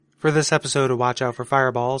For this episode of Watch Out for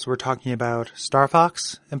Fireballs, we're talking about Star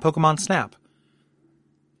Fox and Pokemon Snap.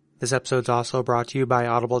 This episode's also brought to you by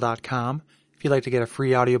Audible.com. If you'd like to get a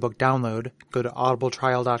free audiobook download, go to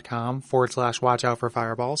audibletrial.com/Watch Out for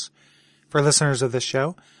Fireballs. For listeners of this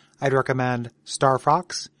show, I'd recommend Star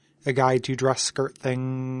Fox, A Guide to Dress Skirt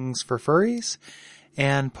Things for Furries,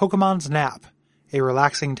 and Pokemon Snap, a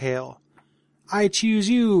relaxing tale. I choose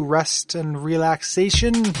you, rest and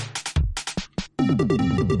relaxation.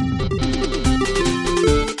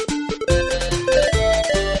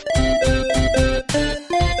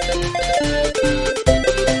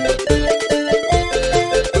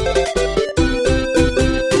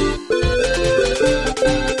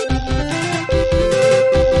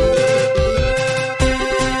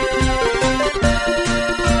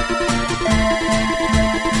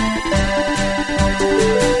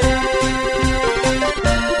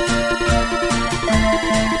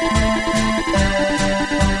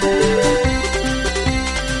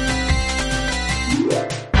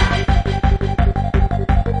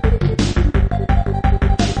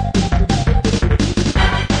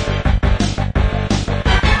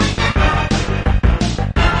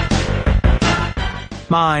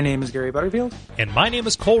 My name is Gary Butterfield. And my name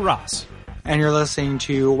is Cole Ross. And you're listening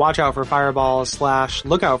to Watch Out for Fireballs /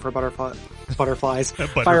 Look Out for Butterflies.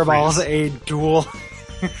 Fireballs, a dual...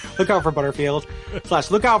 Look Out for Butterfield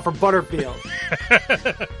 / Look Out for Butterfield.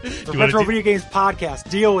 The Retro Video Games Podcast.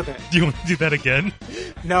 Deal with it. Do you want to do that again?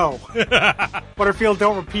 No. Butterfield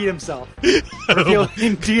don't repeat himself. Butterfield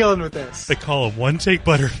ain't dealing with this. They call him One Take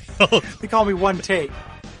Butterfield. They call me One Take.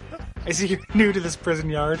 I see you're new to this prison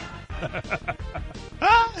yard.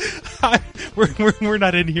 We're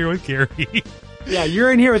not in here with Gary. Yeah,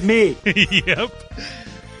 you're in here with me. Yep.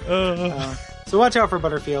 So watch out for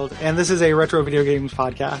Butterfield, and this is a Retro Video Games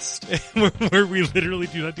Podcast. where we literally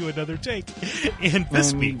do not do another take. And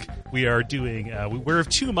this week, we are doing, we're of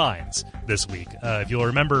two minds this week. If you'll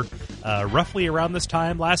remember, roughly around this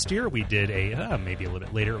time last year, we did maybe a little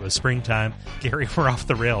bit later, it was springtime. Gary, we're off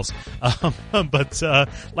the rails. But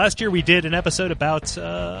last year we did an episode about,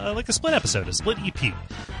 like a split episode, a split EP.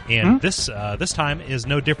 And this time is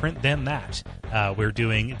no different than that. We're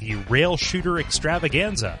doing the Rail Shooter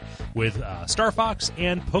Extravaganza with Star Fox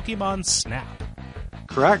and Pokemon Snap.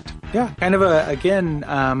 Correct. Yeah, kind of a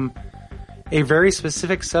very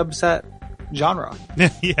specific subset genre.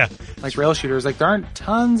 Yeah. Like rail shooters. Like there aren't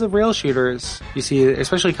tons of rail shooters you see,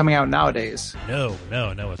 especially coming out nowadays. No.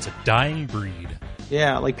 It's a dying breed.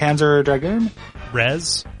 Yeah, like Panzer Dragoon.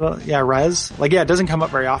 Rez. Well, yeah, Rez. Like, yeah, it doesn't come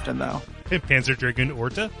up very often, though. Panzer Dragoon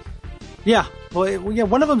Orta? Yeah. Well,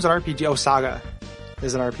 one of them's an RPG. Oh, Saga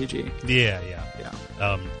is an RPG. Yeah.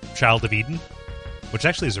 Child of Eden, which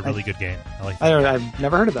actually is a really good game. I like that. I've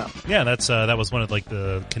never heard of that. Yeah, that was one of like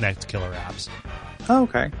the Kinect killer apps. Oh,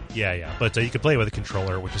 okay. Yeah. But you could play with a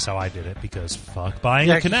controller, which is how I did it, because fuck buying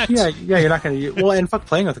a Kinect. Yeah, you're not going to use... Well, and fuck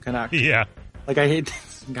playing with a Kinect. Yeah. Like, I hate...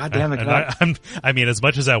 God damn the Kinect. I mean, as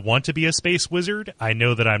much as I want to be a space wizard, I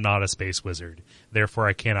know that I'm not a space wizard. Therefore,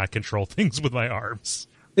 I cannot control things with my arms.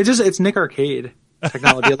 It's Nick Arcade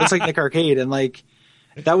technology. It looks like Nick Arcade, and like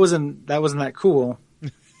that wasn't that cool.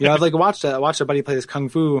 You know, I've like watched a buddy play this Kung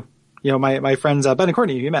Fu. You know, my friends Ben and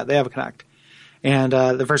Courtney, you met, they have a Kinect. And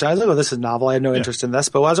the first time I was like, oh, this is novel. I have no interest in this,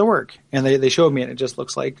 but how does it work? And they showed me, and it just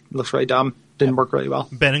looks really dumb. Didn't work really well.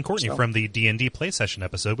 Ben and Courtney from the D&D Play Session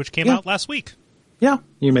episode, which came out last week. Yeah,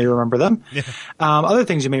 you may remember them. Yeah. Other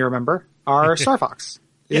things you may remember are Star Fox.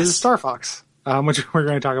 Yes. Is Star Fox, which we're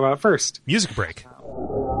going to talk about first. Music break.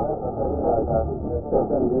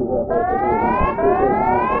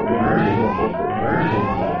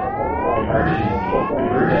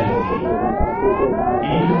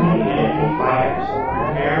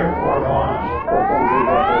 Prepare for launch.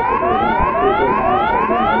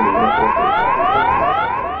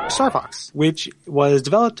 Star Fox, which was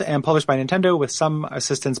developed and published by Nintendo with some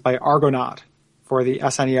assistance by Argonaut for the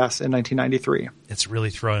SNES in 1993. It's really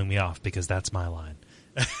throwing me off because that's my line.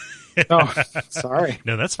 Oh, sorry.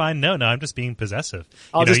 No, that's fine. No, I'm just being possessive.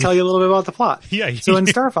 I'll just tell you a little bit about the plot. Yeah. So in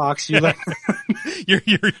Star Fox, you learn...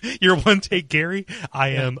 Your One Take Gary,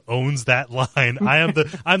 owns that line. I'm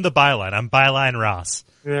the byline. I'm Byline Ross.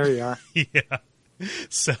 There you are. Yeah.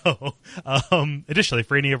 So, additionally,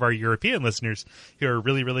 for any of our European listeners who are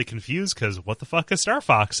really, really confused because what the fuck is Star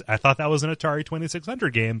Fox? I thought that was an Atari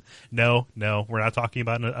 2600 game. No, we're not talking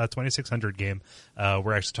about a 2600 game.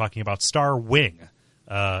 We're actually talking about Star Wing.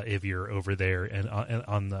 If you're over there and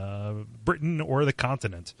on the Britain or the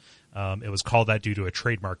continent, it was called that due to a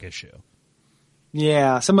trademark issue.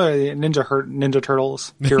 Yeah, some of the Ninja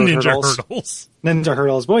Turtles, Hero Ninja Turtles, Hurdles. Ninja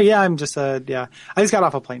Hurdles. Boy, yeah, I'm just I just got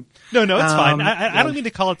off a plane. No, it's fine. I yeah. don't mean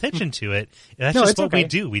to call attention to it. That's No, just it's what we okay.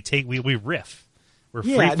 do. We riff. We're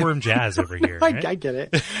Yeah. freeform jazz over here. I Right? get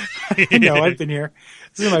it. I know, I've been here.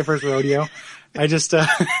 This is my first rodeo. I just, I'm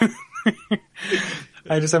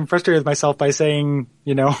frustrated with myself by saying,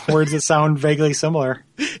 words that sound vaguely similar.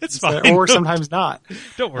 It's fine. Or sometimes not.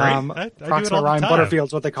 Don't worry. I do it Approximate all the rhyme time.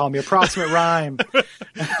 Butterfield's what they call me. Approximate rhyme.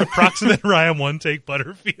 Approximate Ryan one take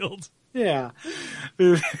Butterfield. Yeah.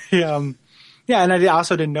 Yeah, and I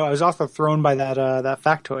also didn't know. I was also thrown by that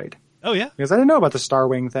factoid. Oh yeah, Because I didn't know about the Star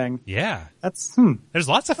Wing thing. yeah. That's, There's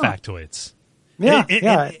lots of factoids. Yeah,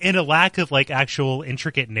 And a lack of like actual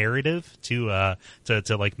intricate narrative to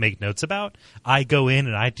like make notes about. I go in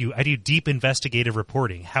and I do deep investigative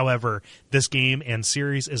reporting. However, this game and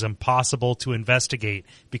series is impossible to investigate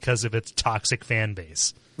because of its toxic fan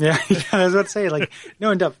base. Yeah, I was about to say, like, no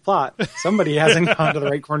in-depth plot. Somebody hasn't gone to the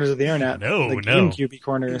right corners of the internet. No. GameCube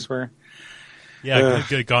corners where, Yeah,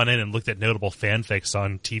 gone in and looked at notable fanfics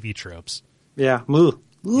on TV tropes. yeah, ugh.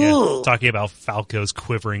 Yeah, Ugh. talking about Falco's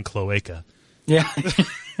quivering cloaca. Yeah.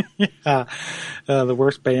 Yeah. The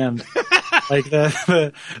worst band. Like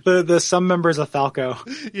the some members of Falco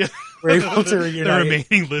Yeah, were able to the reunite.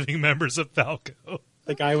 remaining living members of Falco.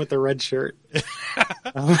 The guy with the red shirt.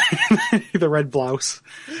 The red blouse.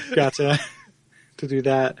 Gotcha. To do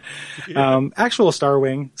that. Actual Star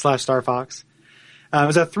Wing / Star Fox.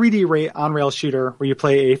 It's a 3D on-rail shooter where you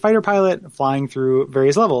play a fighter pilot flying through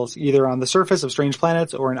various levels, either on the surface of strange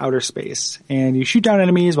planets or in outer space. And you shoot down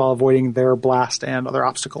enemies while avoiding their blast and other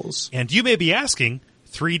obstacles. And you may be asking,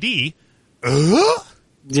 3D?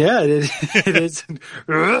 Yeah, it is.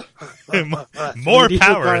 More 3D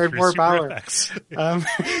power required through more Super power. FX.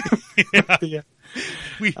 Yeah.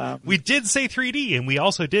 We did say 3D, and we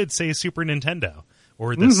also did say Super Nintendo,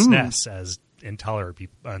 or the SNES, as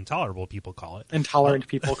intolerable people call it. Intolerant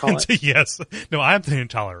people call it. Yes. No, I'm the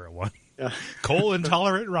intolerant one. Yeah. Cole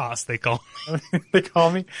Intolerant Ross, they call me. They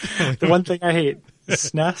call me. The one thing I hate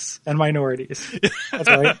is SNES and minorities. That's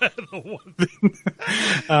right.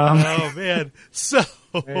 Oh man! So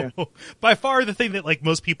Yeah. by far the thing that like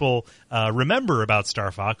most people remember about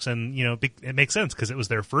Star Fox, and it makes sense because it was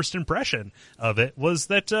their first impression of it, was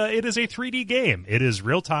that it is a 3D game. It is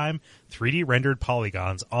real time 3D rendered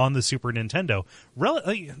polygons on the Super Nintendo,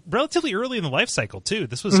 relatively early in the life cycle too.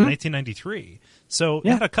 This was 1993, so it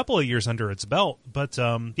had a couple of years under its belt. But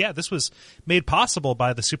this was made possible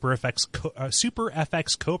by the Super FX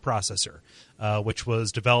coprocessor, which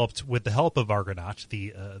was developed with the help of Argonaut,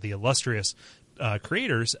 the illustrious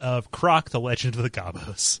creators of Croc: The Legend of the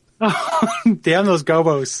Gobos. Damn those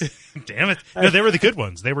gobos. Damn it! No, they were the good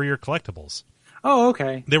ones. They were your collectibles. Oh,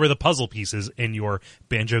 okay. They were the puzzle pieces in your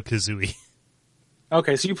Banjo-Kazooie.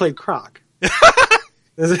 Okay, so you played Croc.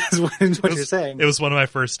 This is what you're saying. It was one of my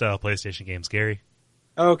first PlayStation games, Gary.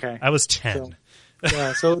 Okay. I was 10.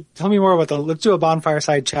 So tell me more about let's do a bonfire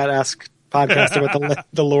side chat-esque podcast about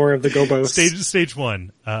the lore of the gobos. Stage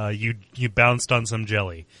one, you bounced on some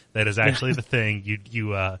jelly. That is actually the thing.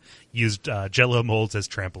 You used Jello molds as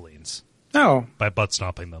trampolines Oh, by butt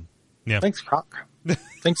stomping them. Yeah, thanks, Croc.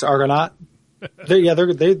 Thanks, Argonaut.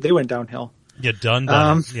 They went downhill. yeah, done.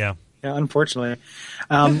 Yeah, Yeah, unfortunately.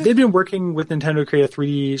 They'd been working with Nintendo to create a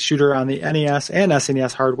 3D shooter on the NES and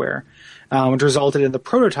SNES hardware, which resulted in the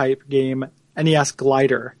prototype game NES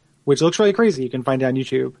Glider, which looks really crazy. You can find it on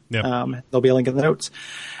YouTube. Yep. There'll be a link in the notes.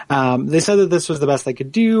 They said that this was the best they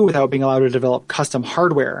could do without being allowed to develop custom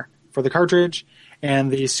hardware for the cartridge, and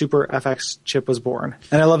the Super FX chip was born.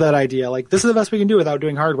 And I love that idea. Like, this is the best we can do without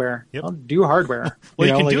doing hardware. Yep. I'll do hardware. well,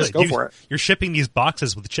 you can do just it. go for it. You're shipping these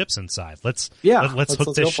boxes with chips inside. Let's let's hook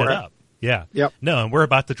go this for shit it. up. Yeah. Yep. No, and we're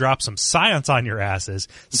about to drop some science on your asses.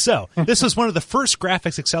 So, this was one of the first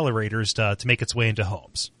graphics accelerators to make its way into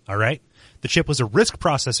homes. All right? The chip was a RISC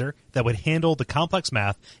processor that would handle the complex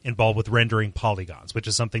math involved with rendering polygons, which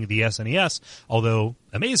is something the SNES, although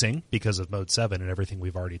amazing because of Mode 7 and everything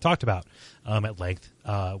we've already talked about at length,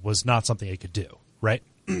 was not something it could do, right?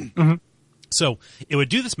 Mm-hmm. So it would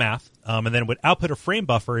do this math, and then it would output a frame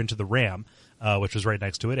buffer into the RAM, which was right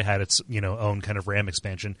next to it. It had its own kind of RAM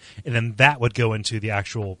expansion, and then that would go into the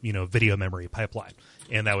actual video memory pipeline,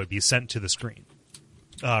 and that would be sent to the screen.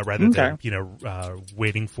 Rather than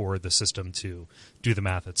waiting for the system to do the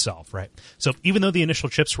math itself, right? So even though the initial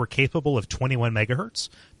chips were capable of 21 megahertz,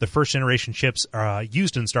 the first generation chips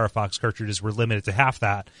used in Star Fox cartridges were limited to half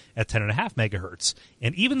that at 10.5 megahertz.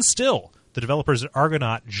 And even still, the developers at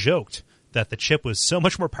Argonaut joked that the chip was so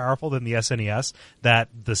much more powerful than the SNES that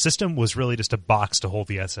the system was really just a box to hold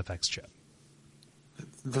the SFX chip.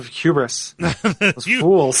 the hubris. Those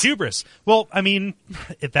fools. Hubris. Well, I mean,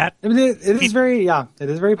 it is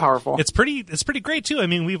very powerful. It's pretty great too. I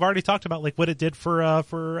mean, we've already talked about like what it did for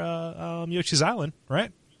Yoshi's Island,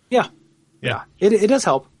 right? Yeah. It does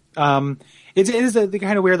help. It is the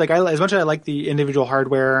kind of weird, like as much as I like the individual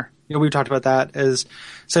hardware, we've talked about that as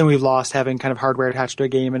something we've lost, having kind of hardware attached to a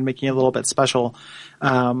game and making it a little bit special.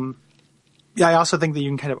 I also think that you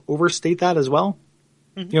can kind of overstate that as well.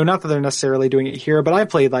 Mm-hmm. Not that they're necessarily doing it here, but I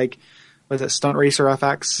played Stunt Racer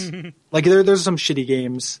FX? Like there's some shitty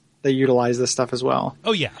games that utilize this stuff as well.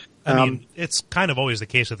 Oh yeah. I mean, it's kind of always the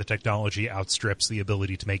case that the technology outstrips the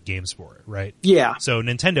ability to make games for it, right? Yeah. So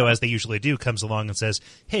Nintendo, as they usually do, comes along and says,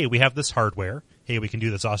 hey, we have this hardware. Hey, we can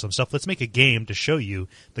do this awesome stuff. Let's make a game to show you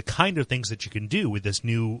the kind of things that you can do with this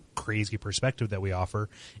new crazy perspective that we offer,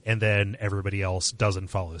 and then everybody else doesn't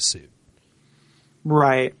follow suit.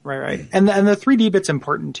 Right. And the 3D bit's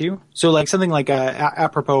important too. So like something like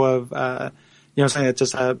apropos of something that's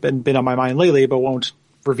just been on my mind lately, but won't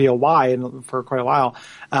reveal why for quite a while.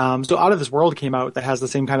 So Out of This World came out that has the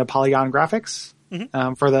same kind of polygon graphics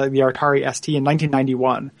for the Atari ST in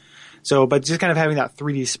 1991. So, but just kind of having that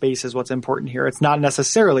 3D space is what's important here. It's not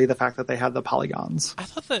necessarily the fact that they have the polygons. I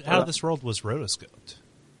thought that Out of This World was rotoscoped.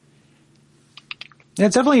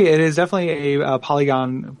 It is definitely a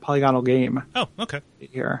polygonal game. Oh, okay.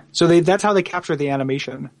 Here, so that's how they capture the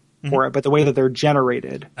animation for it, but the way that they're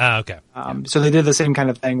generated. Okay. So they did the same kind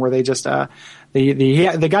of thing where they just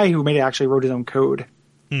the guy who made it actually wrote his own code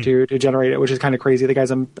to generate it, which is kind of crazy. The guy's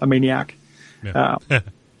a maniac, yeah.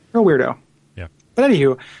 Real weirdo. Yeah. But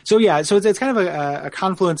anywho, so it's kind of a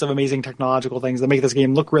confluence of amazing technological things that make this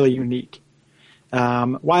game look really unique.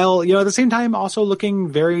 While, at the same time also looking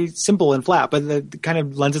very simple and flat, but it kind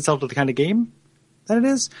of lends itself to the kind of game that it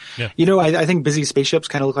is. Yeah. I think busy spaceships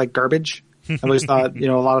kind of look like garbage. I always thought,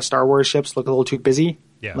 a lot of Star Wars ships look a little too busy.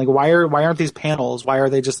 Yeah. Like, why aren't these panels? Why are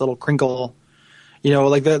they just little crinkle? There's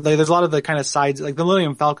a lot of the kind of sides, like the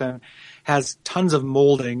Millennium Falcon has tons of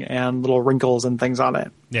molding and little wrinkles and things on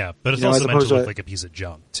it. Yeah, but it's also meant to look like a piece of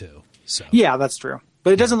junk too. So. Yeah, that's true.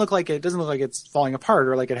 But it doesn't look like it's falling apart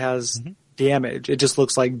or like it has damage. It just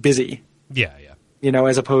looks like busy. Yeah.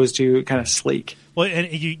 As opposed to kind of sleek. Well,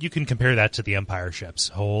 and you can compare that to the Empire ships.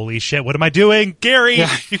 Holy shit, what am I doing? Gary!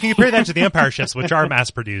 Yeah. You can compare that to the Empire ships, which are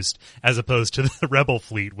mass-produced, as opposed to the Rebel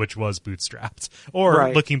fleet, which was bootstrapped.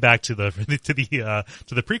 Or looking back to the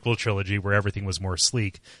prequel trilogy, where everything was more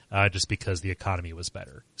sleek, just because the economy was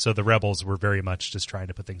better. So the Rebels were very much just trying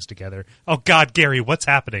to put things together. Oh God, Gary, what's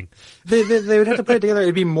happening? They would have to put it together.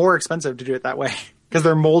 It'd be more expensive to do it that way. Because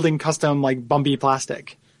they're molding custom, like, bumpy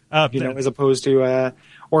plastic. As opposed to,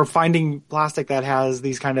 or finding plastic that has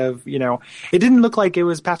these kind of, it didn't look like it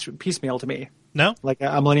was piecemeal to me. No? Like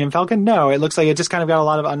a Millennium Falcon? No, it looks like it just kind of got a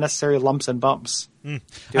lot of unnecessary lumps and bumps.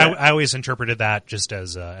 I always interpreted that just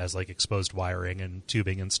as like exposed wiring and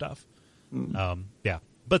tubing and stuff. Yeah.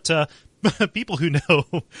 But, people who know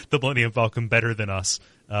the Millennium Falcon better than us,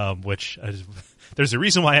 which there's a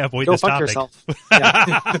reason why I avoid this topic. Yourself.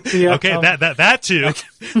 Yeah. Okay, that too.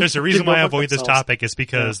 There's a reason why I avoid this topic is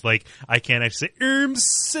because I can't actually say,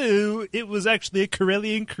 so it was actually a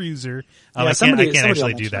Corellian cruiser. I can't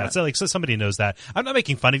actually do that. So somebody knows that. I'm not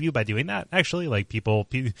making fun of you by doing that. Actually, like people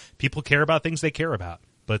care about things they care about.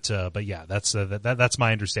 But yeah, that's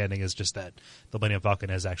my understanding is just that the Millennium Falcon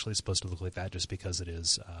is actually supposed to look like that just because it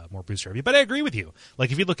is more bootstrappy. But I agree with you.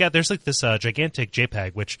 Like if you look at there's like this gigantic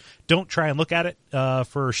JPEG, which don't try and look at it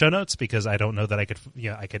for show notes because I don't know that I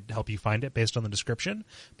could help you find it based on the description.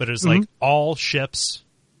 But it's like all ships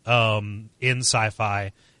in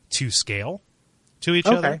sci-fi to scale to each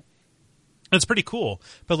other. It's pretty cool,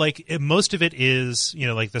 but most of it is,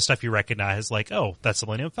 like the stuff you recognize, like, oh, that's the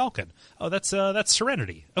Millennium Falcon. Oh, that's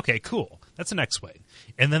Serenity. Okay, cool. That's an X-Wing.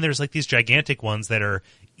 And then there's like these gigantic ones that are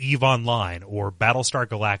EVE Online or Battlestar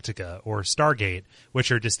Galactica or Stargate,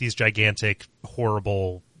 which are just these gigantic,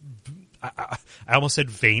 horrible, I almost said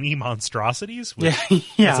veiny monstrosities. Which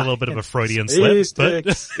That's a little bit of a Freudian slip.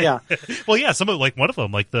 But yeah. Well, yeah, some of one of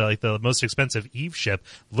them, like the most expensive EVE ship,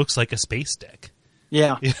 looks like a space stick.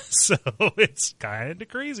 Yeah. So it's kind of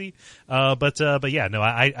crazy. But yeah, no,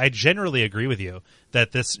 I generally agree with you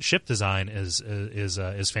that this ship design is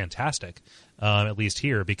fantastic. At least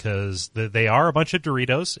here, because they are a bunch of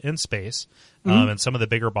Doritos in space, and some of the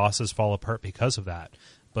bigger bosses fall apart because of that.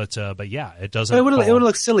 But yeah, it doesn't. It would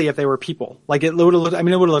look silly if they were people. Like it would have looked. I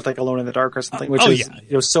mean, it would have looked like Alone in the Dark or something, which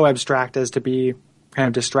is so abstract as to be kind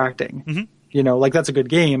of distracting. Mm-hmm. Like that's a good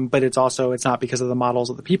game, but it's not because of the models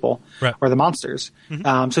of the people or the monsters.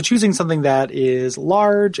 Mm-hmm. So choosing something that is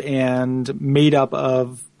large and made up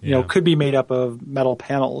of, could be made up of metal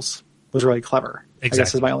panels was really clever. I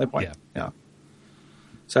guess is my only point. Yeah.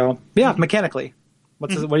 So mechanically,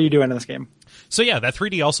 what are you doing in this game? So that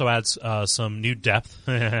 3D also adds some new depth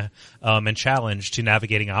and challenge to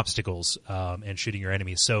navigating obstacles and shooting your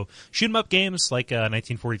enemies. So shoot 'em up games like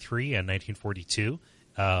 1943 and 1942.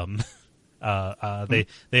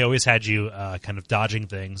 They always had you kind of dodging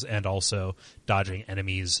things and also dodging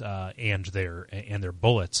enemies and their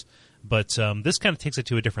bullets. But this kind of takes it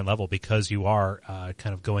to a different level because you are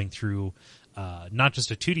kind of going through not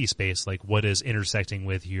just a 2D space, like what is intersecting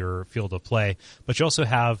with your field of play, but you also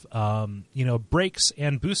have breaks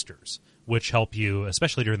and boosters, which help you,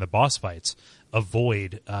 especially during the boss fights,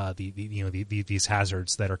 avoid these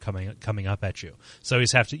hazards that are coming up at you. So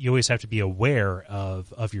you always have to be aware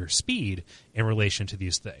of your speed in relation to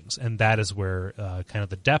these things, and that is where kind of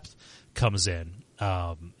the depth comes in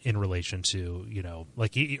relation to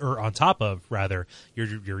or on top of rather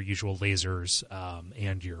your usual lasers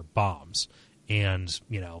and your bombs, and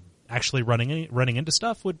actually running into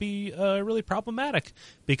stuff would be really problematic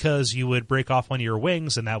because you would break off one of your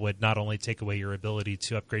wings, and that would not only take away your ability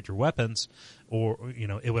to upgrade your weapons, or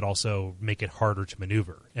it would also make it harder to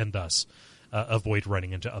maneuver and thus avoid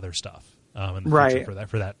running into other stuff in the future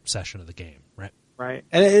for that session of the game, right? Right,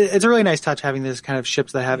 and it's a really nice touch having this kind of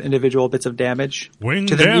ships that have individual bits of damage to them,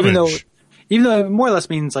 damage, even though it more or less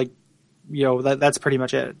means that's pretty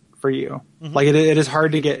much it for you. Mm-hmm. Like it is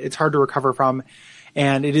hard to it's hard to recover from.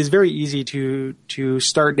 And it is very easy to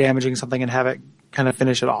start damaging something and have it kind of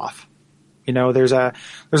finish it off. There's a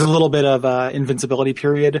little bit of invincibility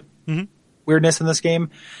period weirdness in this game.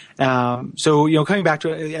 So coming back to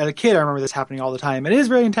it, as a kid, I remember this happening all the time. And it is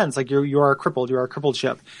very intense. Like you are crippled. You are a crippled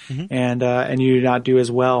ship, and you do not do as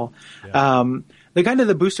well. Yeah.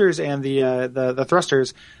 The boosters and the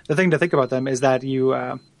thrusters. The thing to think about them is that you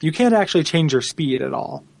can't actually change your speed at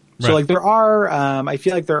all. So there are I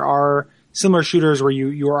feel like there are similar shooters where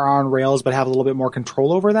you are on rails but have a little bit more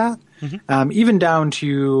control over that. Even down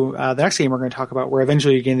to the next game we're going to talk about, where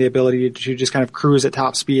eventually you gain the ability to just kind of cruise at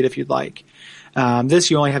top speed if you'd like. This,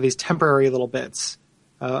 you only have these temporary little bits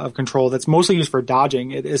of control that's mostly used for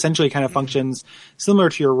dodging. It essentially kind of functions similar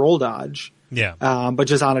to your roll dodge, but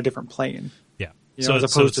just on a different plane. Yeah. As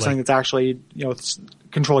opposed to something that's actually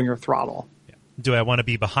controlling your throttle. Yeah. Do I want to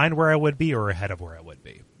be behind where I would be or ahead of where I would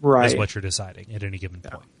be? Right. Is what you're deciding at any given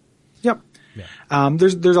point. Yep. Yeah.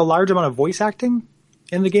 There's a large amount of voice acting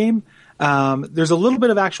in the game. There's a little bit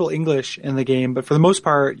of actual English in the game, but for the most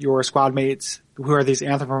part, your squad mates, who are these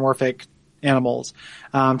anthropomorphic animals,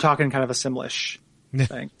 talking kind of a Simlish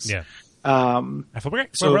things. Yeah. And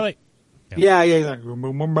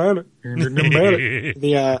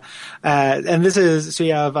this is, so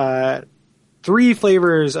you have 3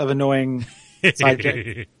 flavors of annoying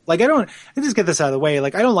sidekick. I just get this out of the way. I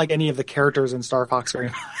don't like any of the characters in Star Fox very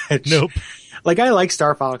much. Nope. I like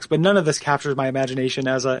Star Fox, but none of this captures my imagination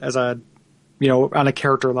as a on a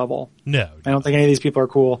character level. No. I don't think any of these people are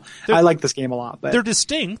cool. I like this game a lot, but they're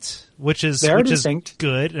distinct, which is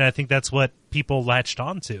good, and I think that's what people latched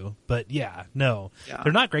onto. But they're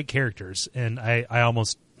not great characters, and I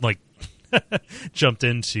almost jumped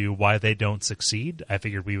into why they don't succeed. I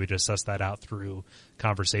figured we would just suss that out through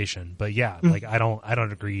conversation. But I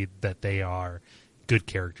don't agree that they are good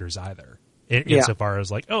characters either. Insofar as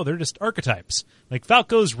they're just archetypes.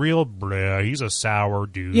 Falco's real, he's a sour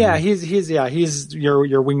dude. Yeah, he's your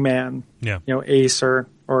wingman. Yeah. Ace or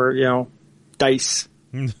Dice.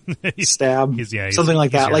 Stab. He's something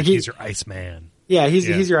like that. He's your Iceman. Yeah,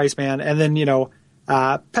 he's your Iceman. And then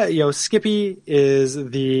Skippy is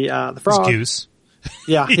the frog. He's Goose.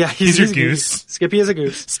 Yeah, he's your goose. Skippy is a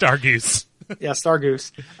goose. Star Goose. Yeah, Star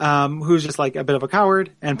Goose. Who's just a bit of a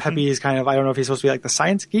coward, and Peppy is kind of, I don't know if he's supposed to be the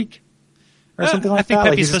science geek or something like that. I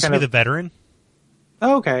think Peppy's supposed to be the veteran.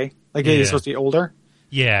 Oh, okay. He's supposed to be older.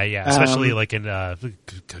 Yeah. Especially in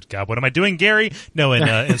good God, what am I doing, Gary? No,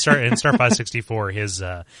 in Star Fox 64, his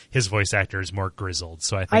voice actor is more grizzled.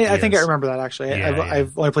 So I think I remember that actually.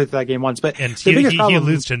 I've only played through that game once, but and he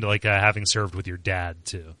alludes to having served with your dad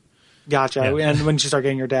too. Gotcha. Yeah. And when you start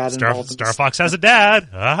getting your dad involved, Star Fox has a dad.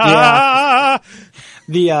 Yeah.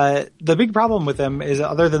 The big problem with them is,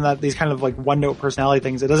 other than that, these kind of one-note personality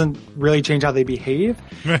things, it doesn't really change how they behave,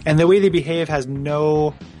 and the way they behave has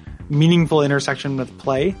no meaningful intersection with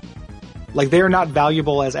play. They are not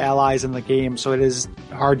valuable as allies in the game, so it is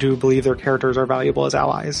hard to believe their characters are valuable as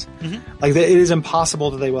allies. It is impossible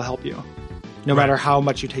that they will help you, no matter how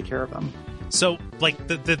much you take care of them. So,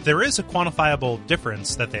 there is a quantifiable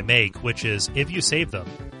difference that they make, which is if you save them,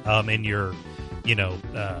 in your, they'll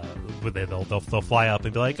fly up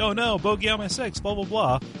and be like, oh no, bogey on my 6, blah, blah,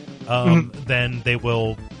 blah. then they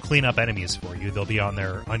will clean up enemies for you. They'll be on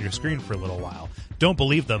your screen for a little while. Don't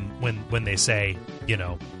believe them when they say,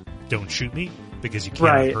 don't shoot me, because you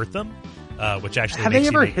can't hurt them. Which actually have they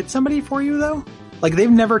ever hit somebody for you though? Like,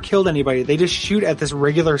 they've never killed anybody. They just shoot at this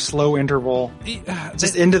regular slow interval,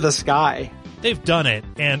 just into the sky. They've done it,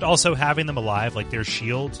 and also having them alive, like their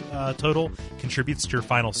shield total, contributes to your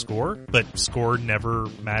final score, but score never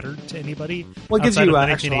mattered to anybody. Well, it gives you the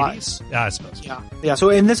extra 1980s. I suppose. Yeah.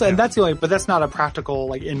 So and that's the only, but that's not a practical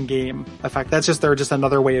like in-game effect. That's just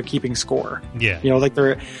another way of keeping score. Yeah. Like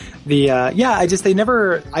I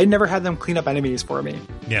never had them clean up enemies for me.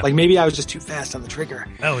 Yeah. Like, maybe I was just too fast on the trigger.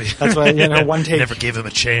 Oh yeah. That's why one take never gave him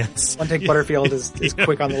a chance. One take Butterfield is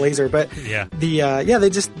quick on the laser, but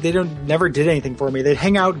they never did anything for me. They'd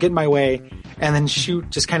hang out, get in my way, and then shoot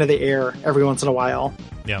just kind of the air every once in a while.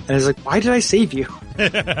 Yeah. And it's like, why did I save you?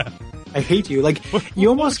 I hate you. Like, you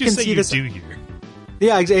almost can see this. Do here?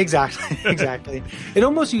 Yeah, exactly. Exactly. It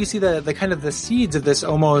almost, you see the kind of the seeds of this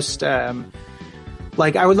almost,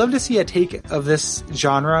 like, I would love to see a take of this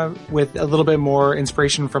genre with a little bit more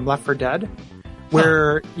inspiration from Left 4 Dead,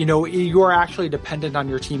 where, you are actually dependent on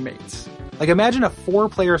your teammates. Like, imagine a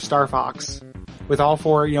 4-player Star Fox with all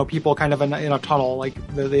 4, people kind of in a tunnel, like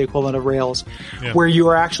the equivalent of Rails, where you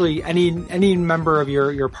are actually, any member of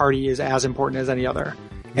your party is as important as any other.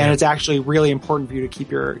 And it's actually really important for you to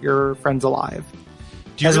keep your friends alive.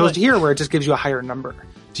 As opposed to here, where it just gives you a higher number.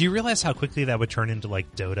 Do you realize how quickly that would turn into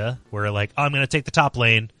like Dota, where like, I'm going to take the top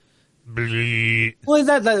lane. Well,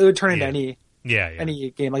 that would turn into any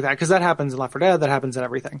game like that, because that happens in Left 4 Dead, that happens in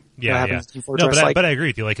everything. In Team Fortress. No, but I agree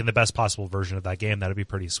with you. Like, in the best possible version of that game, that would be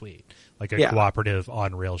pretty sweet. Like a cooperative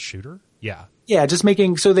on-rails shooter. Yeah. Yeah, just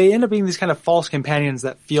so they end up being these kind of false companions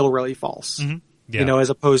that feel really false. Mm-hmm. Yeah. As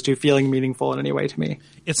opposed to feeling meaningful in any way to me.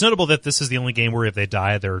 It's notable that this is the only game where if they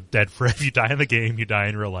die, they're dead forever. If you die in the game, you die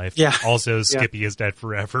in real life. Yeah. Also, Skippy is dead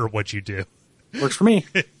forever. What you do. Works for me.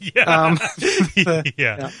 Yeah.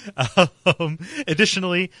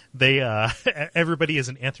 Additionally, everybody is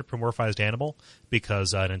an anthropomorphized animal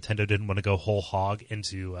because Nintendo didn't want to go whole hog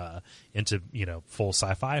into full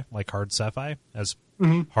sci-fi, like hard sci-fi, as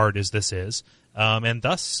hard as this is. And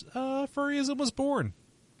thus, furryism was born.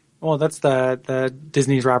 Well, that's the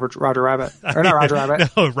Disney's Roger Rabbit. Or not Roger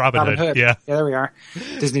Rabbit. No, Robin Hood. Yeah. Yeah, there we are.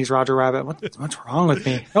 Disney's Roger Rabbit. What's wrong with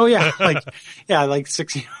me? Oh yeah. Like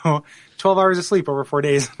 12 hours of sleep over 4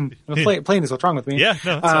 days. Playing is what's wrong with me. Yeah,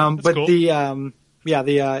 no, that's but cool.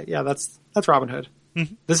 That's Robin Hood.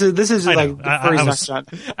 Mm-hmm. This is like the furry's next gen.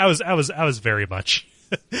 I was very much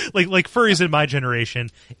like furries in my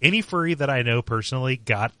generation. Any furry that I know personally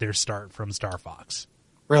got their start from Star Fox.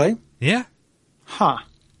 Really? Yeah. Huh.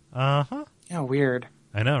 Uh-huh. Yeah, weird.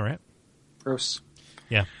 I know, right? Gross.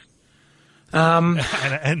 Yeah.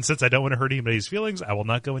 And since I don't want to hurt anybody's feelings, I will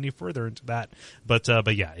not go any further into that. But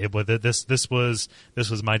yeah, this was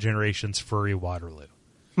my generation's furry Waterloo.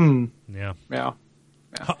 Yeah. Yeah.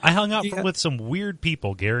 I hung out with some weird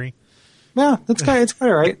people, Gary. Yeah, it's quite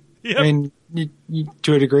all right. Yep. I mean, you,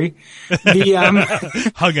 to a degree.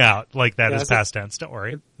 Hung out like that is past tense. Don't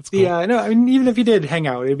worry. It's cool. No, I mean, even if you did hang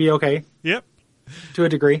out, it'd be okay. Yep. To a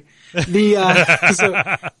degree.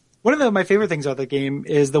 So one of my favorite things about the game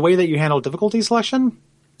is the way that you handle difficulty selection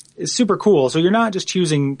is super cool. So you're not just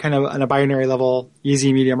choosing kind of on a binary level,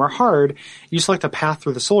 easy, medium, or hard. You select a path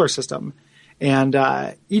through the solar system. And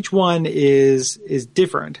each one is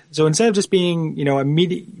different. So instead of just being, a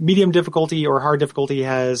medium difficulty or hard difficulty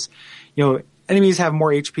has, enemies have more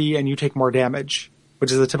HP and you take more damage,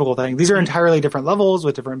 which is a typical thing. These are entirely different levels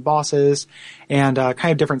with different bosses and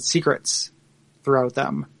kind of different secrets throughout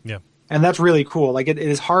them. Yeah. And that's really cool. Like it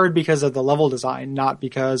is hard because of the level design, not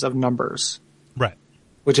because of numbers. Right.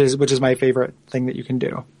 Which is my favorite thing that you can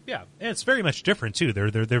do. Yeah. And it's very much different too.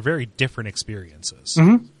 They're very different experiences.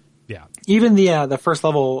 Mm-hmm. Yeah. Even the first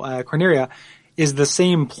level, Corneria, is the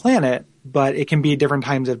same planet, but it can be different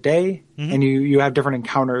times of day, and you have different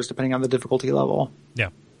encounters depending on the difficulty level. Yeah.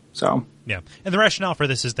 So. Yeah. And the rationale for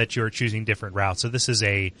this is that you're choosing different routes. So this is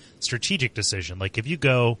a strategic decision. Like if you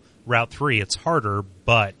go Route 3, it's harder,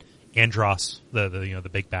 but Andros, the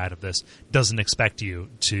big bad of this, doesn't expect you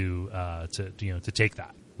to take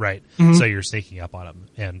that. Right. Mm-hmm. So you're sneaking up on them,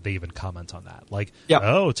 and they even comment on that. Like,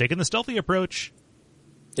 taking the stealthy approach.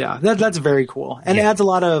 Yeah, that's very cool. And it adds a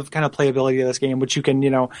lot of kind of playability to this game, which you can,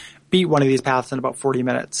 beat one of these paths in about 40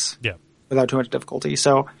 minutes. Yeah. Without too much difficulty.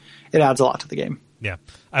 So it adds a lot to the game. Yeah.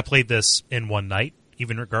 I played this in one night,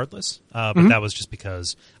 even regardless. But that was just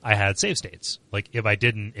because I had save states. Like, if I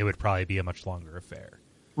didn't, it would probably be a much longer affair.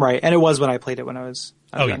 Right. And it was when I played it when I was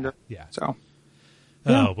younger. Yeah. So.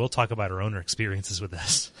 Yeah. We'll talk about our own experiences with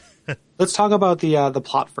this. Let's talk about the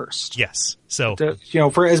plot first. Yes. So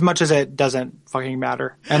For as much as it doesn't fucking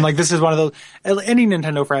matter, and like this is one of those any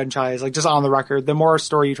Nintendo franchise, like just on the record, the more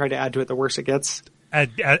story you try to add to it, the worse it gets.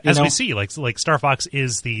 As we see, like Star Fox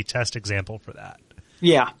is the test example for that.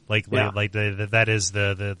 Yeah, that is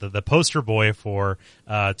the poster boy for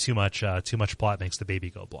too much plot makes the baby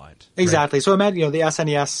go blind. Exactly. Right? So imagine the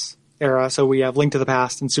SNES era. So we have Link to the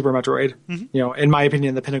Past and Super Metroid. Mm-hmm. In my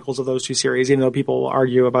opinion, the pinnacles of those two series. Even though people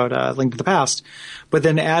argue about Link to the Past, but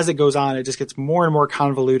then as it goes on, it just gets more and more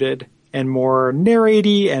convoluted and more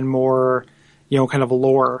narraty and more kind of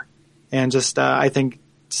lore, and just I think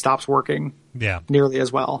stops working. Yeah, nearly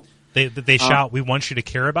as well. They shout, "We want you to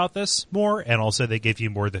care about this more," and also they give you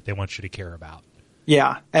more that they want you to care about.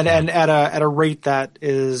 Yeah, and at a rate that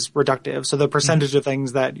is reductive. So the percentage of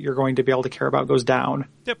things that you're going to be able to care about goes down.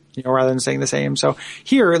 Yep. Rather than staying the same. So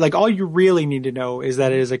here, like all you really need to know is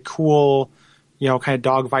that it is a cool, kind of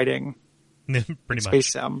dogfighting pretty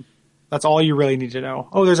space much sim. That's all you really need to know.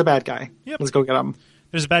 Oh, there's a bad guy. Yep. Let's go get him.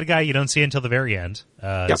 There's a bad guy you don't see until the very end.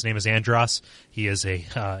 His name is Andross. He is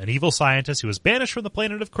an evil scientist who was banished from the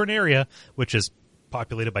planet of Corneria, which is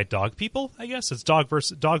populated by dog people, I guess. It's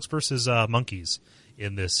dogs versus monkeys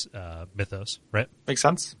in this mythos, right? Makes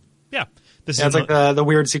sense. Yeah. It's like the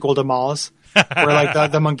weird sequel to Moz, where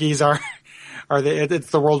like the monkeys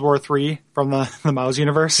it's the World War III from the Mouse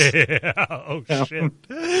universe. Yeah. Oh, shit.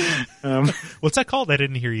 What's that called? I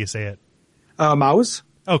didn't hear you say it. Mouse.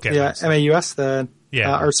 Okay. Yeah, MAUS, Art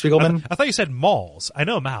Spiegelman. I thought you said malls. I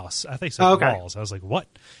know mouse. I thought you said malls. I was like, what?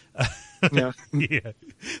 Yeah. Yeah.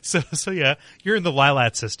 So yeah, you're in the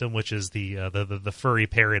Lilat system, which is the furry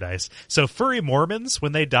paradise. So furry Mormons,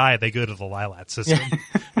 when they die, they go to the Lilat system.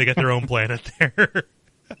 Yeah. They get their own planet there.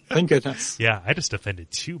 Thank goodness. Yeah, I just offended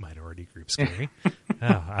 2 minority groups, Gary.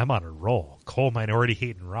 I'm on a roll. Cole minority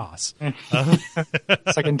hate and Ross.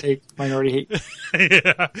 Second take minority hate.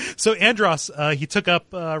 Yeah. So Andross, he took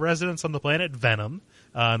up residence on the planet Venom.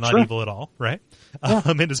 Not evil at all, right? Yeah.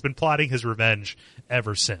 And has been plotting his revenge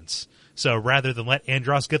ever since. So rather than let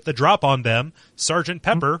Andross get the drop on them, Sergeant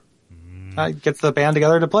Pepper gets the band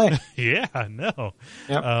together to play. Yeah, no.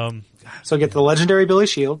 Yep. So get the legendary Billy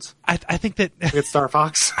Shields. I think that get Star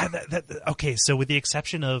Fox. Okay, so with the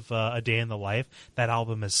exception of A Day in the Life, that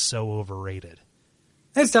album is so overrated.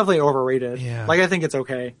 It's definitely overrated. Yeah. Like I think it's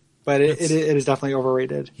okay, but it is definitely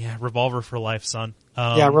overrated. Yeah, Revolver for Life, son.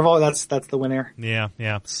 Revolver. That's the winner. Yeah.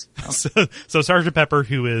 So Sergeant Pepper,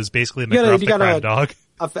 who is basically McGruff the crab dog.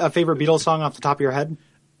 A favorite Beatles song off the top of your head?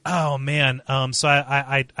 Oh man, so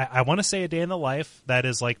I want to say A Day in the Life. That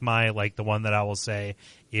is like the one that I will say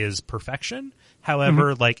is perfection.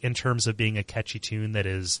 However, like in terms of being a catchy tune, that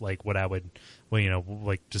is like what I would,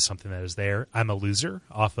 like just something that is there. I'm a Loser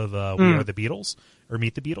off of We Are the Beatles or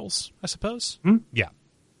Meet the Beatles, I suppose. Yeah,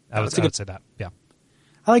 I would say that. Yeah,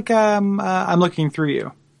 I like I'm Looking Through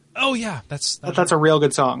You. Oh yeah, that's a real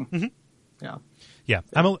good song. Mm-hmm. Yeah. Yeah,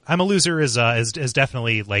 I'm a Loser is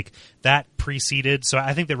definitely like that preceded. So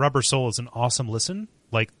I think that Rubber Soul is an awesome listen,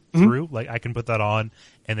 like through. Like I can put that on,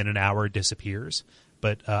 and then an hour disappears.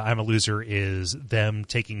 But I'm a Loser is them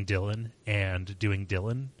taking Dylan and doing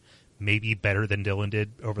Dylan maybe better than Dylan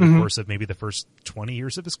did over the course of maybe the first 20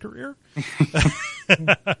 years of his career.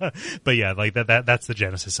 But yeah, like that's the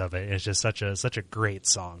genesis of it. It's just such a great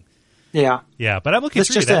song. Yeah. Yeah, but I'm looking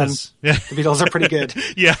through that. The Beatles are pretty good.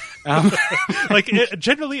 Yeah. Like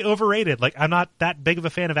generally overrated. Like I'm not that big of a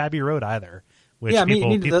fan of Abbey Road either, which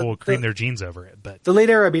people will cream their jeans over it, but the late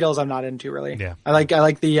era Beatles I'm not into really. Yeah. I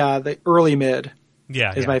like the early mid.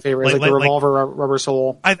 Yeah. Is my favorite. Like the Revolver, Rubber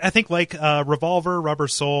Soul. I think like Revolver, Rubber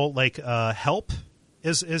Soul, like Help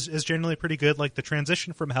is generally pretty good. Like the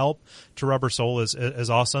transition from Help to Rubber Soul is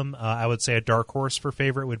awesome. I would say a dark horse for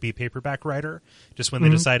favorite would be Paperback Writer. Just when they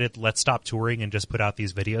decided let's stop touring and just put out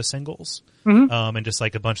these video singles, and just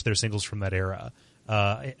like a bunch of their singles from that era,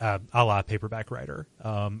 a la Paperback Writer,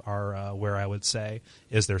 are where I would say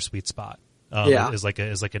is their sweet spot. Is like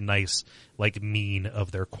a nice like mean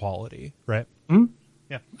of their quality, right? Mm-hmm.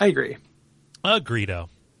 Yeah, I agree. Agreedo.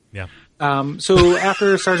 Yeah. So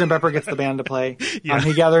after Sergeant Pepper gets the band to play,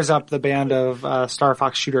 he gathers up the band of Star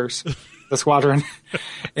Fox shooters, the squadron,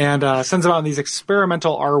 and sends them out on these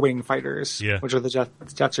experimental R-Wing fighters, which are the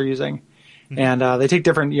jets are using. And they take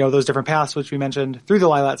different, those different paths, which we mentioned, through the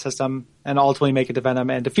Lilat system, and ultimately make it to Venom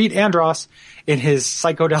and defeat Andross in his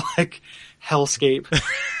psychedelic hellscape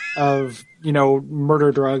of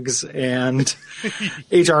murder drugs and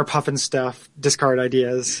HR puffin stuff, discard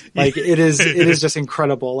ideas. Like it is just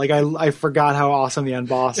incredible. Like I forgot how awesome the end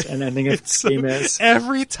boss and ending of this game is.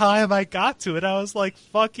 Every time I got to it, I was like,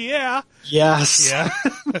 fuck yeah. Yes. Yeah.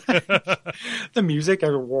 The music,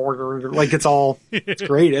 like it's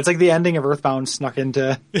great. It's like the ending of Earthbound snuck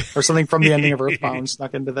into, or something from the ending of Earthbound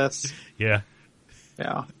snuck into this. Yeah.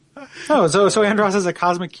 Yeah. Oh, so Andros is a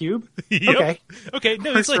cosmic cube? Yep. Okay.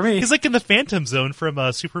 No, Works for me. he's like in the Phantom Zone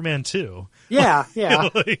from Superman 2. Yeah.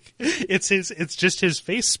 Like, it's just his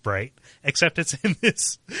face sprite, except it's in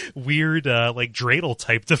this weird like dreidel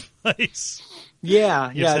type device.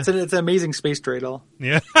 Yeah. It's an amazing space dreidel.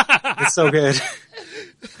 Yeah. It's so good.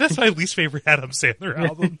 That's my least favorite Adam Sandler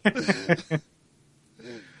album.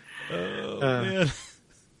 Man.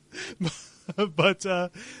 But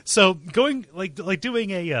so going like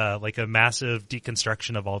doing a massive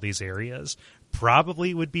deconstruction of all these areas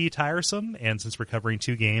probably would be tiresome, and since we're covering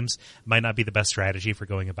 2 games, might not be the best strategy for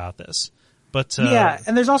going about this. But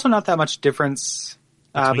and there's also not that much difference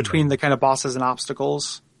between them. the kind of bosses and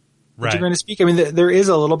obstacles that Right. you're going to speak. I mean, there is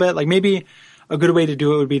a little bit. Like maybe a good way to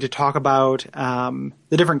do it would be to talk about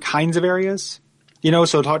the different kinds of areas.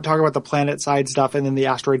 So talk about the planet side stuff and then the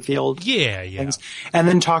asteroid field. Yeah. Things, and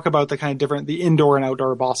then talk about the kind of the indoor and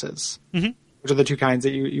outdoor bosses, which are the 2 kinds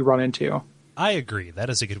that you run into. I agree. That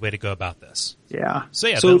is a good way to go about this. Yeah. So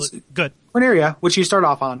yeah, good. Corneria, which you start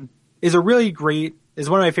off on, is one of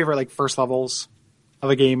my favorite like first levels of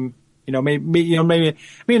a game. Maybe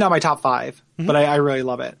not my top 5, but I really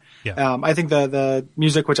love it. Yeah. I think the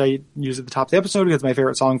music, which I use at the top of the episode, is my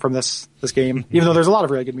favorite song from this game. Even though there's a lot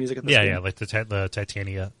of really good music in this game. Yeah, like the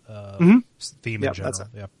Titania theme in general.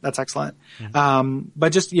 That's excellent. But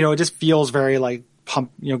just it just feels very like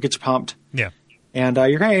pump. Get you pumped. Yeah. And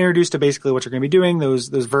you're kind of introduced to basically what you're going to be doing. Those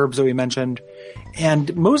verbs that we mentioned,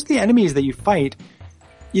 and most of the enemies that you fight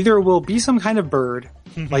either will be some kind of bird,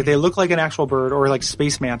 like they look like an actual bird, or like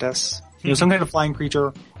space mantis, some kind of flying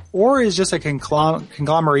creature, or is just a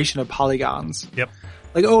conglomeration of polygons. Yep.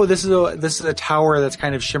 Like, oh, this is a tower that's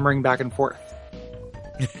kind of shimmering back and forth.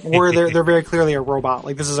 Or they're very clearly a robot.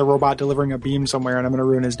 Like this is a robot delivering a beam somewhere, and I'm going to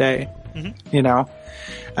ruin his day. Yeah.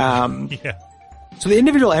 So the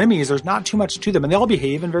individual enemies, there's not too much to them, and they all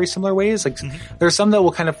behave in very similar ways. Like there's some that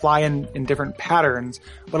will kind of fly in different patterns,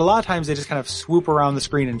 but a lot of times they just kind of swoop around the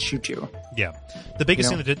screen and shoot you. Yeah. The biggest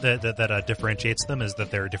thing that differentiates them is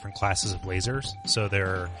that there are different classes of lasers. So there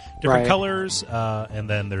are different colors, and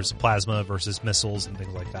then there's plasma versus missiles and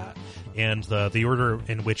things like that. And the order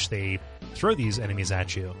in which they throw these enemies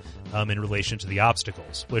at you in relation to the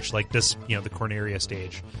obstacles, which like this, the Corneria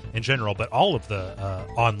stage in general, but all of the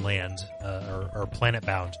on land or planet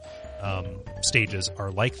bound stages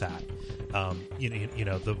are like that.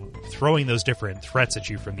 The throwing those different threats at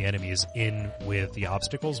you from the enemies in with the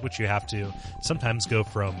obstacles, which you have to sometimes go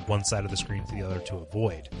from one side of the screen to the other to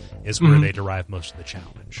avoid, is where they derive most of the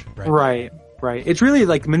challenge. Right. It's really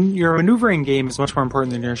like your maneuvering game is much more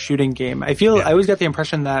important than your shooting game. I always get the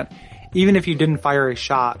impression that even if you didn't fire a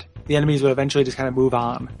shot, the enemies would eventually just kind of move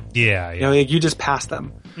on. Yeah. Like you just pass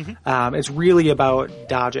them. It's really about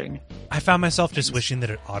dodging. I found myself just wishing that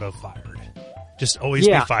it auto-fired. Just always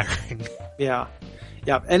be firing. Yeah.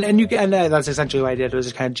 And that's essentially what I did. It was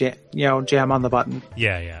just kind of jam on the button.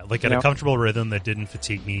 Yeah. Like at a comfortable rhythm that didn't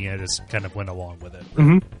fatigue me. I just kind of went along with it.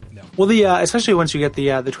 No. Well, especially once you get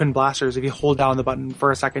the twin blasters, if you hold down the button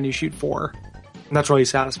for a second, you shoot 4. And that's really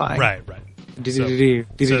satisfying. Right.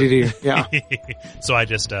 Yeah. So I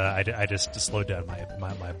just slowed down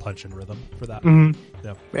my punch and rhythm for that.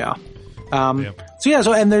 Yeah.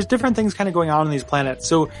 And there's different things kind of going on these planets.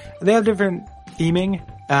 So they have different theming.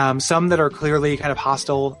 Some that are clearly kind of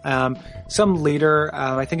hostile. Some later,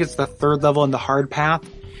 I think it's the 3rd level in the hard path.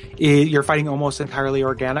 You're fighting almost entirely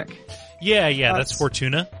organic. Yeah, that's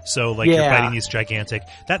Fortuna. So like you're fighting these gigantic.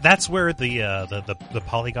 That's where the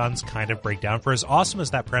polygons kind of break down. For as awesome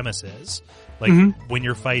as that premise is, like when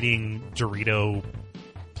you're fighting Dorito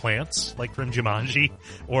plants, like from Jumanji,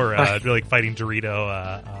 or like fighting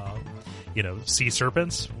Dorito, sea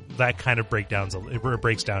serpents. That kind of breaks down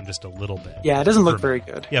just a little bit. Yeah, it doesn't look very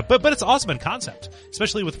good. Yeah, but it's awesome in concept,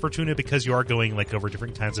 especially with Fortuna because you are going like over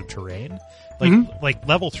different kinds of terrain. Like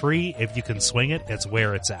level 3, if you can swing it, it's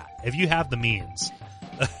where it's at. If you have the means.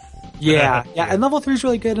 Yeah, and level 3 is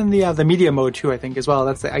really good in the media mode too, I think, as well.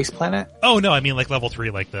 That's the ice planet. Oh no, I mean like level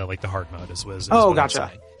 3, like the hard mode is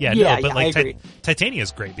gotcha. But like I agree. Titania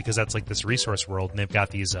is great because that's like this resource world, and they've got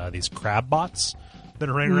these crab bots that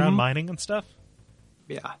are running around mining and stuff.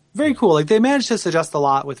 Yeah, very cool. Like they managed to suggest a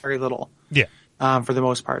lot with very little. Yeah. For the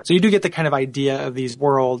most part. So you do get the kind of idea of these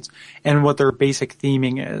worlds and what their basic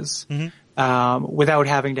theming is. without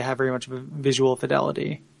having to have very much of a visual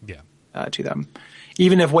fidelity Yeah. To them,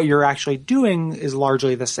 even if what you're actually doing is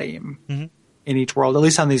largely the same in each world, at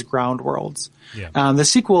least on these ground worlds. Yeah. The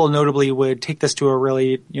sequel notably would take this to a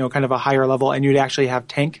really, kind of a higher level, and you'd actually have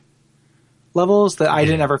tank levels that I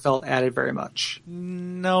didn't ever felt added very much.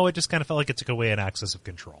 No, it just kind of felt like it took away an axis of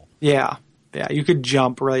control. Yeah. Yeah. You could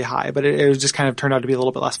jump really high, but it was just kind of turned out to be a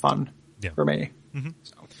little bit less fun for me.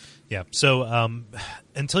 Yeah. So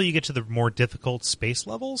until you get to the more difficult space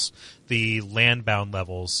levels, the land-bound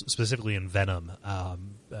levels, specifically in Venom,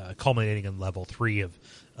 culminating in level 3 of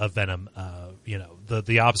Venom,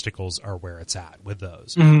 the obstacles are where it's at with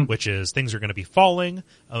those, which is things are going to be falling.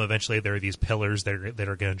 Eventually, there are these pillars that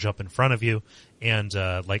are going to jump in front of you, and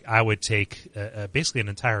I would take basically an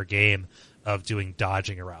entire game of doing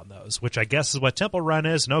dodging around those, which I guess is what Temple Run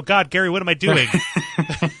is. And oh God, Gary, what am I doing?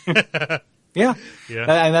 Yeah.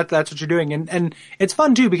 Yeah. And that's what you're doing. And it's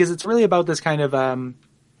fun too, because it's really about this kind of,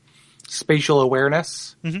 spatial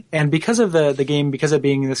awareness. And because of the game, because of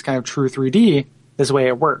being this kind of true 3D, this way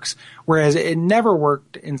it works. Whereas it never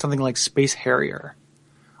worked in something like Space Harrier,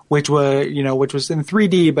 which was in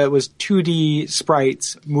 3D, but it was 2D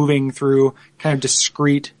sprites moving through kind of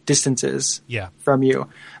discrete distances from you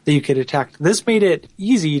that you could detect. This made it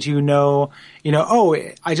easy to know, oh,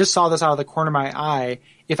 I just saw this out of the corner of my eye.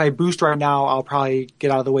 If I boost right now, I'll probably get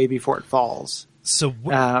out of the way before it falls. So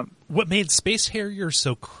what made Space Harrier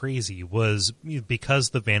so crazy was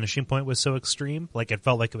because the vanishing point was so extreme. Like, it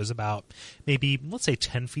felt like it was about maybe, let's say,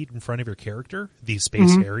 10 feet in front of your character, the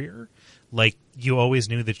Space Harrier. Like, you always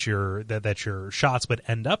knew that your shots would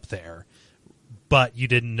end up there, but you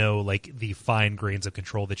didn't know, like, the fine grains of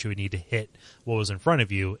control that you would need to hit what was in front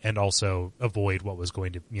of you and also avoid what was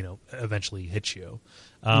going to, eventually hit you.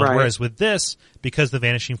 Right. Whereas with this, because the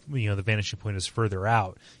vanishing point is further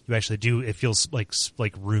out, you actually it feels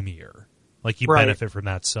like roomier. Like, you benefit from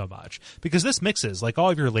that so much. Because this mixes, like, all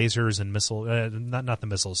of your lasers and missile, not the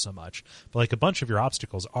missiles so much, but like a bunch of your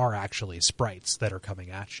obstacles are actually sprites that are coming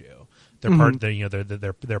at you.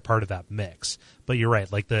 They're they're part of that mix. But you're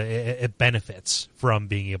right, like it benefits from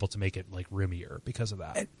being able to make it like roomier because of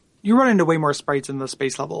that. You run into way more sprites in the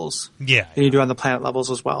space levels than you do on the planet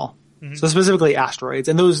levels as well. So specifically asteroids,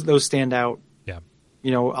 and those stand out,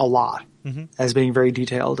 a lot as being very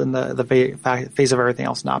detailed, and the face of everything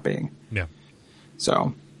else not being. Yeah.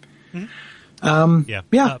 So.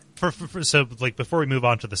 So, like, before we move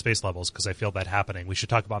on to the space levels, because I feel that happening, we should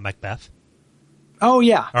talk about Macbeth. Oh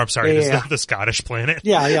yeah. Or, I'm sorry, the Scottish planet.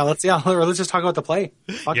 Let's just talk about the play.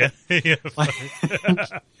 Fuck it.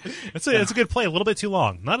 It's a good play. A little bit too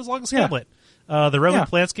long. Not as long as Hamlet. The Roman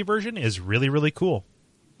Polanski version is really, really cool.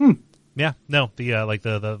 Yeah, no,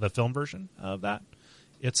 the film version of that,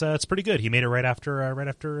 it's pretty good. He made it right after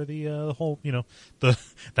the whole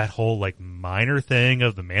that whole like minor thing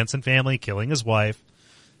of the Manson family killing his wife.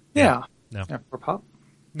 Yeah. No. Yeah, poor pup.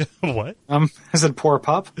 What? I said poor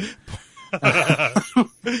pup.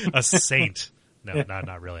 A saint. No,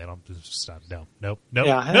 not really. I don't. Nope.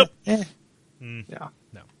 Yeah.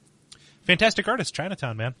 No. Fantastic artist,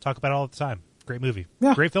 Chinatown, man. Talk about it all the time. Great movie.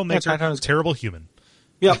 Yeah. Great filmmaker. Terrible human.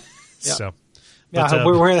 Yep. So. Yeah,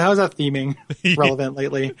 how's that theming relevant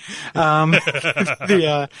lately? In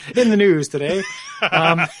the news today.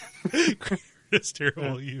 It's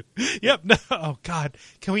terrible. Yep. No. Oh God.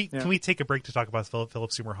 Can we take a break to talk about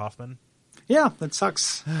Philip Seymour Hoffman? Yeah, that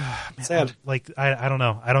sucks. Sad. I don't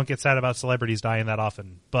know. I don't get sad about celebrities dying that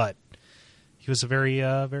often, but he was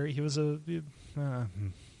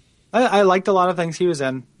I liked a lot of things he was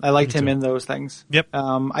in. I liked him in those things. Yep.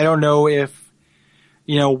 I don't know if,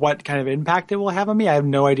 what kind of impact it will have on me. I have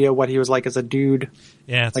no idea what he was like as a dude.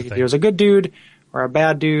 Yeah. Like if he was a good dude or a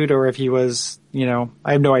bad dude, or if he was, I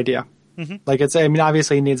have no idea.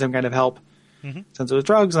 Obviously he needs some kind of help since it was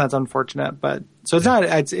drugs, and that's unfortunate. But so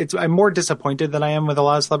I'm more disappointed than I am with a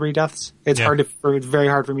lot of celebrity deaths. It's it's very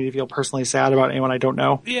hard for me to feel personally sad about anyone I don't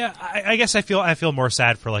know. Yeah. I guess I feel more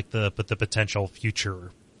sad for like the potential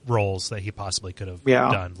future roles that he possibly could have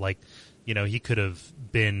done. Like, he could have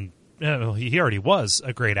been, he already was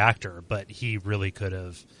a great actor, but he really could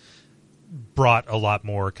have brought a lot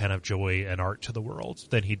more kind of joy and art to the world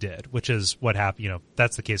than he did, which is what happened.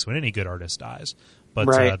 That's the case when any good artist dies. But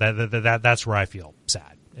that's where I feel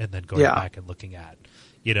sad. And then going back and looking at,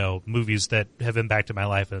 movies that have impacted my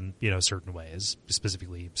life in, certain ways,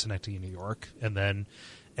 specifically Synecdoche, New York. And then,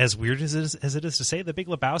 as weird as it is to say, The Big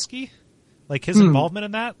Lebowski, like his involvement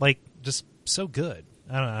in that, like just so good.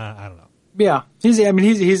 I don't know. Yeah, he's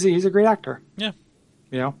a great actor. Yeah,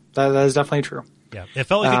 that is definitely true. Yeah, it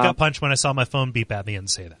felt like a gut punch when I saw my phone beep at me and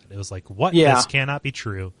say that. It was like, what? This cannot be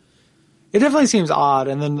true. It definitely seems odd,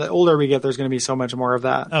 and then the older we get, there's going to be so much more of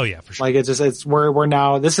that. Oh yeah, for sure. Like we're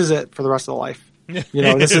now, this is it for the rest of the life. You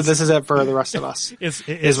know, this is it for the rest of us.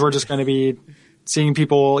 We're just going to be seeing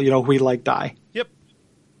people, you know, who we like die. Yep.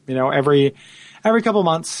 You know, every couple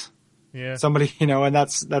months, Yeah. somebody, you know, and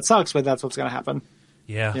that sucks, but that's what's going to happen.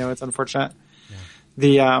 Yeah. You know, it's unfortunate.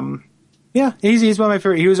 Yeah. He's one of my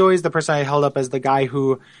favorite. He was always the person I held up as the guy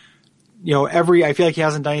who, you know, I feel like he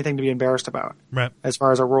hasn't done anything to be embarrassed about. Right. As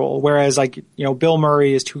far as a role. Whereas, like, you know, Bill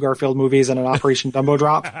Murray is 2 Garfield movies and an Operation Dumbo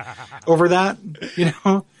Drop over that, you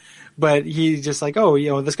know? But he's just like, oh, you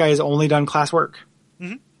know, this guy has only done class work.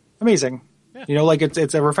 Mm-hmm. Amazing. Yeah. You know, like,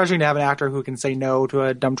 it's a refreshing to have an actor who can say no to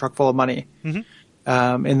a dump truck full of money in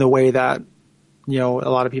the way that, you know, a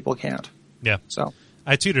lot of people can't. Yeah. So.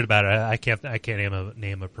 I tweeted about it. I can't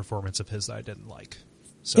name a performance of his that I didn't like.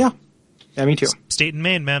 So. Yeah, me too. State and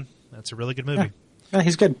Maine, man. That's a really good movie. Yeah,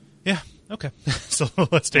 he's good. Yeah. Okay. So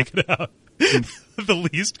let's take it out. The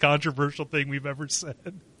least controversial thing we've ever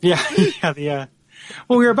said. Yeah.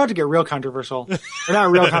 Well, we were about to get real controversial. Or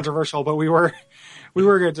not real controversial, but we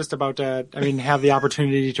were just about to, have the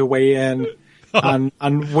opportunity to weigh in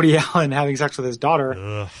on Woody Allen having sex with his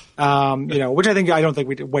daughter. You know, which I don't think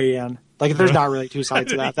we'd weigh in. Like, there's not really two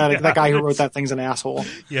sides to that. That guy who wrote that thing's an asshole.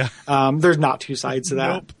 Yeah. There's not two sides to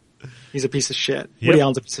that. Nope. He's a piece of shit. Yep. Woody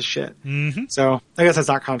Allen's a piece of shit. Mm-hmm. So I guess that's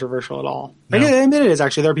not controversial at all. No. I admit it is,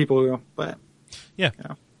 actually. There are people who, but yeah. You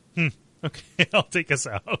know, Okay, I'll take us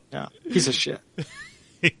out. yeah, piece of shit.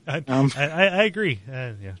 I agree.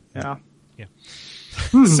 Yeah. Yeah.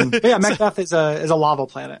 But yeah, Macbeth is a lava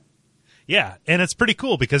planet. Yeah, and it's pretty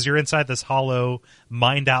cool because you're inside this hollow,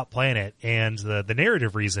 mined-out planet, and the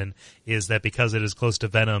narrative reason is that because it is close to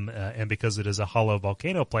Venom and because it is a hollow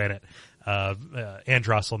volcano planet,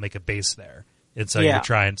 Andros will make a base there, and so you're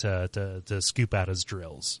trying to scoop out his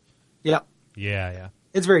drills. Yep. Yeah.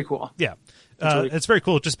 It's very cool. Yeah, it's very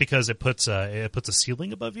cool just because it puts a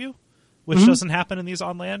ceiling above you, which doesn't happen in these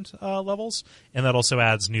on-land levels, and that also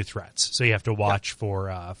adds new threats. So you have to watch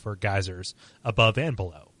for geysers above and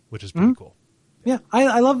below, which is pretty cool. Yeah,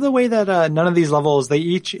 I love the way that none of these levels, they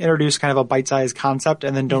each introduce kind of a bite-sized concept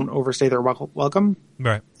and then don't overstay their welcome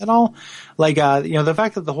right at all. Like, you know, the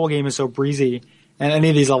fact that the whole game is so breezy and any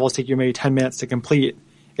of these levels take you maybe 10 minutes to complete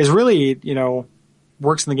is really, you know,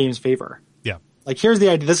 works in the game's favor. Yeah. Like, here's the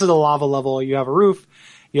idea. This is a lava level. You have a roof.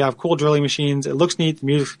 You have cool drilling machines. It looks neat. The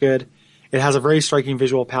music's good. It has a very striking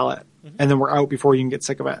visual palette. And then we're out before you can get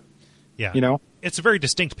sick of it. Yeah. You know? It's a very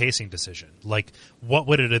distinct pacing decision. Like, what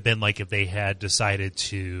would it have been like if they had decided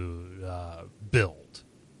to build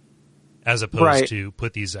as opposed to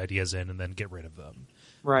put these ideas in and then get rid of them?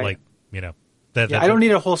 Right. Like, you know. I don't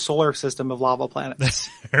need a whole solar system of lava planets.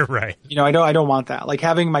 Right. You know, I don't want that. Like,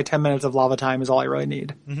 having my 10 minutes of lava time is all I really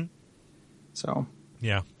need. Mm-hmm. So.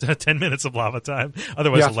 Yeah. 10 minutes of lava time.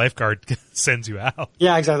 Otherwise, the lifeguard sends you out.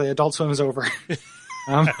 Yeah, exactly. Adult Swim is over.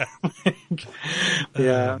 Yeah.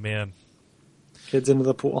 Oh, man. Kids into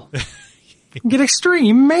the pool. Get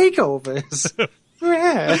extreme makeovers.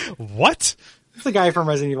 Yeah. What? It's the guy from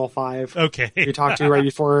Resident Evil 5. Okay. You talk to right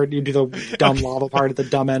before you do the dumb lava part at the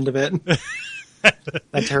dumb end of it.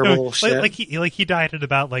 That terrible little shit. Like he died at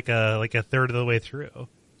about like a third of the way through.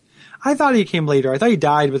 I thought he came later. I thought he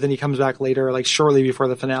died, but then he comes back later, like shortly before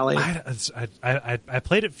the finale. I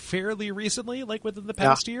played it fairly recently, like within the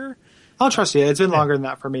past year. I'll trust you. It's been longer than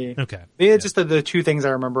that for me. Okay. It's just the two things I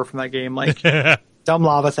remember from that game, like dumb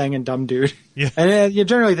lava thing and dumb dude. Yeah. And you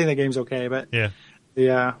generally think the game's okay, but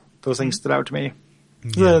those things stood out to me.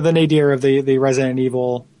 Yeah. The nadir of the Resident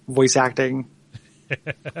Evil voice acting,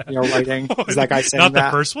 writing. Is that guy saying not that?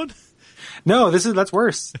 The first one? No, that's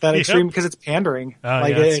worse. That extreme because it's pandering.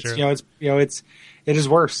 Like it's true. It is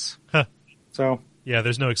worse. Huh. So. Yeah,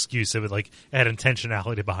 there's no excuse. It would had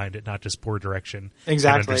intentionality behind it, not just poor direction.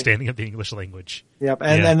 Exactly. And understanding of the English language. Yep,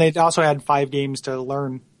 and they also had 5 games to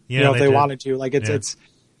learn. Yeah, if they wanted to. Like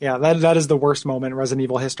that is the worst moment in Resident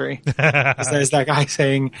Evil history. is that guy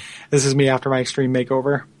saying, "This is me after my extreme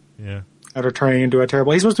makeover." Yeah. After turning into a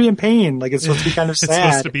terrible, he's supposed to be in pain. Like it's supposed to be kind of sad. It's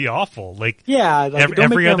supposed to be awful. Like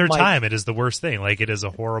every other time, it is the worst thing. Like it is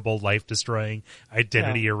a horrible, life-destroying,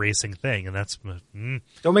 identity-erasing thing, and that's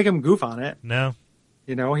don't make him goof on it. No.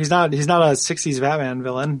 You know, he's not a 60s Batman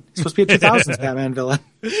villain. He's supposed to be a 2000s Batman villain.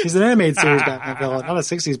 He's an animated series Batman villain, not a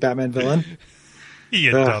 60s Batman villain.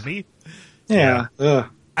 You dummy. Yeah. Ugh.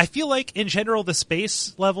 I feel like, in general, the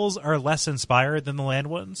space levels are less inspired than the land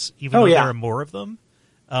ones, even though there are more of them.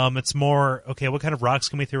 It's more, okay, what kind of rocks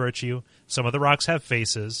can we throw at you? Some of the rocks have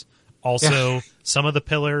faces. Also, some of the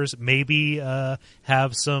pillars maybe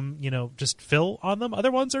have some, just fill on them.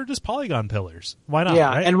 Other ones are just polygon pillars. Why not? Yeah,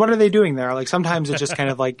 right? and what are they doing there? Like sometimes it's just kind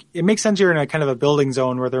of like it makes sense you're in a kind of a building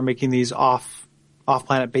zone where they're making these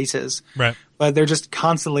off-planet bases, right? But they're just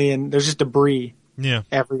constantly there's just debris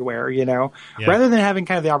everywhere, Yeah. Rather than having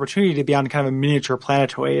kind of the opportunity to be on kind of a miniature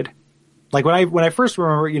planetoid. Like when I first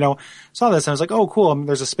remember, saw this, I was like, oh, cool,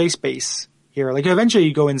 there's a space base here. Like eventually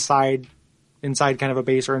you go inside kind of a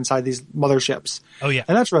base or inside these motherships. Oh yeah,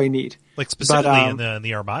 and that's really neat. Like specifically in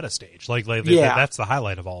the Armada stage, like that's the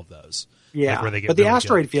highlight of all of those. Yeah, like where they get but the really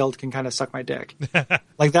asteroid good. field can kind of suck my dick.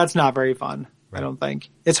 Like that's not very fun. Right. I don't think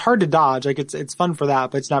it's hard to dodge. Like it's fun for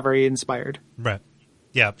that, but it's not very inspired. Right.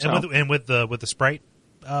 Yeah, So. and with the sprite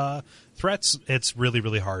threats, it's really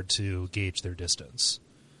really hard to gauge their distance.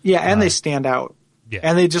 Yeah, and they stand out. Yeah,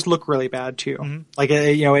 and they just look really bad too. Mm-hmm. Like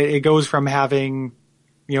it goes from having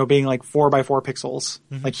being like 4x4 pixels,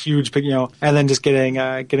 like huge, and then just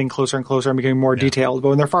getting closer and closer and becoming more detailed. But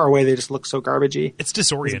when they're far away, they just look so garbagey. It's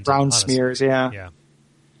disorienting. These brown honestly. smears,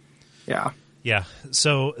 Yeah.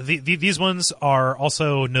 So these ones are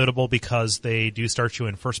also notable because they do start you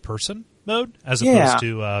in first person mode as opposed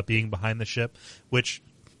to being behind the ship, which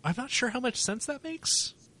I'm not sure how much sense that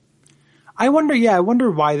makes. I wonder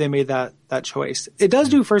why they made that choice. It does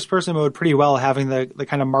do first person mode pretty well, having the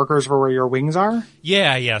kind of markers for where your wings are.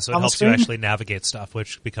 Yeah. So it helps you actually navigate stuff,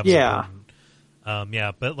 which becomes important.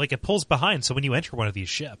 But like it pulls behind. So when you enter one of these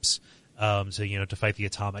ships, to fight the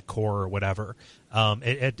atomic core or whatever,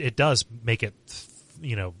 it does make it,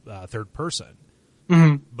 third person.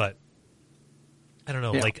 Mm-hmm. But I don't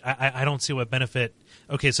know. Like I don't see what benefit.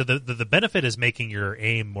 Okay, so the benefit is making your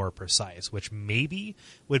aim more precise, which maybe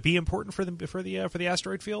would be important for the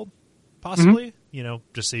asteroid field, possibly.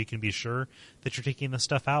 Just so you can be sure that you're taking the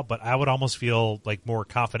stuff out. But I would almost feel like more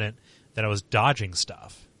confident that I was dodging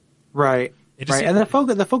stuff. Right. Right. And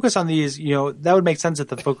the focus on these, that would make sense if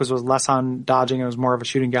the focus was less on dodging and it was more of a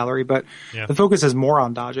shooting gallery. But the focus is more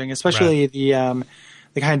on dodging, especially the kind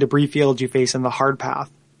of debris field you face in the hard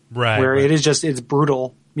path. Right. Where it is it's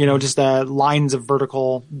brutal. Just lines of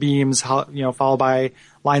vertical beams, followed by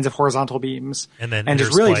lines of horizontal beams, and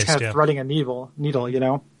just really just kind of threading a needle.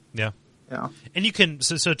 Yeah. Yeah. And you can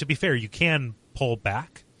so to be fair, you can pull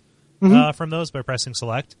back from those by pressing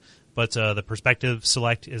select, but the perspective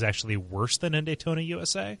select is actually worse than in Daytona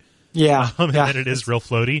USA. Yeah. And that it is real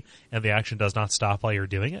floaty, and the action does not stop while you're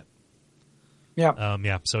doing it.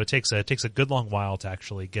 Yeah. So it takes a good long while to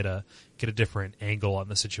actually get a different angle on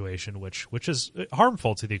the situation, which is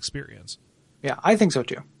harmful to the experience. Yeah, I think so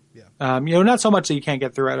too. Yeah. Not so much that you can't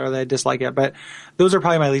get through it or that I dislike it, but those are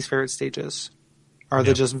probably my least favorite stages. Are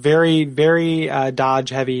the just very, very dodge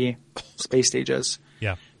heavy space stages.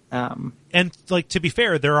 Yeah. And like to be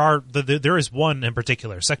fair, there is one in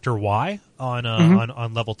particular, Sector Y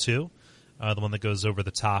on level 2. The one that goes over the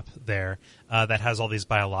top there, that has all these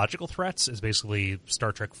biological threats, is basically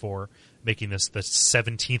Star Trek 4 making this the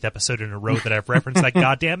 17th episode in a row that I've referenced that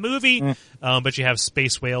goddamn movie. But you have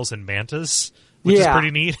space whales and mantas, which is pretty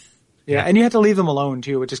neat. Yeah, and you have to leave them alone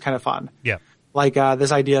too, which is kind of fun. Yeah. Like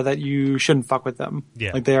this idea that you shouldn't fuck with them.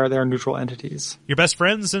 Yeah. Like they're neutral entities. Your best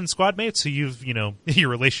friends and squad mates who your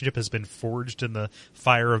relationship has been forged in the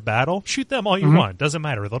fire of battle, shoot them all you want. Doesn't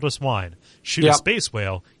matter. They'll just whine. Shoot a space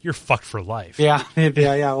whale, you're fucked for life. Yeah.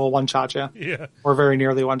 We'll one-shot you. Yeah. Or very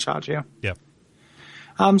nearly one-shot you. Yeah.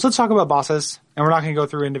 So let's talk about bosses. And we're not going to go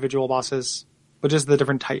through individual bosses, but just the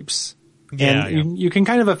different types. Yeah. And you can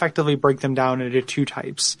kind of effectively break them down into two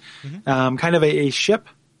types. Kind of a ship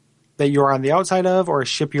that you're on the outside of, or a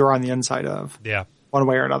ship you're on the inside of. Yeah. One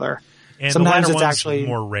way or another. And sometimes the it's one's actually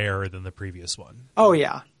more rare than the previous one. Oh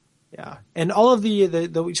yeah. Yeah. And all of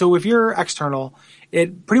so if you're external,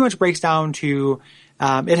 it pretty much breaks down to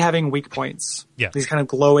it having weak points. Yeah. These kind of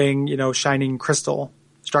glowing, shining crystal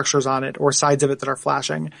structures on it, or sides of it that are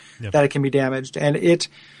flashing, that it can be damaged. And it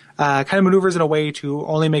kind of maneuvers in a way to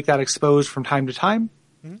only make that exposed from time to time,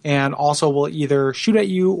 and also will either shoot at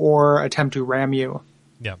you or attempt to ram you.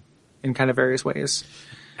 Yeah. In kind of various ways.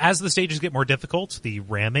 As the stages get more difficult, the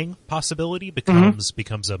ramming possibility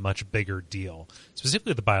becomes a much bigger deal,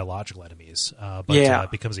 specifically the biological enemies. But it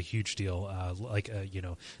becomes a huge deal.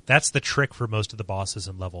 That's the trick for most of the bosses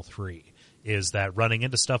in level 3, is that running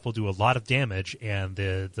into stuff will do a lot of damage, and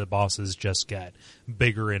the bosses just get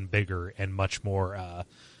bigger and bigger and much more.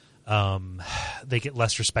 They get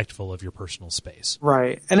less respectful of your personal space.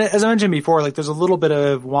 Right. And as I mentioned before, there's a little bit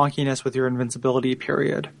of wonkiness with your invincibility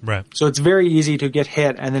period. Right. So it's very easy to get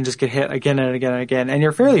hit and then just get hit again and again and again. And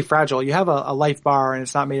you're fairly fragile. You have a life bar and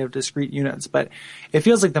it's not made of discrete units, but it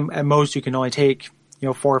feels like at most you can only take,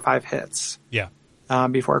 4 or 5 hits. Yeah.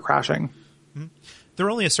 before crashing. There are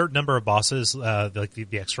only a certain number of bosses, like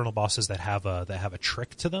the external bosses, that have a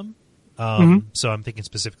trick to them. So I'm thinking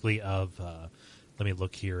specifically of. Let me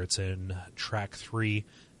look here. It's in track 3.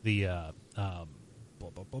 The blah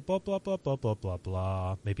blah blah blah blah blah blah blah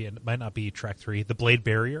blah. Maybe it might not be track 3. The Blade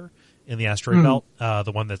Barrier in the asteroid belt,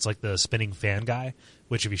 the one that's like the spinning fan guy.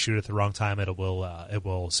 Which, if you shoot at the wrong time, it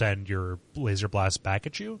will send your laser blast back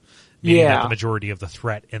at you. Meaning that the majority of the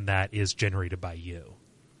threat in that is generated by you.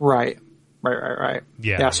 Right.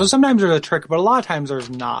 Yeah. So sometimes there's a trick, but a lot of times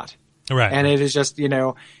there's not. Right. And it is just,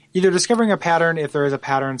 either discovering a pattern if there is a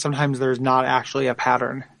pattern. Sometimes there's not actually a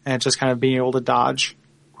pattern, and it's just kind of being able to dodge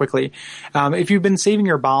quickly. If you've been saving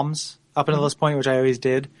your bombs up until this point, which I always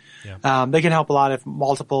did, they can help a lot if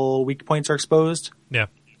multiple weak points are exposed. Yeah.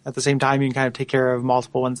 At the same time, you can kind of take care of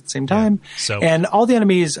multiple ones at the same time. So, and all the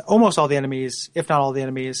enemies, almost all the enemies, if not all the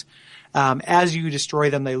enemies, as you destroy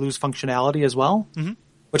them, they lose functionality as well,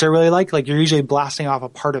 which I really like. Like, you're usually blasting off a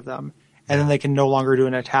part of them, and then they can no longer do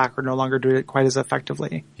an attack or no longer do it quite as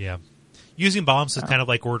effectively. Yeah. Using bombs is kind of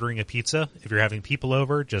like ordering a pizza. If you're having people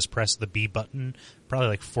over, just press the B button probably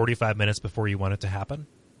like 45 minutes before you want it to happen.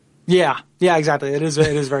 Yeah, exactly. It is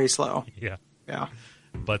very slow. Yeah.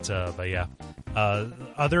 But yeah.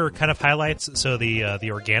 Other kind of highlights. So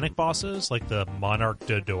the organic bosses, like the Monarch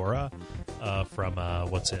Dodora from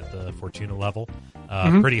the Fortuna level,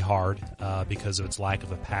 pretty hard because of its lack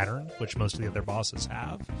of a pattern, which most of the other bosses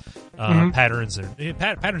have. Patterns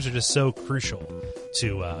are just so crucial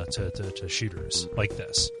to shooters like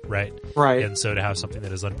this, right? Right. And so to have something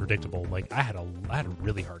that is unpredictable, like I had a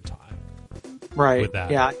really hard time. Right. With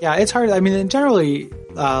that. Yeah. It's hard. I mean, generally,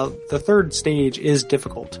 the third stage is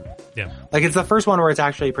difficult. Yeah. Like, it's the first one where it's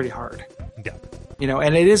actually pretty hard. Yeah.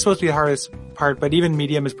 And it is supposed to be the hardest part, but even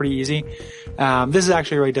medium is pretty easy. This is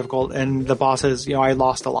actually really difficult, and the bosses, I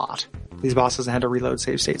lost a lot. These bosses had to reload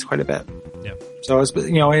save states quite a bit. Yeah. So it's,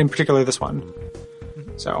 in particular this one.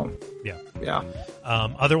 So. Yeah. Yeah.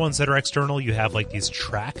 Other ones that are external, you have like these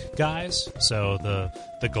track guys. So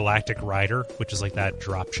the Galactic Rider, which is like that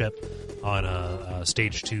dropship on a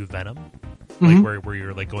stage 2 Venom, like where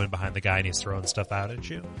you're like going behind the guy and he's throwing stuff out at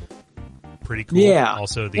you. Pretty cool. Yeah.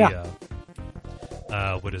 Also the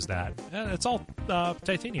what is that? It's all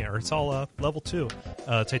Titania, or it's all level 2.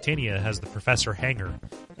 Titania has the Professor Hanger,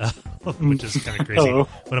 which is kind of crazy. Oh.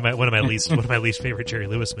 One of my least favorite Jerry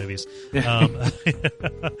Lewis movies. You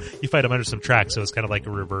fight him under some tracks, so it's kind of like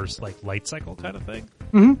a reverse like light cycle kind of thing.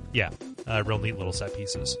 Yeah, real neat little set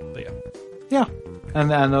pieces. But yeah,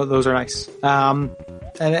 and those are nice. And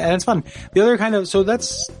it's fun. The other kind of, so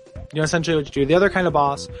that's essentially what you do. The other kind of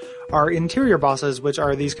boss are interior bosses, which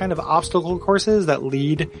are these kind of obstacle courses that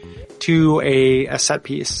lead to a set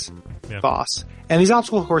piece boss. And these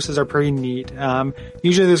obstacle courses are pretty neat.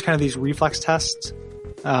 Usually there's kind of these reflex tests.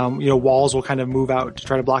 Walls will kind of move out to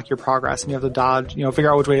try to block your progress, and you have to dodge,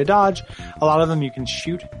 figure out which way to dodge. A lot of them you can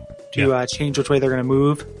shoot to change which way they're going to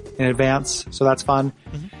move in advance. So that's fun.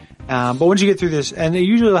 But once you get through this, and they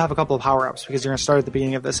usually will have a couple of power-ups because you're going to start at the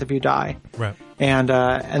beginning of this if you die. Right. And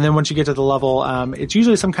then once you get to the level, it's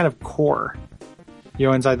usually some kind of core,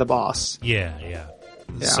 inside the boss. Yeah.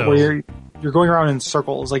 So, where you're going around in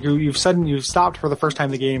circles. Like you've stopped for the first time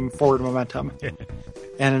in the game forward momentum.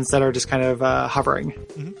 And instead are just kind of hovering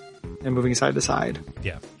and moving side to side.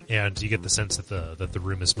 Yeah. And you get the sense that the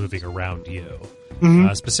room is moving around you.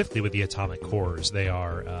 Specifically with the atomic cores, they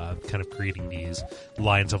are kind of creating these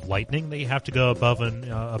lines of lightning that you have to go above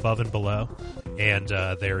and below, and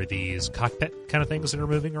there are these cockpit kind of things that are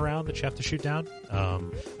moving around that you have to shoot down.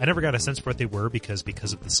 I never got a sense for what they were because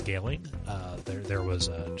of the scaling. There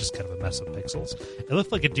was just kind of a mess of pixels. It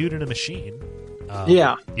looked like a dude in a machine.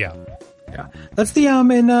 Yeah. That's the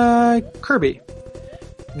in Kirby.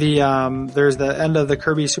 There's the end of the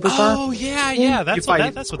Kirby Superstar. Oh yeah. That's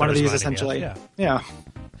what one of these essentially. Yeah.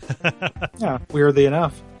 Weirdly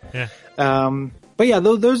enough. Yeah. But yeah,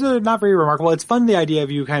 those are not very remarkable. It's fun, the idea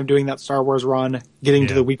of you kind of doing that Star Wars run, getting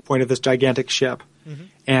to the weak point of this gigantic ship,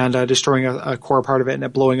 and destroying a core part of it, and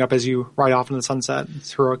it blowing up as you ride off into the sunset.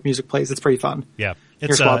 It's heroic music plays. It's pretty fun. Yeah.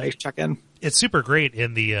 It's check in. It's super great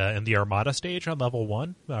in the Armada stage on level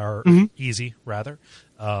 1, or easy rather,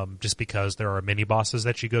 just because there are mini bosses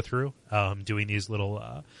that you go through, doing these little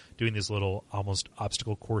almost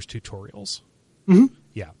obstacle course tutorials.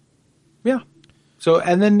 Yeah. So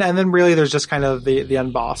and then really there's just kind of the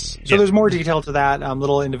end boss. So there's more detail to that,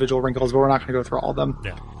 little individual wrinkles, but we're not going to go through all of them.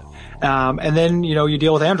 Yeah. And then you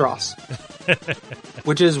deal with Andross,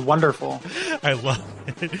 which is wonderful. I love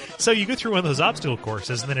it. So you go through one of those obstacle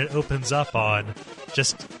courses, and then it opens up on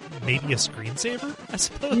just maybe a screensaver, I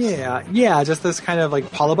suppose. Yeah, just this kind of like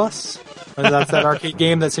polybus, That's that arcade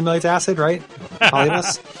game that simulates acid, right?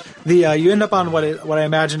 Polybus. You end up on what I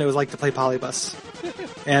imagined it was like to play Polybus,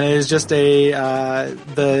 and it is just this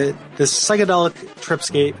psychedelic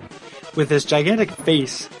tripscape with this gigantic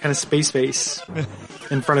face, kind of space face,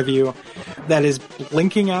 in front of you that is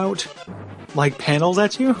blinking out like panels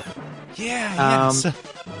at you. Yeah.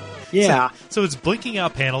 Yeah. So it's blinking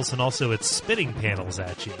out panels, and also it's spitting panels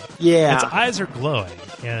at you. Yeah. Its eyes are glowing,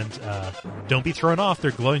 and don't be thrown off.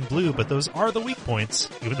 They're glowing blue, but those are the weak points,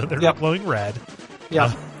 even though they're not glowing red.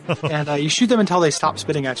 Yeah. And you shoot them until they stop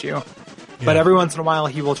spitting at you. But every once in a while,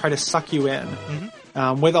 he will try to suck you in,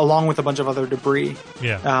 along with a bunch of other debris.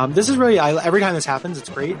 Yeah. This is really every time this happens, it's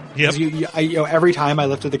great. Yep. Every time I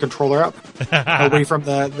lifted the controller up away from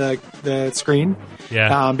the screen.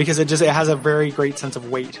 Yeah. Because it has a very great sense of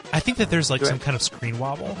weight. I think that there's like some kind of screen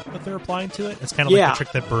wobble that they're applying to it. It's kind of like the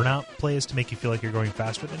trick that Burnout plays to make you feel like you're going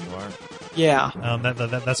faster than you are. Yeah.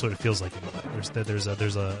 That's what it feels like in a way.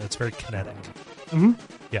 It's very kinetic. Mm-hmm.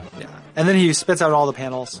 Yeah. And then he spits out all the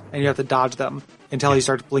panels, and you have to dodge them until he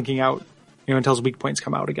starts blinking out, until his weak points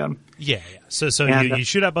come out again. Yeah. So you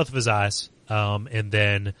shoot out both of his eyes, and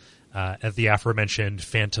then the aforementioned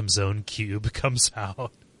Phantom Zone cube comes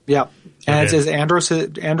out. Yeah. And it says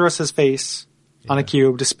Andros's face on a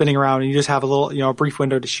cube just spinning around, and you just have a little, a brief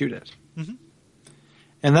window to shoot it. Mm-hmm.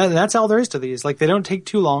 And that's all there is to these. Like, they don't take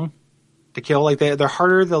too long to kill. Like, they're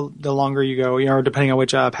harder the longer you go, depending on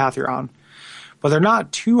which path you're on. But they're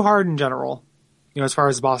not too hard in general, as far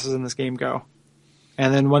as bosses in this game go.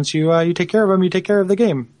 And then once you take care of them, you take care of the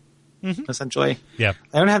game, essentially. Yeah.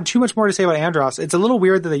 I don't have too much more to say about Andros. It's a little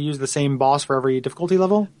weird that they use the same boss for every difficulty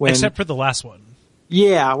level. Except for the last one.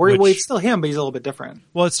 Yeah, well, it's still him, but he's a little bit different.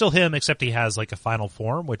 Well, it's still him, except he has like a final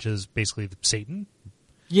form, which is basically Satan.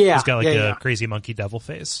 Yeah. He's got like a crazy monkey devil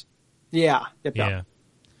face. Yeah. Yep.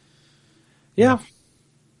 Yeah.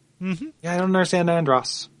 Mm-hmm. Yeah, I don't understand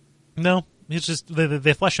Andros. No. It's just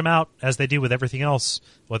they flesh him out as they do with everything else,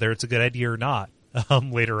 whether it's a good idea or not,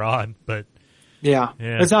 later on. But yeah,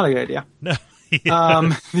 it's not a good idea. No,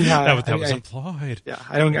 that was implied. Yeah,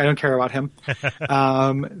 I don't care about him.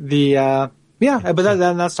 But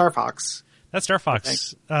that's Star Fox. That's Star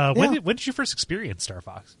Fox. When did you first experience Star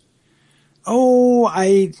Fox? Oh,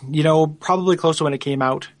 probably close to when it came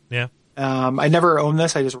out. Yeah. I never owned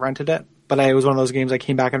this. I just rented it, but it was one of those games I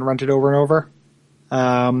came back and rented over and over.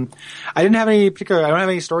 I don't have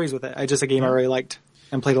any stories with it. It's just a game I really liked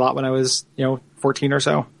and played a lot when I was, 14 or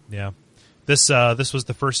so. Yeah. This was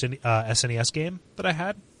the first SNES game that I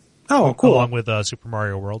had. Oh, cool. Along with Super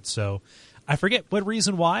Mario World. So I forget what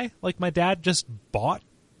reason why. Like, my dad just bought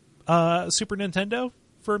Super Nintendo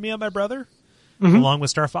for me and my brother, along with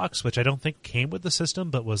Star Fox, which I don't think came with the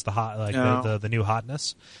system, but was the new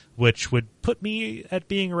hotness, which would put me at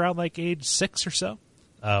being around like age 6 or so.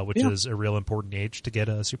 Which is a real important age to get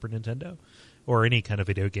a Super Nintendo or any kind of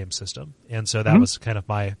video game system. And so that was kind of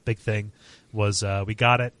my big thing was we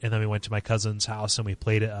got it, and then we went to my cousin's house and we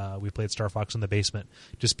played it. We played Star Fox in the basement,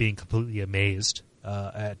 just being completely amazed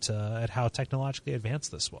at how technologically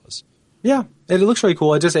advanced this was. Yeah, it looks really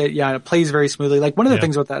cool. It plays very smoothly. Like, one of the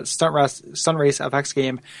things with that Stunt Race FX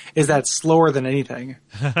game is that it's slower than anything.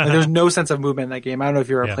 Like, there's no sense of movement in that game. I don't know if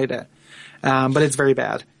you ever played it, but it's very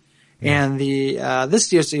bad. And this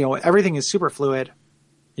just, everything is super fluid,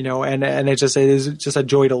 and it is just a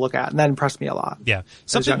joy to look at. And that impressed me a lot. Yeah.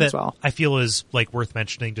 Something that I feel is like worth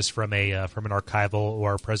mentioning just from an archival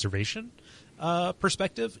or preservation,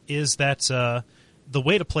 perspective is that, the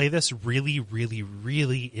way to play this really, really,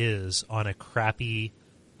 really is on a crappy,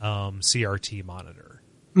 CRT monitor.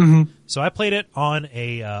 Mm-hmm. So I played it on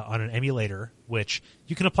an emulator, which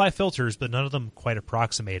you can apply filters, but none of them quite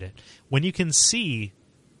approximate it. When you can see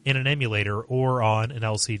in an emulator or on an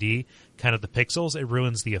LCD, kind of the pixels, it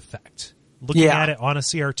ruins the effect. Looking at it on a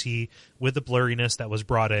CRT with the blurriness that was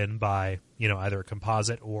brought in by, either a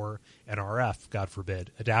composite or an RF, God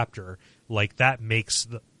forbid, adapter, like that makes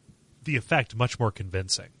the effect much more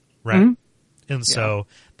convincing, right? Mm-hmm. And so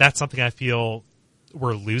that's something I feel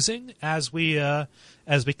we're losing as we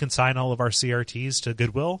consign all of our CRTs to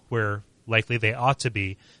Goodwill, where likely they ought to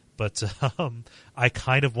be. But I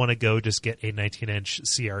kind of want to go just get a 19-inch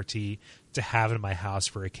CRT to have in my house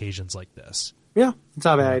for occasions like this. Yeah, it's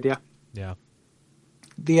not a bad idea.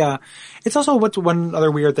 Yeah. It's also what's one other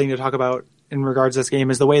weird thing to talk about in regards to this game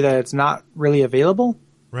is the way that it's not really available.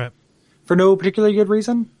 Right. For no particularly good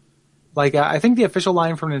reason. Like, I think the official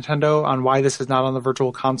line from Nintendo on why this is not on the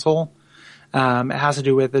Virtual Console, it has to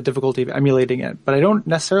do with the difficulty of emulating it. But I don't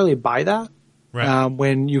necessarily buy that. Right.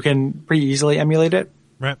 When you can pretty easily emulate it.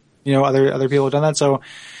 Right. Other people have done that. So,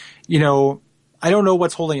 I don't know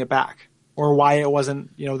what's holding it back. or why it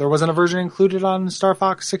wasn't, there wasn't a version included on Star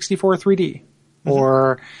Fox 64 3D,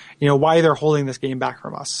 or, why they're holding this game back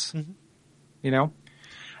from us, so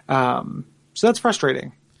that's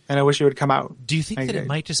frustrating, and I wish it would come out. Do you think that it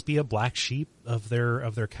might just be a black sheep of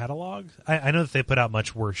their catalog? I know that they put out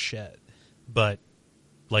much worse shit, but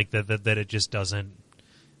like that it just doesn't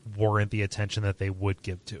warrant the attention that they would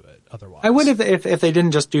give to it otherwise. I would if they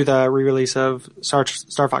didn't just do the re-release of Star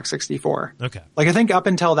Fox 64. Okay. Like, I think up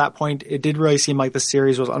until that point, it did really seem like the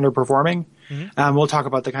series was underperforming. We'll talk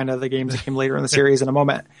about the games that came later in the series in a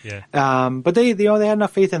moment. Yeah. But they had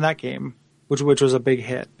enough faith in that game, which was a big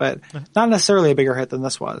hit, but not necessarily a bigger hit than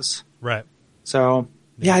this was. Right. So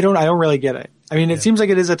yeah, I don't really get it. I mean, it seems like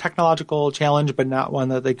it is a technological challenge, but not one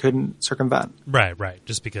that they couldn't circumvent. Right.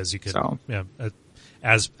 Just because you could,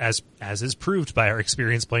 as is proved by our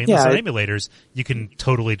experience playing this on emulators, you can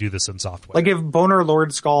totally do this in software. Like, if Boner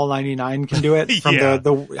Lord Skull 99 can do it from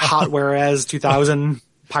the Hot Whereas 2000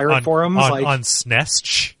 pirate forums, on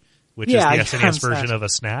SNES, which is the SNES version of a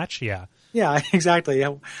Snatch. Yeah. Yeah, exactly.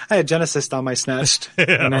 I had Genesis on my SNES,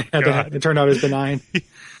 and it turned out it was benign.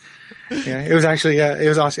 Yeah, it was actually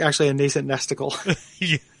a nascent nesticle.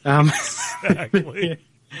 Exactly.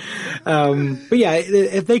 But yeah,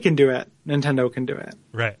 if they can do it, Nintendo can do it.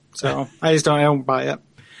 Right. So I don't buy it.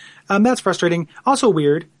 That's frustrating. Also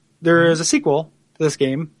weird. There is a sequel to this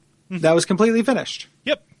game that was completely finished.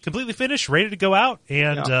 Yep. Completely finished, ready to go out.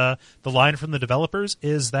 And the line from the developers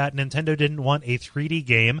is that Nintendo didn't want a 3D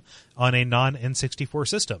game on a non-N64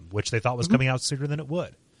 system, which they thought was coming out sooner than it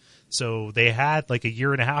would. So they had like a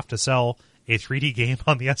year and a half to sell a 3D game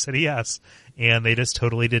on the SNES, and they just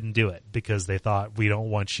totally didn't do it because they thought, we don't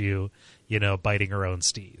want you, biting our own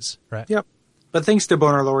stees, right? Yep. But thanks to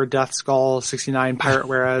Boner Lord Death Skull 69 Pirate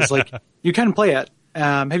Whereas, you can play it.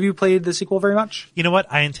 Have you played the sequel very much? You know what?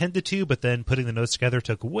 I intended to, but then putting the notes together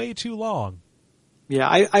took way too long. Yeah,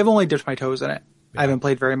 I've only dipped my toes in it. Yeah. I haven't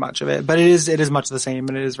played very much of it, but it is much the same,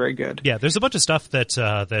 and it is very good. Yeah, there's a bunch of stuff that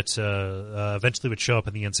eventually would show up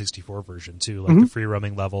in the N64 version too, like the free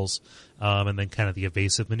roaming levels, and then kind of the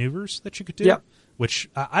evasive maneuvers that you could do. Yep. Which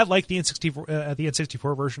I like the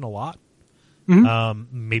N64 version a lot.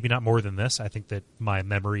 Maybe not more than this. I think that my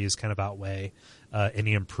memories kind of outweigh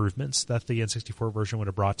any improvements that the N64 version would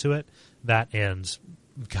have brought to it. That and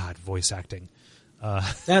voice acting.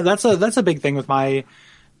 Yeah, that's a big thing with my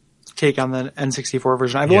take on the N64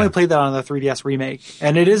 version. I've only played that on the 3DS remake,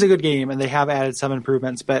 and it is a good game, and they have added some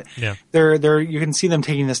improvements, but they're you can see them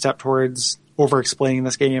taking the step towards over explaining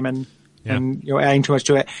this game and adding too much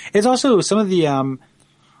to it. It's also some of the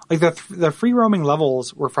the free roaming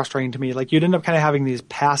levels were frustrating to me. Like, you'd end up kind of having these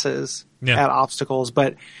passes at obstacles,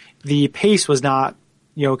 but the pace was not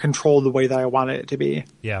controlled the way that I wanted it to be.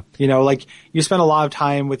 Yeah. Like, you spend a lot of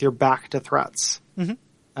time with your back to threats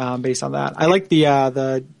based on that. I like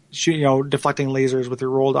the deflecting lasers with your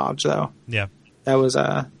roll dodge, though. Yeah. That's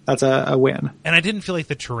a win. And I didn't feel like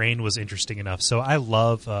the terrain was interesting enough. So I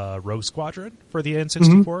love Rogue Squadron for the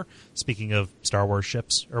N64, speaking of Star Wars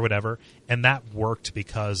ships or whatever. And that worked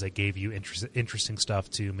because it gave you interesting stuff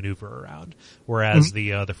to maneuver around. Whereas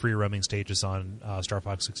the free roaming stages on Star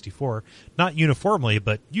Fox 64, not uniformly,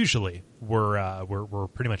 but usually were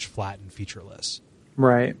pretty much flat and featureless.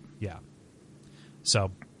 Right. Yeah.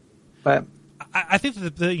 So, but I think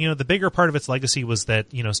that the bigger part of its legacy was that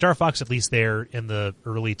Star Fox, at least there in the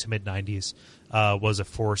early to mid 90s, was a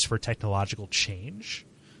force for technological change,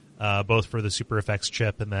 both for the Super FX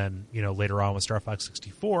chip and then later on with Star Fox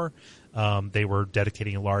 64, they were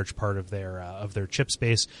dedicating a large part of their chip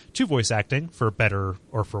space to voice acting, for better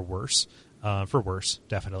or for worse. For worse,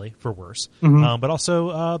 definitely for worse, but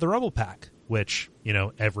also the Rumble Pack, which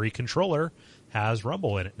every controller has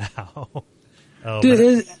Rumble in it now.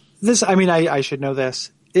 I should know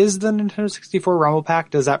this. Is the Nintendo 64 Rumble Pack,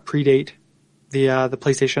 does that predate the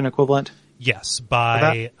PlayStation equivalent? Yes,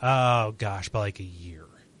 by like a year.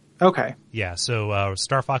 Okay. Yeah, so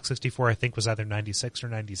Star Fox 64 I think was either 96 or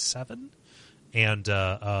 97, and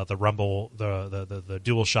the Rumble, the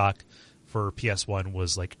DualShock for PS1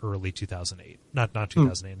 was like early 2008. Not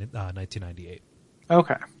 2008, 1998.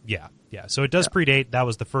 Okay. Yeah. So it does predate. That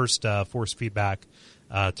was the first force feedback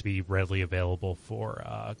to be readily available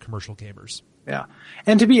for commercial gamers. Yeah,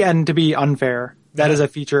 and to be unfair, that is a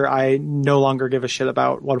feature I no longer give a shit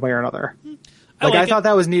about one way or another. I thought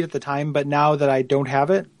that was neat at the time, but now that I don't have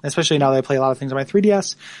it, especially now that I play a lot of things on my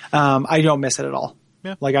 3DS, I don't miss it at all.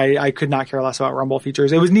 Yeah. Like, I could not care less about Rumble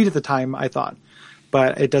features. It was neat at the time, I thought,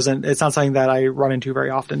 but it's not something that I run into very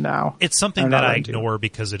often now. It's something that I ignore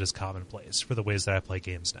because it is commonplace for the ways that I play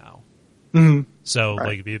games now. So,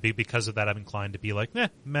 right. Like, because of that, I'm inclined to be like,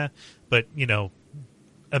 meh. But,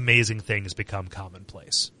 amazing things become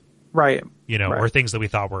commonplace. Right. Or Right. things that we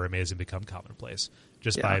thought were amazing become commonplace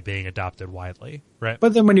just Yeah. by being adopted widely, right?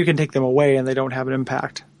 But then when you can take them away and they don't have an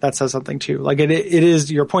impact, that says something too. Like it is,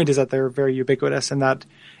 your point is that they're very ubiquitous, and that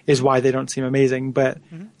is why they don't seem amazing. But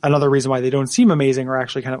another reason why they don't seem amazing, or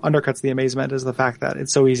actually kind of undercuts the amazement, is the fact that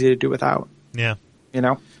it's so easy to do without, Yeah. you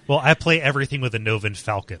know? Well, I play everything with a Novan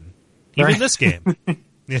Falcon, even Right. this game.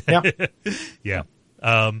 Yeah. Yeah.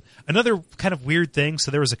 Another kind of weird thing. So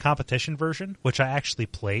there was a competition version, which I actually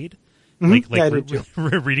played. Like Yeah, I did too.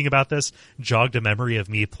 reading about this jogged a memory of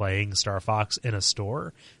me playing Star Fox in a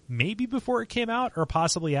store, maybe before it came out or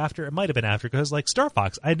possibly after. It might have been after, because like Star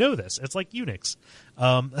Fox, I know this. It's like Unix.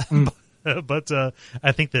 But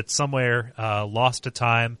I think that somewhere lost to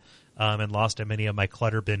time and lost to many of my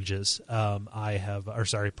clutter binges.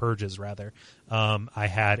 Purges rather. I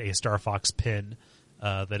had a Star Fox pin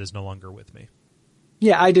that is no longer with me.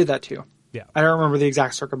 Yeah, I did that too. Yeah. I don't remember the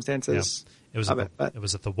exact circumstances. Yeah. It was of at it, but it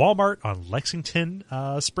was at the Walmart on Lexington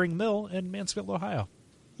Spring Mill in Mansfield, Ohio.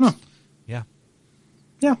 Huh. Yeah.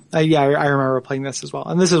 Yeah, I remember playing this as well.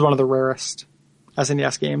 And this is one of the rarest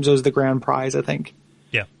SNES games. It was the grand prize, I think,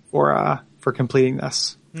 Yeah. for completing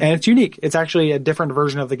this. And it's unique. It's actually a different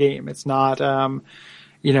version of the game. It's not,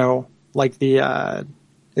 like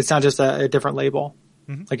it's not just a different label.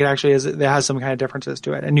 Like it actually is, it has some kind of differences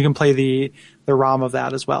to it. And you can play the ROM of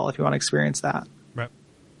that as well if you want to experience that. Right.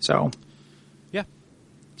 So, Yeah.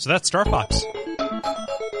 So that's Star Fox.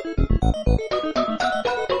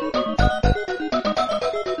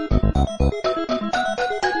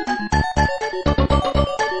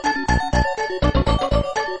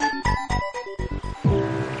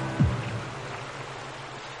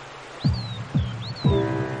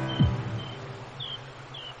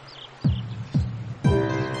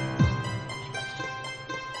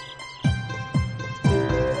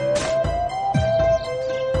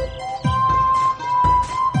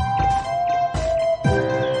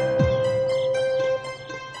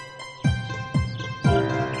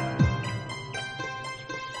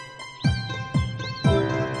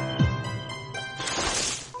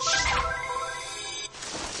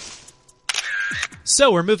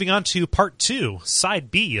 So we're moving on to part 2,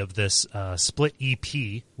 side B of this split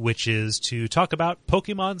EP, which is to talk about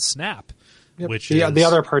Pokemon Snap, which the is the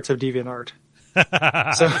other parts of DeviantArt.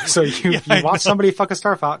 So you watch somebody fuck a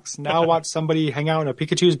Star Fox. Now watch somebody hang out in a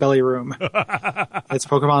Pikachu's belly room. It's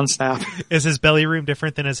Pokemon Snap. Is his belly room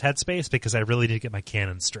different than his headspace? Because I really need to get my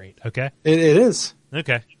canon straight. Okay. It is.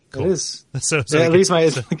 Okay. Cool. It is. So Yeah, at least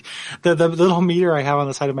it's like the little meter I have on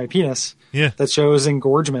the side of my penis Yeah. that shows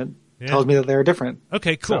engorgement tells me that they're different.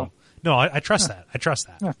 Okay. Cool. So- No, I trust that. I trust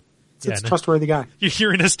that. Yeah. Yeah, It's a no. trustworthy guy.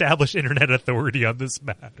 You're an established internet authority on this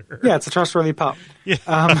matter. Yeah, it's a trustworthy pup. Yeah.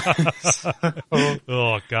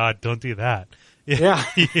 Oh God, don't do that. Yeah.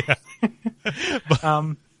 Yeah.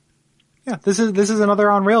 Yeah, this is another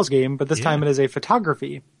on Rails game, but this Yeah. time it is a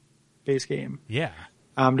photography based game. Yeah.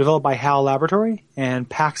 Developed by HAL Laboratory and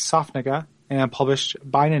Pax Softnica and published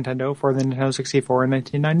by Nintendo for the Nintendo 64 in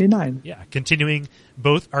 1999. Yeah. Continuing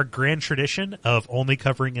both our grand tradition of only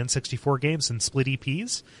covering N64 games and split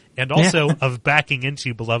EPs, and also of backing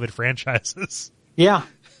into beloved franchises. Yeah.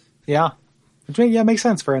 Which makes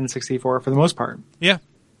sense for N64 for the most part. Yeah.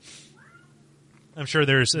 I'm sure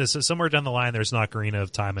there's somewhere down the line there's not Ocarina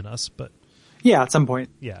of Time in us, but Yeah, at some point.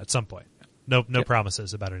 yeah, at some point. No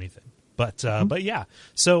promises about anything. But yeah.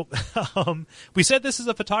 So we said this is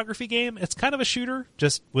a photography game. It's kind of a shooter,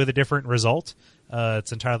 just with a different result.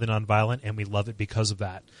 It's entirely nonviolent, and we love it because of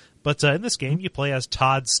that. But in this game, you play as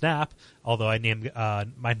Todd Snap. Although I named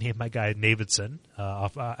my guy Navidson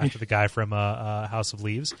after the guy from House of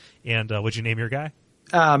Leaves. And what'd you name your guy?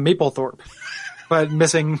 Maplethorpe. But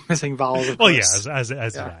missing vowels, of Well, course. yeah, as a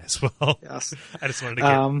guy as well. Yes. I just wanted to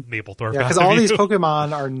get Maplethorpe. Yeah, out because of all you. these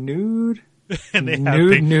Pokemon are nude. and they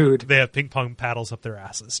have nude. They have ping pong paddles up their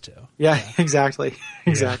asses too. Yeah, exactly.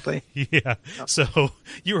 Exactly. Yeah. So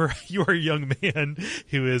you are a young man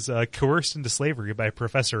who is coerced into slavery by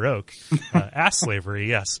Professor Oak, ass slavery,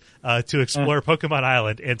 yes, to explore Pokemon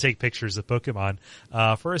Island and take pictures of Pokemon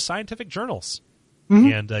for his scientific journals.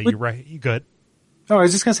 And you write. You good? Oh, I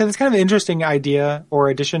was just going to say, that's kind of an interesting idea or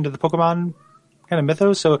addition to the Pokemon kind of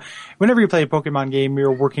mythos. So whenever you play a Pokemon game,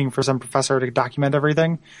 you're working for some professor to document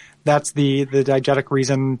everything. That's the diegetic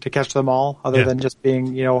reason to catch them all, other than just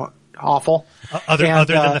being, awful. Other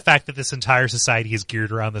than the fact that this entire society is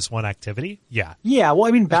geared around this one activity? Yeah. Yeah, well,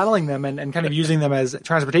 I mean, battling them and kind of using them as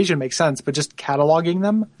transportation makes sense, but just cataloging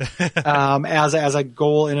them as a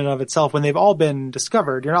goal in and of itself, when they've all been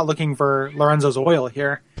discovered, you're not looking for Lorenzo's oil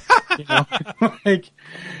here. You know, like,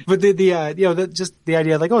 but just the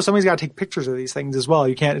idea, like, oh, somebody's got to take pictures of these things as well.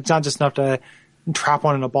 You can't. It's not just enough to trap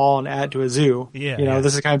one in a ball and add to a zoo. Yeah, you know,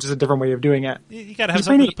 this is kind of just a different way of doing it. You got to have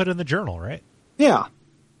something to put in the journal, right? Yeah.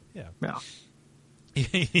 Yeah.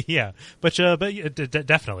 Yeah, but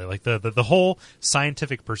definitely, like the whole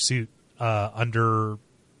scientific pursuit under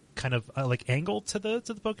kind of like angle to the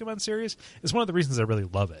Pokemon series is one of the reasons I really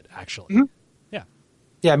love it. Actually,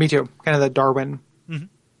 yeah, me too. Kind of the Darwin, you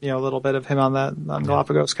know, a little bit of him on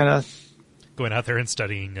Galapagos, kind of going out there and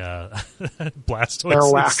studying Blastoise,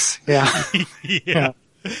 Aerowax. Yeah.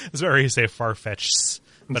 It's very say far-fetched,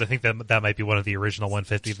 but I think that might be one of the original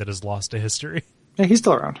 150 that is lost to history. Yeah, he's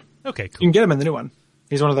still around. Okay, cool. You can get him in the new one.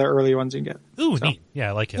 He's one of the earlier ones you can get. Ooh, neat. Yeah,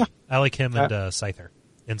 I like him. Yeah. I like him and Scyther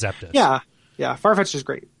and Zapdos. Yeah. Farfetch'd is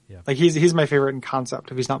great. Yeah. Like he's my favorite in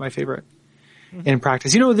concept, if he's not my favorite in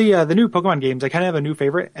practice. You know, the new Pokemon games, I kind of have a new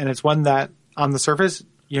favorite, and it's one that on the surface,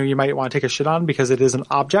 you know, you might want to take a shit on because it is an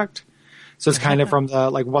object. So it's kind of from the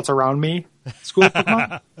like what's around me school of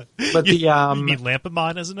Pokemon. But you mean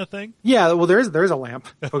Lampamon isn't a thing? Yeah, well there is a lamp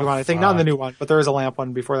Pokemon, I think, not in the new one, but there is a lamp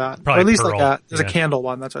one before that. Probably or at least Pearl. like there's a candle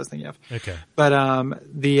one, that's what I was thinking of. Okay. But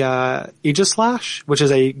the Aegislash, which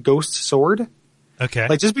is a ghost sword. Okay.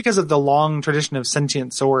 Like just because of the long tradition of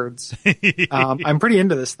sentient swords, I'm pretty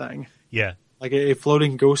into this thing. Yeah. Like a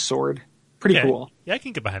floating ghost sword. Pretty cool. Yeah, I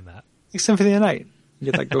can get behind that. Like Symphony of the Night.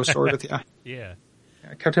 You get that ghost sword with you. Yeah.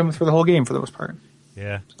 I kept him for the whole game for the most part.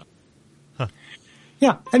 Yeah.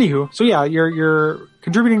 Yeah. Anywho, so yeah, you're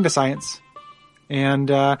contributing to science, and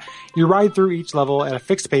you ride through each level at a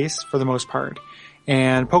fixed pace for the most part.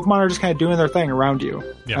 And Pokemon are just kind of doing their thing around you.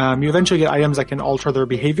 Yeah. You eventually get items that can alter their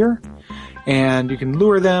behavior, and you can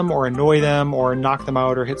lure them or annoy them or knock them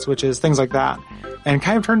out or hit switches, things like that. And it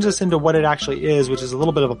kind of turns this into what it actually is, which is a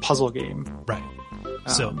little bit of a puzzle game. Right.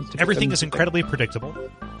 So everything is incredibly predictable.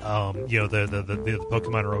 You know, the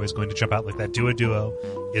Pokemon are always going to jump out, like that Duo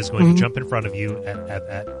is going to jump in front of you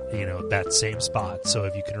at you know, that same spot. So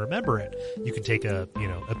if you can remember it, you can take a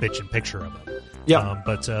bitchin' picture of it. Yeah.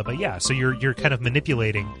 But yeah, so you're kind of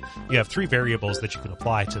manipulating. You have 3 variables that you can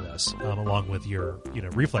apply to this, along with your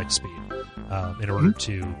reflex speed, in order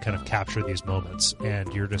to kind of capture these moments.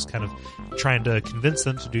 And you're just kind of trying to convince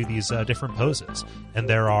them to do these different poses. And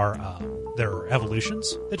there are evolutions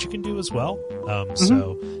that you can do as well.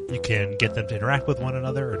 So you can get them to interact with one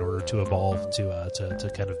another in order to evolve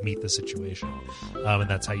to kind of meet the situation. And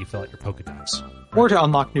that's how you fill out your Pokedex. Or to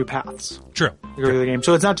unlock new paths. True. Through the game.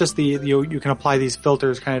 So it's not just you can apply these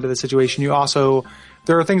filters kind of to the situation. You also,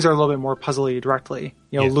 there are things that are a little bit more puzzly directly.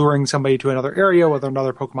 Luring somebody to another area, whether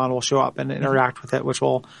another Pokemon will show up and interact with it, which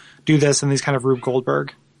will do this in these kind of Rube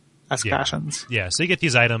Goldberg-esque fashions. Yeah, so you get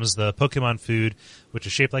these items, the Pokemon food, which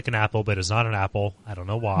is shaped like an apple, but is not an apple. I don't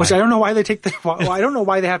know why. Which I don't know why they take I don't know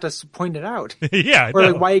why they have to point it out. Yeah.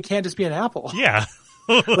 Or like why it can't just be an apple. Yeah.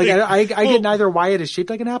 Like I get neither why it is shaped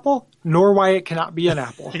like an apple, nor why it cannot be an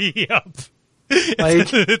apple. Yep.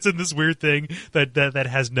 Like, it's in this weird thing that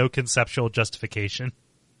has no conceptual justification.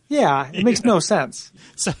 Yeah, it makes no sense.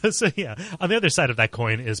 So yeah, on the other side of that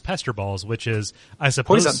coin is pester balls, which is, I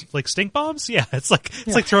suppose, poison. Like stink bombs. Yeah, it's like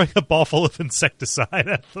throwing a ball full of insecticide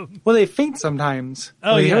at them. Well, they faint sometimes.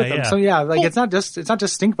 Oh when you yeah, hurt them. yeah. So yeah, like it's not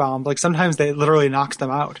just stink bomb. Like sometimes they literally knocks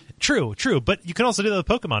them out. True. But you can also do that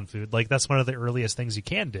with Pokemon food. Like that's one of the earliest things you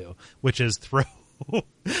can do, which is throw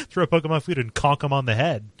Pokemon food and conk them on the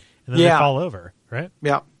head, and then they fall over. Right?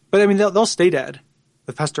 Yeah, but I mean they'll stay dead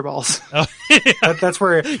with pester balls. Oh. That's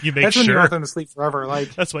where you make that's when sure. you want them to sleep forever.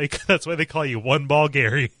 Like that's why they call you One Ball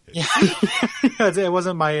Gary. Yeah, it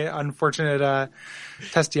wasn't my unfortunate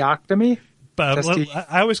testioctomy. But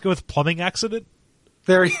I always go with plumbing accident.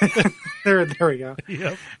 There we go.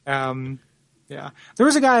 Yep. Yeah, there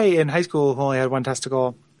was a guy in high school who only had one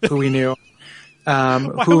testicle who we knew.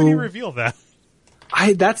 Why would you reveal that?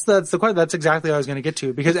 That's exactly what I was going to get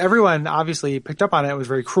to, because everyone obviously picked up on it. It was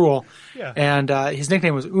very cruel. Yeah. And his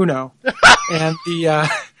nickname was Uno. And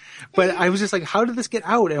but I was just like, how did this get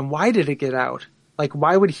out, and why did it get out? Like,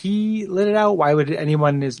 why would he let it out? Why would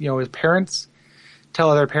anyone, his parents, tell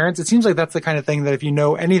other parents? It seems like that's the kind of thing that if you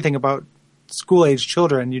know anything about school-age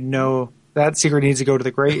children, you know that secret needs to go to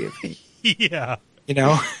the grave. Yeah.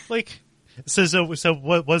 Like, so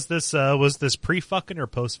what was this? Was this pre-fucking or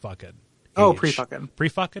post-fucking? Oh, pre-fucking.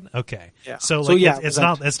 Pre-fucking? Okay. Yeah. So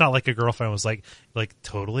it's not like a girlfriend was like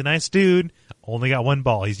totally nice dude, only got one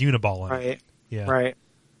ball. He's uniballing. Right. Yeah. Right.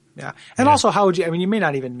 Yeah. And also, how would you? I mean, you may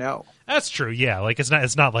not even know. That's true. Yeah. Like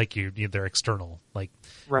it's not like they're external. Like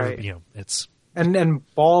right. It's and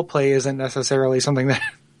ball play isn't necessarily something that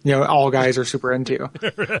all guys are super into.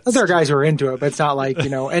 There are guys who are into it, but it's not like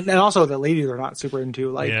and also the ladies are not super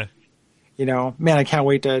into. Like man, I can't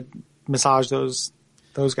wait to massage those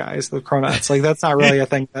guys, the cronuts. Like, that's not really a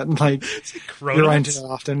thing that like you run into that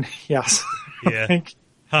often. Yes. Yeah.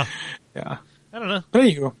 Huh. Yeah. I don't know. But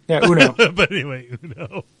anyway, Uno. But anyway,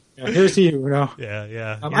 Uno. Yeah, here's to you, Uno.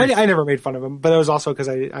 Yeah. I never made fun of him, but it was also because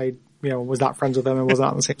I was not friends with him and was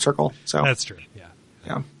not in the same circle. So that's true.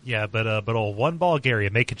 Yeah. Yeah, but old one ball Gary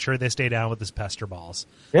making sure they stay down with his pester balls.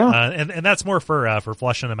 Yeah. And that's more for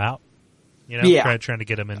flushing them out. Trying to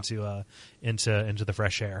get them into the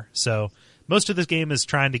fresh air. So most of this game is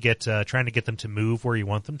trying to get them to move where you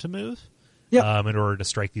want them to move. Yeah. In order to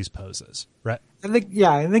strike these poses, right? I think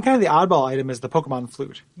kind of the oddball item is the Pokemon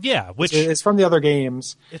flute. Yeah, which is from the other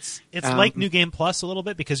games. It's like New Game Plus a little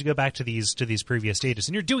bit because you go back to these previous stages,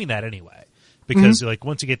 and you're doing that anyway. Because like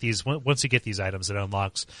once you get these items, it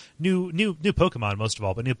unlocks new Pokemon most of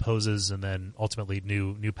all, but new poses, and then ultimately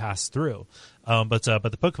new paths through. But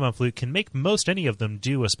the Pokemon flute can make most any of them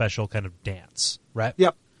do a special kind of dance, right?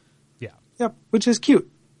 Yep. Yeah. Yep. Which is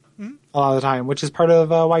cute a lot of the time, which is part of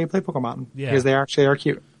why you play Pokemon. Yeah. Because they actually are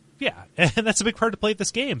cute. Yeah, and that's a big part to play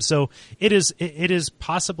this game. So it is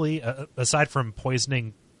possibly, aside from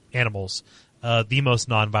poisoning animals, the most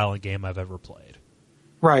nonviolent game I've ever played.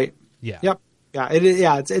 Right. Yeah. Yep. Yeah. It is.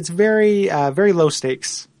 Yeah. It's very very low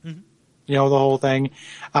stakes. The whole thing,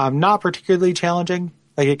 not particularly challenging.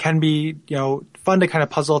 Like, it can be fun to kind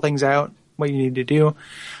of puzzle things out, what you need to do,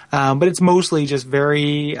 but it's mostly just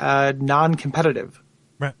very non-competitive.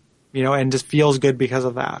 Right. And just feels good because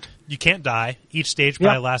of that. You can't die. Each stage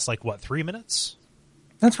probably lasts 3 minutes?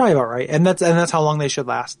 That's probably about right. And that's how long they should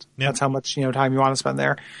last. Yep. That's how much, time you want to spend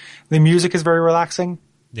there. The music is very relaxing.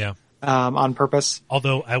 Yeah. On purpose.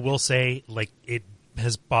 Although I will say, it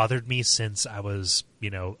has bothered me since I was,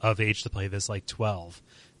 of age to play this, 12,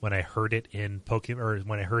 when I heard it in Pokemon, or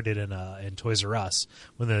when I heard it in Toys R Us,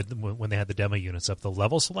 when they had the demo units up, the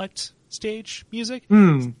level select stage music.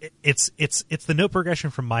 It's the note progression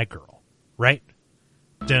from My Girl, right?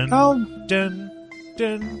 Dun, dun,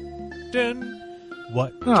 dun, dun.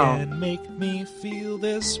 What can make me feel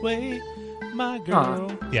this way, my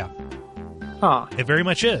girl? Yeah. Huh. It very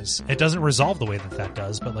much is. It doesn't resolve the way that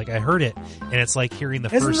does, but I heard it, and it's like hearing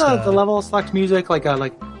the Isn't first. the level select music like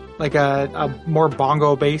a more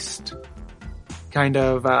bongo based kind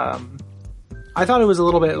of? I thought it was a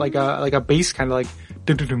little bit like a bass kind of like.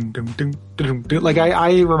 Like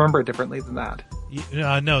I remember it differently than that.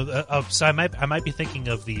 No. So I might be thinking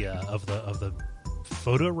of the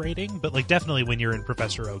photo rating, but definitely when you're in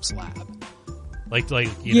Professor Oak's lab,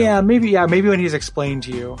 maybe when he's explained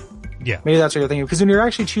to you. Yeah, maybe that's what you're thinking. Because when you're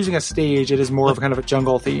actually choosing a stage, it is more of a kind of a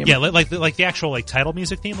jungle theme. Yeah, like the actual title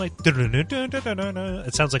music theme,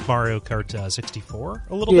 it sounds like Mario Kart 64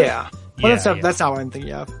 a little bit. Yeah, well, that's not what I'm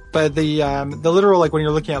thinking of. But the literal when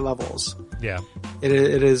you're looking at levels. Yeah, it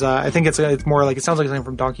is. I think it's more it sounds like something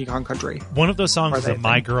from Donkey Kong Country. One of those songs is a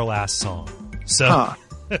My Girl ass song. So,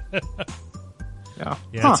 yeah,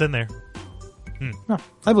 it's in there. No,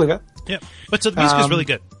 I believe it. Yeah, but so the music is really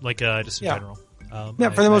good. Just in general. For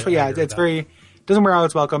the most part, it's very doesn't wear out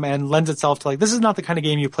its welcome and lends itself to this is not the kind of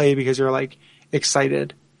game you play because you're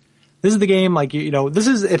excited. This is the game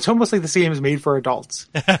it's almost like this game is made for adults.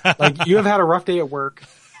 You have had a rough day at work,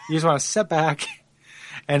 you just want to sit back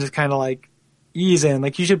and just kind of ease in.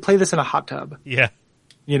 You should play this in a hot tub. Yeah,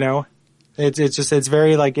 it's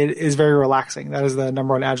very it is very relaxing. That is the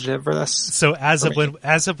number one adjective for this. So as of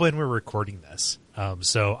when we're recording this.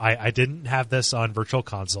 So I didn't have this on Virtual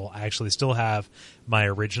Console. I actually still have my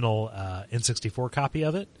original N64 copy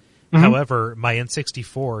of it. However, my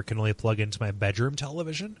N64 can only plug into my bedroom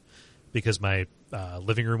television because my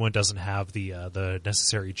living room one doesn't have the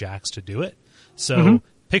necessary jacks to do it. So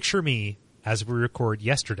picture me as we record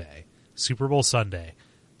yesterday, Super Bowl Sunday,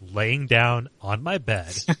 laying down on my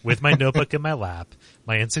bed with my notebook in my lap,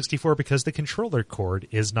 my N64, because the controller cord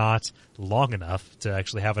is not long enough to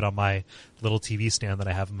actually have it on my little TV stand that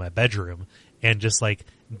I have in my bedroom, and just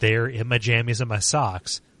there in my jammies and my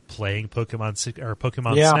socks playing Pokemon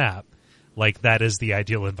Snap. That is the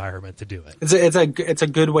ideal environment to do it. It's a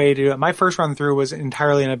good way to do it. My first run through was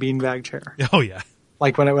entirely in a beanbag chair. Oh yeah.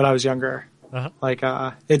 When I was younger.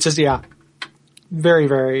 It's just very,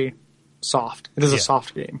 very soft. It is a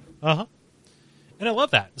soft game. And I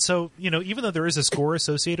love that. So, even though there is a score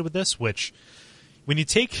associated with this, which when you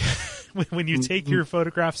take your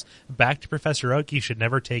photographs back to Professor Oak, you should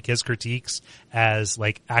never take his critiques as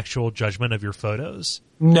actual judgment of your photos.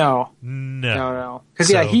 No.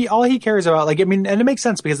 Because all he cares about, and it makes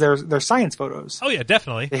sense because they're science photos. Oh yeah,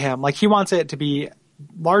 definitely. To him, he wants it to be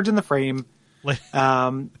large in the frame,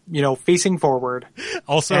 facing forward.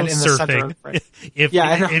 Also and in surfing. The center of the frame. If you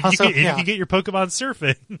can get your Pokemon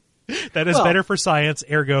surfing. That is better for science,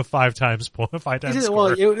 ergo 5 times score. Well,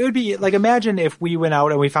 it would be like, imagine if we went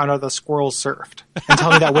out and we found out the squirrels surfed, and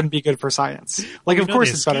tell me that wouldn't be good for science. Like, of course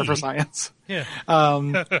it's better for science. Yeah.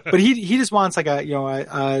 But he just wants like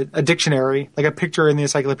a dictionary, like a picture in the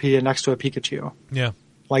encyclopedia next to a Pikachu. Yeah.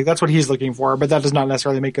 Like, that's what he's looking for, but that does not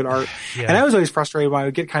necessarily make good art. Yeah. And I was always frustrated when I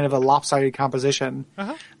would get kind of a lopsided composition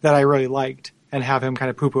that I really liked and have him kind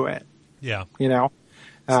of poo-poo it. Yeah. You know?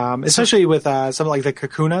 Especially with some like the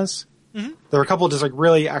Kakunas. Mm-hmm. There are a couple of just like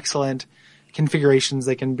really excellent configurations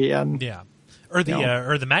they can be in. Yeah. Or the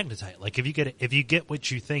magnetite. Like, if you get what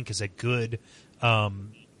you think is a good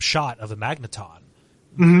shot of a magneton,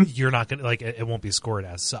 you're not gonna, like, it won't be scored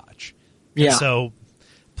as such. Yeah. And so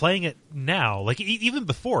playing it now, like even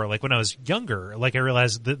before, like when I was younger, like I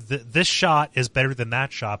realized that this shot is better than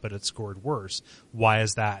that shot, but it scored worse. Why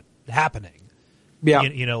is that happening? Yeah.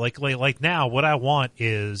 You know, like now, what I want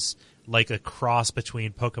is like a cross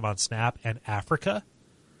between Pokemon Snap and Africa,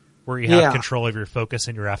 where you have control of your focus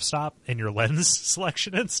and your f-stop and your lens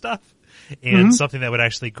selection and stuff, and something that would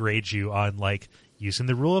actually grade you on, like, using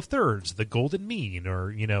the rule of thirds, the golden mean,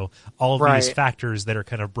 or, you know, all of these factors that are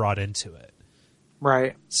kind of brought into it.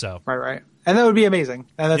 Right. So. Right. And that would be amazing.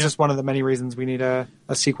 And that's just one of the many reasons we need a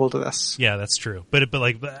sequel to this. Yeah, that's true. But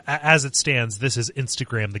as it stands, this is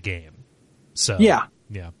Instagram the game. So. Yeah.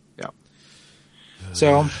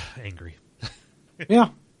 So. Angry. Yeah.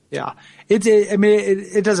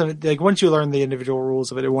 It doesn't, like, once you learn the individual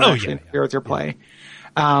rules of it, it won't actually interfere with your play.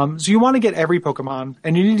 So you want to get every Pokemon,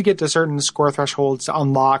 and you need to get to certain score thresholds to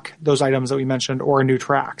unlock those items that we mentioned or new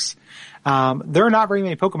tracks. There are not very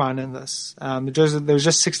many Pokemon in this. There's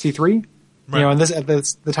just 63. Right. You know, and at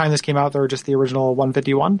the time this came out, there were just the original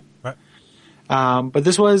 151. Right. But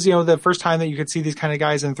this was, you know, the first time that you could see these kind of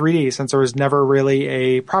guys in 3D, since there was never really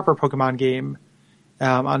a proper Pokemon game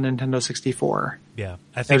on Nintendo 64. Yeah,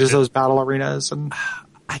 I think just those battle arenas and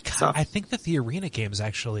stuff. I think that the arena games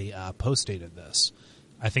actually postdated this.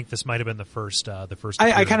 I think this might have been the first.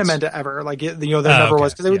 I kind of meant it ever, like, you know, there never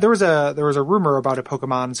was, because there was a rumor about a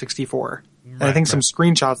Pokemon 64, and I think some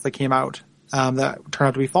screenshots that came out that turned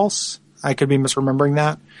out to be false. I could be misremembering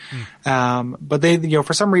that, but they, you know,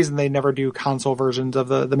 for some reason they never do console versions of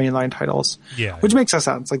the mainline titles, which makes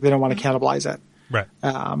sense. Like, they don't want to cannibalize it, right?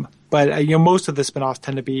 But you know, most of the spin-offs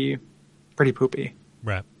tend to be pretty poopy,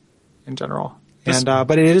 right, in general.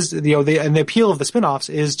 But it is, you know, and the appeal of the spin-offs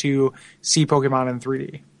is to see Pokemon in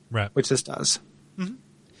 3D, right? Which this does,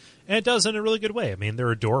 and it does in a really good way. I mean,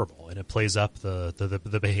 they're adorable, and it plays up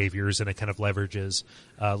the behaviors, and it kind of leverages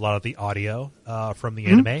a lot of the audio from the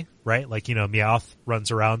anime, right? Like, you know, Meowth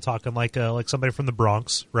runs around talking like somebody from the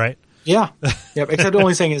Bronx, right? Yeah, yep. Except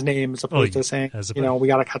only saying his name as opposed to saying, you know, we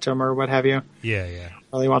got to catch him or what have you. Yeah.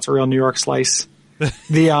 Well, he wants a real New York slice.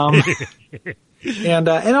 And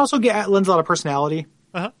also lends a lot of personality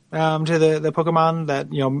to the Pokemon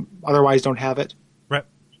that, you know, otherwise don't have it. Right.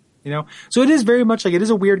 You know, so it is very much like, it is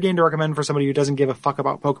a weird game to recommend for somebody who doesn't give a fuck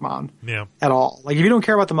about Pokemon at all. Like, if you don't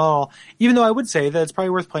care about them at all, even though I would say that it's probably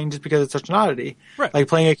worth playing just because it's such an oddity. Right. Like,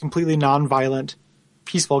 playing a completely non-violent,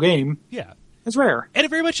 peaceful game. Yeah. It's rare. And it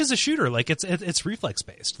very much is a shooter. Like, it's reflex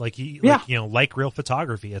based. Like, you know, like real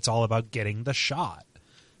photography, it's all about getting the shot.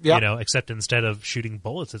 Yep. You know, except instead of shooting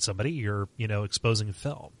bullets at somebody, you're, you know, exposing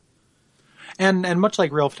film. And much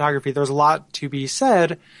like real photography, there's a lot to be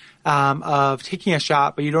said of taking a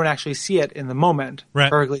shot, but you don't actually see it in the moment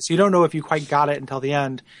perfectly. So you don't know if you quite got it until the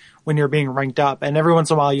end when you're being ranked up. And every once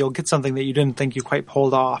in a while, you'll get something that you didn't think you quite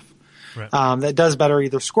pulled off. Right. That does better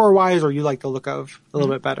either score-wise or you like the look of a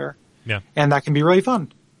little bit better. Yeah. And that can be really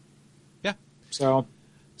fun. Yeah. So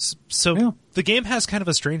the game has kind of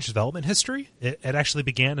a strange development history. It actually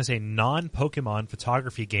began as a non-Pokemon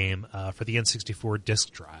photography game for the N64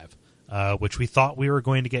 disk drive, which we thought we were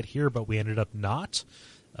going to get here, but we ended up not.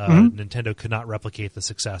 Nintendo could not replicate the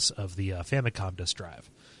success of the Famicom disk drive,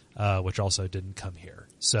 which also didn't come here.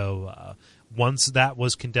 So once that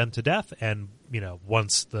was condemned to death, and, you know,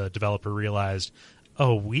 once the developer realized,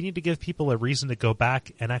 oh, we need to give people a reason to go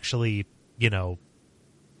back and actually, you know,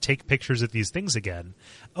 take pictures of these things again.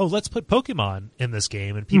 Oh, let's put Pokemon in this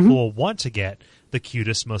game, and people will want to get the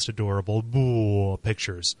cutest, most adorable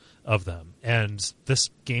pictures of them. And this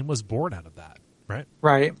game was born out of that, right?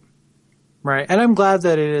 Right. And I'm glad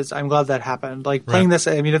that happened. Like, playing this,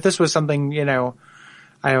 I mean, if this was something, you know,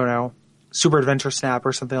 I don't know, Super Adventure Snap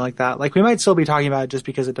or something like that, like, we might still be talking about it just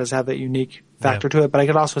because it does have that unique factor to it, but I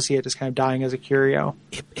could also see it just kind of dying as a curio.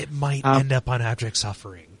 It might end up on Abject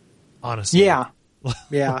Suffering, honestly. Yeah.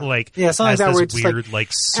 Like, something like that, where it's weird, like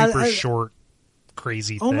super short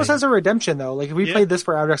crazy almost thing. as a redemption though. Like if we played this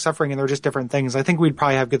for Abject Suffering and they're just different things, I think we'd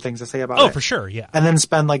probably have good things to say about it. Oh, for sure, yeah. And then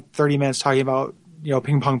spend like 30 minutes talking about,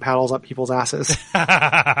 ping pong paddles up people's asses.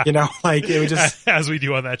 Like it would just, as we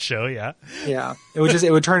do on that show, yeah. Yeah, it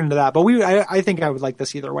would turn into that. But I think I would like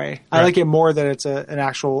this either way. Right. I like it more that it's an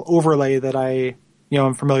actual overlay that I,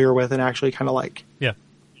 am familiar with and actually kind of like. Yeah.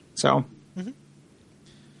 So. Mm-hmm.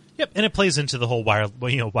 Yep, and it plays into the whole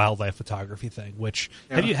wildlife photography thing. Which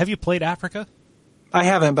have you played Africa? I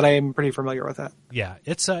haven't, but I am pretty familiar with it. Yeah,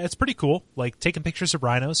 it's pretty cool. Like taking pictures of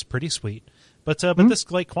rhinos, pretty sweet. But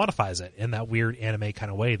this like quantifies it in that weird anime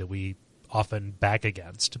kind of way that we often back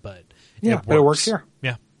against. But it works here.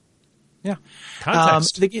 Yeah, yeah.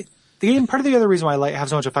 Context. The game. Part of the other reason why I have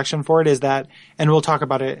so much affection for it is that, and we'll talk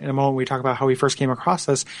about it in a moment. When we talk about how we first came across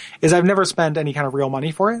this. Is I've never spent any kind of real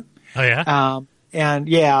money for it. Oh yeah. And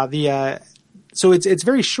yeah, so it's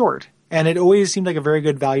very short, and it always seemed like a very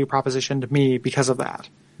good value proposition to me because of that.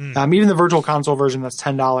 Even the Virtual Console version that's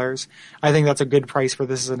 $10, I think that's a good price for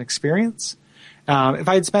this as an experience. If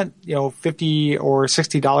I had spent, $50 or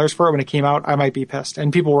 $60 for it when it came out, I might be pissed.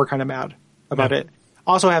 And people were kind of mad about it.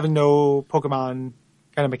 Also having no Pokemon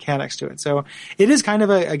kind of mechanics to it. So it is kind of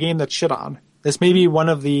a game that's shit on. This may be one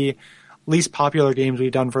of the least popular games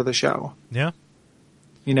we've done for the show. Yeah.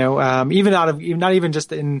 Even not even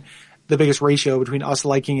just in the biggest ratio between us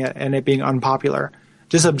liking it and it being unpopular.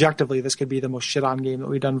 Just objectively, this could be the most shit on game that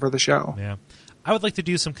we've done for the show. Yeah. I would like to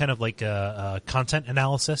do some kind of like content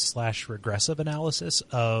analysis / regressive analysis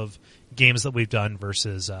of games that we've done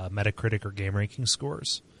versus Metacritic or game ranking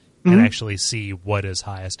scores, and actually see what is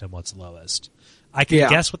highest and what's lowest. I can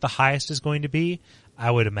guess what the highest is going to be.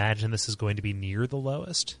 I would imagine this is going to be near the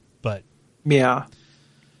lowest, but yeah.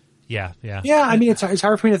 I mean, it's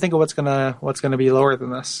hard for me to think of what's gonna be lower than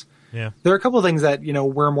this. Yeah, there are a couple of things that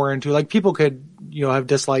we're more into. Like people could have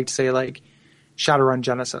disliked, say, like Shadowrun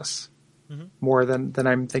Genesis. More than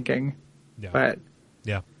I'm thinking, but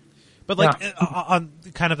like on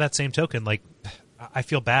kind of that same token, like I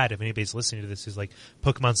feel bad if anybody's listening to this who's like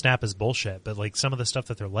Pokemon Snap is bullshit, but like some of the stuff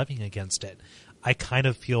that they're levying against it, I kind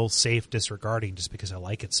of feel safe disregarding just because I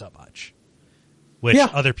like it so much. Which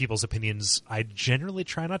other people's opinions, I generally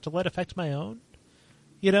try not to let affect my own.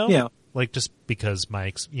 Like just because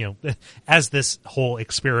as this whole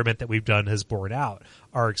experiment that we've done has borne out,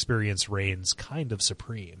 our experience reigns kind of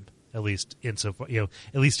supreme. At least at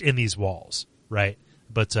least in these walls, right?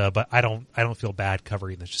 But I don't feel bad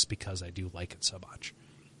covering this just because I do like it so much.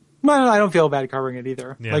 Well, I don't feel bad covering it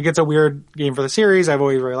either. Yeah. Like it's a weird game for the series. I've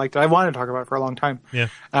always really liked it. I wanted to talk about it for a long time. Yeah.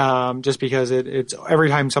 Just because it's every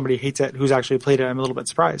time somebody hates it who's actually played it, I'm a little bit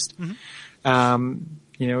surprised.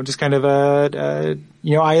 Mm-hmm. Just kind of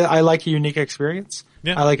I like a unique experience.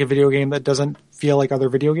 Yeah. I like a video game that doesn't feel like other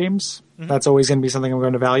video games. Mm-hmm. That's always going to be something I'm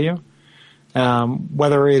going to value.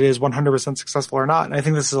 Whether it is 100% successful or not. And I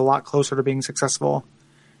think this is a lot closer to being successful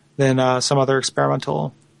than some other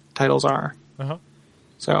experimental titles are. Uh-huh.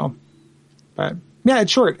 So, but yeah,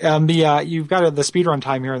 it's short. You've got the speedrun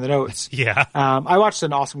time here in the notes. Yeah. I watched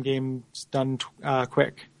an Awesome Games Done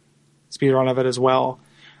Quick speedrun of it as well.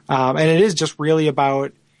 And it is just really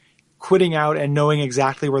about quitting out and knowing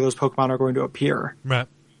exactly where those Pokemon are going to appear. Right.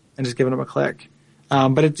 And just giving them a click.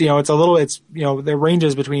 But it's, the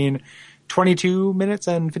ranges between 22 minutes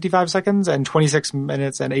and 55 seconds and 26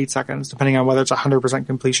 minutes and 8 seconds, depending on whether it's 100%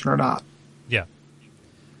 completion or not. Yeah.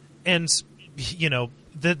 And,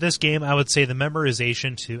 this game, I would say the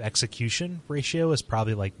memorization to execution ratio is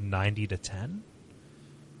probably like 90 to 10.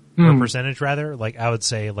 Or percentage, rather. Like, I would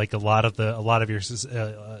say, like, a lot of your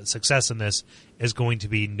success in this is going to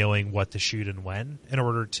be knowing what to shoot and when in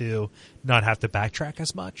order to not have to backtrack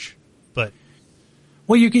as much. But...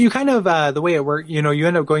 Well, you kind of, the way it works, you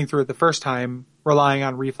end up going through it the first time relying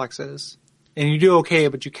on reflexes. And you do okay,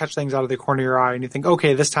 but you catch things out of the corner of your eye and you think,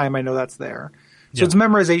 okay, this time I know that's there. So it's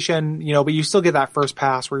memorization, but you still get that first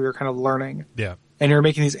pass where you're kind of learning. Yeah. And you're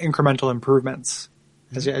making these incremental improvements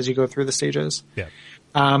as you go through the stages. Yeah.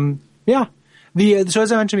 So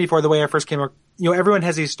as I mentioned before, the way I first came up, everyone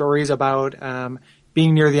has these stories about,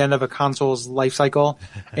 being near the end of a console's life cycle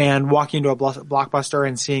and walking into a Blockbuster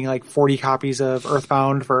and seeing like 40 copies of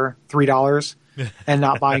Earthbound for $3 and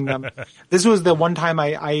not buying them. This was the one time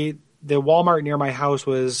the Walmart near my house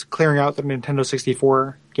was clearing out the Nintendo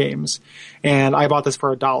 64 games, and I bought this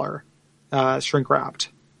for $1, shrink wrapped.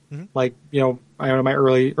 Mm-hmm. Like, I don't know, my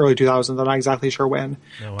early 2000s. I'm not exactly sure when,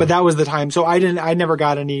 but that was the time. So I never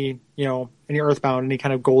got any Earthbound, any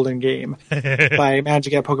kind of golden game, but I managed to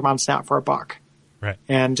get Pokemon Snap for $1. Right.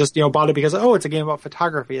 And just, bought it because, it's a game about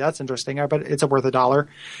photography. That's interesting. I bet it's worth $1,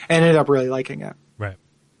 and ended up really liking it. Right.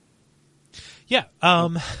 Yeah.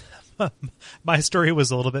 my story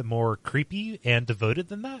was a little bit more creepy and devoted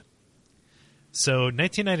than that. So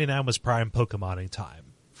 1999 was prime Pokemoning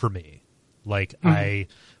time for me. Like, I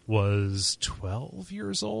was 12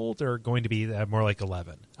 years old, or going to be more like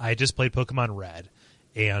 11. I just played Pokemon Red,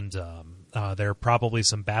 and there are probably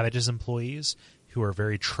some Babbage's employees who are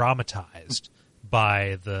very traumatized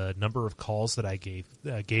by the number of calls that I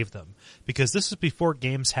gave them, because this was before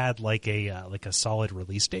games had like a solid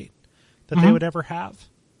release date that they would ever have.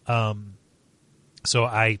 So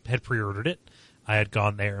I had pre-ordered it. I had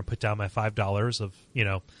gone there and put down my $5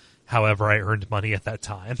 of, however I earned money at that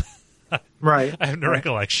time. Right. I have no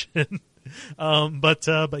recollection. But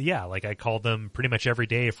yeah, like I called them pretty much every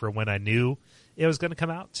day for when I knew it was going to come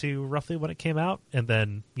out to roughly when it came out. And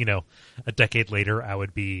then, a decade later, I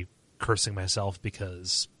would be cursing myself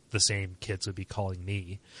because the same kids would be calling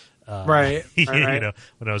me. Right. When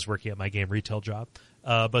I was working at my game retail job.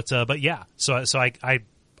 But yeah, so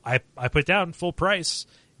I put down full price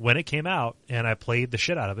when it came out, and I played the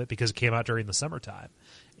shit out of it because it came out during the summertime.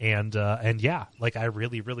 And yeah, like I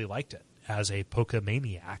really, really liked it as a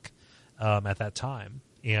Pokemaniac at that time.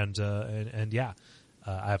 And yeah,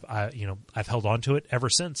 I've held on to it ever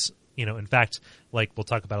since. In fact, like we'll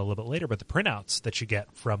talk about it a little bit later, but the printouts that you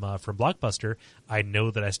get from Blockbuster, I know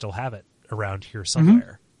that I still have it around here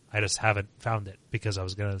somewhere. I just haven't found it because I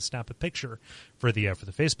was going to snap a picture for the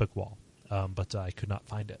Facebook wall, but I could not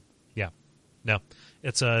find it. Yeah. No,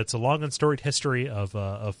 it's a long and storied history of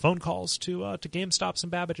phone calls to GameStops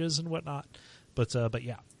and Babbage's and whatnot, but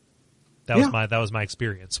yeah, that was my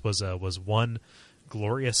experience. Was one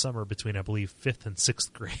glorious summer between, I believe, 5th and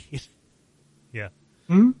 6th grade. Yeah.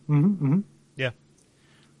 Yeah.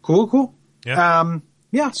 Cool. Yeah.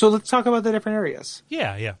 Yeah. So let's talk about the different areas.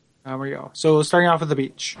 Yeah. There we go. So starting off with the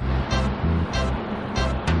beach.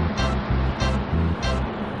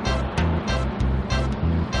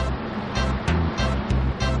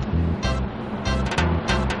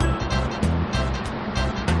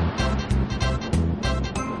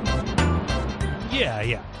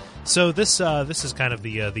 Yeah. So this is kind of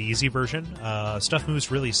the easy version. Stuff moves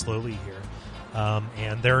really slowly here,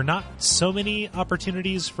 and there are not so many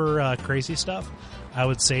opportunities for crazy stuff. I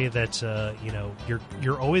would say that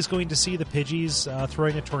you're always going to see the Pidgeys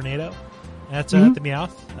throwing a tornado at the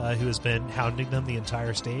Meowth, who has been hounding them the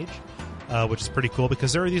entire stage, which is pretty cool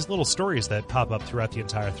because there are these little stories that pop up throughout the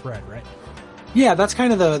entire thread, right? Yeah, that's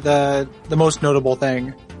kind of the most notable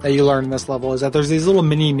thing that you learn in this level is that there's these little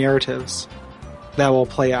mini narratives that will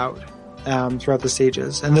play out throughout the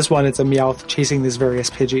stages. And this one, it's a Meowth chasing these various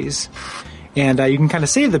Pidgeys. And you can kind of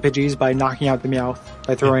save the Pidgeys by knocking out the Meowth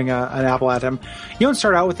by throwing an apple at him. You don't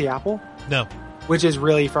start out with the apple. No. Which is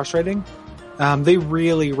really frustrating. They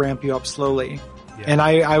really ramp you up slowly. Yeah. And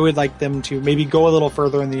I would like them to maybe go a little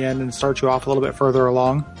further in the end and start you off a little bit further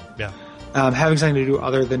along. Yeah. Having something to do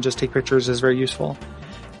other than just take pictures is very useful.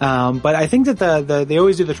 But I think that they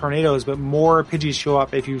always do the tornadoes, but more Pidgeys show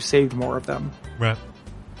up if you've saved more of them. Right.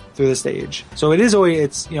 Through the stage. So it is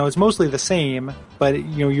always, it's mostly the same, but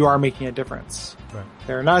you are making a difference. Right.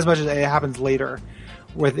 There, not as much as it happens later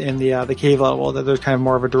within the cave level, that there's kind of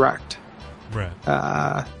more of a direct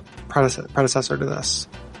predecessor to this.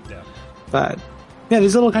 Yeah. But yeah,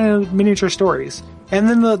 these little kind of miniature stories. And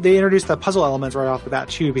then they introduce the puzzle elements right off the bat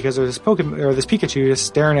too, because there's this this Pikachu just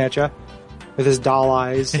staring at you with his doll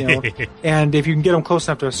eyes, and if you can get him close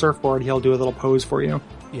enough to a surfboard, he'll do a little pose for you.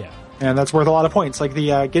 Yeah. And that's worth a lot of points. Like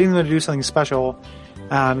the getting them to do something special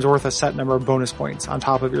is worth a set number of bonus points on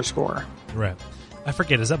top of your score. Right. I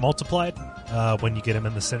forget, is that multiplied when you get him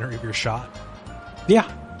in the center of your shot?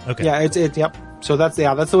 Yeah. Okay. Yeah, yep. So that's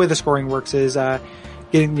the way the scoring works is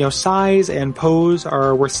getting, size and pose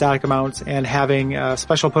are worth static amounts, and having a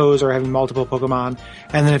special pose or having multiple Pokemon.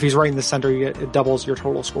 And then if he's right in the center, it doubles your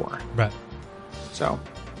total score. Right. So.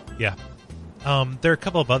 Yeah. There are a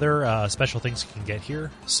couple of other special things you can get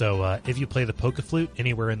here. So if you play the Pokeflute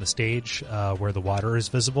anywhere in the stage where the water is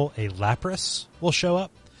visible, a Lapras will show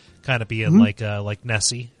up, kind of being like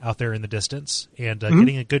Nessie out there in the distance. And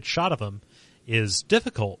getting a good shot of him is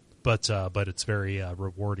difficult, but it's very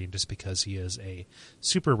rewarding just because he is a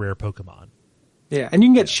super rare Pokemon. Yeah, and you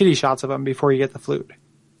can get shitty shots of him before you get the flute.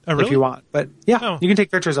 Oh, really? If you want. But yeah, you can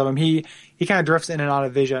take pictures of him. He kind of drifts in and out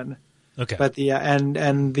of vision. Okay. But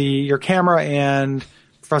your camera and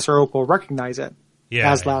Professor Oak will recognize it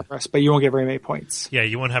as Lapras, but you won't get very many points. Yeah,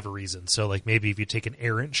 you won't have a reason. So like maybe if you take an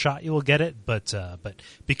errant shot, you will get it. But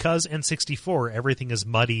because N64, everything is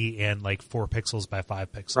muddy and like 4 pixels by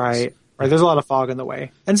 5 pixels. Right. There's a lot of fog in the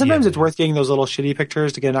way. And sometimes it's worth getting those little shitty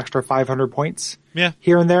pictures to get an extra 500 points. Yeah.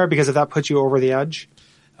 Here and there, because if that puts you over the edge.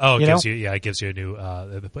 Oh, it gives you a new,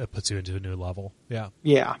 it puts you into a new level. Yeah.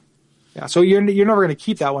 Yeah. Yeah, so you're never going to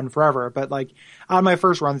keep that one forever, but like on my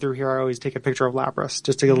first run through here, I always take a picture of Lapras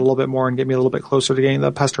just to get a little bit more and get me a little bit closer to getting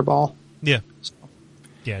the Pester Ball. Yeah.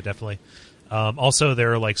 Yeah, definitely. Also,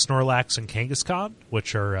 there are like Snorlax and Kangaskhan,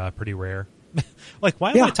 which are pretty rare. Like,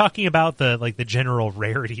 why am I talking about the general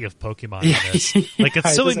rarity of Pokemon in this? Like,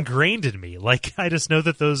 it's so ingrained in me. Like, I just know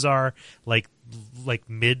that those are like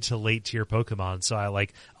mid to late tier Pokemon. So I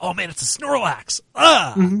like, oh man, it's a Snorlax.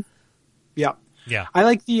 Ah. Mm-hmm. Yeah. Yeah. I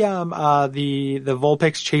like the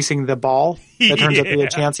Vulpix chasing the ball that turns out to be a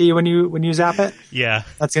Chansey when you zap it. Yeah.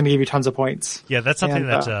 That's going to give you tons of points. Yeah, that's something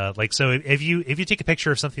that like, so if you take a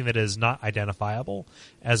picture of something that is not identifiable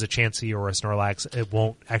as a Chansey or a Snorlax, it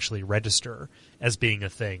won't actually register as being a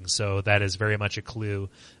thing. So that is very much a clue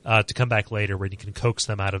to come back later when you can coax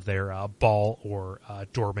them out of their ball or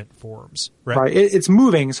dormant forms. Right. It's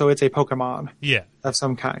moving, so it's a Pokemon. Yeah. Of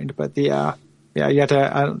some kind, but yeah, you have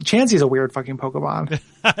to. Chansey's a weird fucking Pokemon.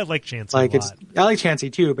 I like Chansey a lot. I like Chansey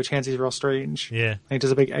too, but Chansey's real strange. Yeah, like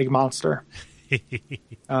just a big egg monster.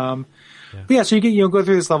 But yeah, so you go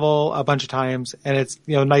through this level a bunch of times, and it's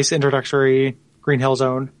nice introductory Green Hill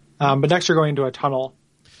Zone. But next you're going into a tunnel,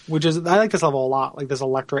 which is I like this level a lot, like this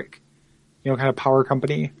electric, kind of power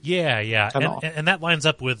company. Yeah, and that lines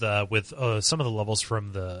up with some of the levels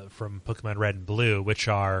from Pokemon Red and Blue, which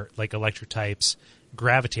are like electric types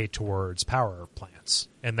gravitate towards power plants,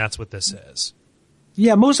 and that's what this is.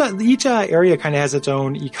 Yeah, each area kind of has its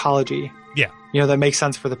own ecology. Yeah, that makes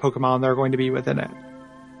sense for the Pokemon that are going to be within it,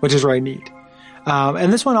 which is really neat.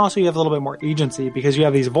 And this one also you have a little bit more agency because you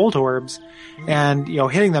have these Voltorbs, and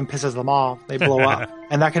hitting them pisses them off. They blow up,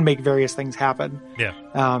 and that can make various things happen. Yeah,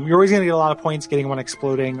 you're always going to get a lot of points getting one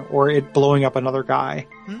exploding or it blowing up another guy.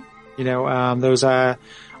 Those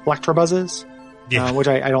Electrobuzzes. Yeah. Which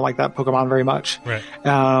I don't like that Pokemon very much. Right.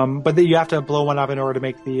 But you have to blow one up in order to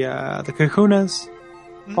make the Kakunas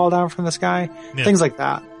fall down from the sky. Yeah. Things like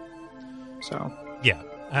that. So. Yeah.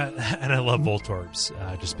 And I love Voltorbs,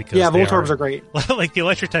 just because Voltorbs are great. Like the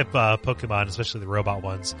electric type Pokemon, especially the robot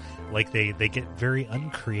ones, like they get very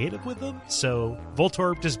uncreative with them. So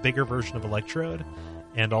Voltorb, just bigger version of Electrode.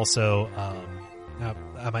 And also,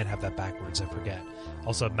 I might have that backwards, I forget.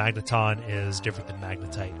 Also, Magneton is different than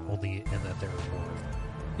Magnetite, only in that they're more.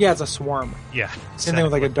 Yeah, it's a swarm. Yeah, exactly. Same thing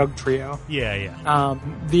with like a Doug Trio. Yeah.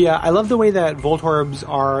 I love the way that Voltorbs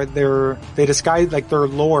are. They disguise like their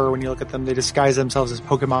lore. When you look at them, they disguise themselves as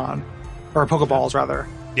Pokemon or Pokeballs rather.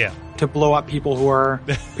 Yeah. To blow up people who are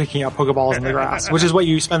picking up Pokeballs in the grass, which is what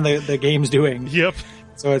you spend the games doing. Yep.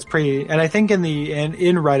 So it's pretty, and I think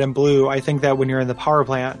in Red and Blue, I think that when you're in the power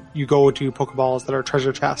plant, you go to Pokeballs that are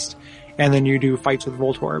treasure chest, and then you do fights with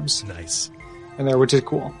Voltorbs. Nice. In there, which is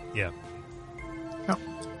cool. Yeah. Oh.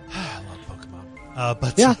 I love Pokemon.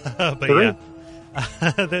 But yeah.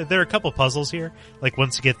 There are a couple puzzles here. Like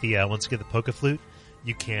once you get the Pokeflute,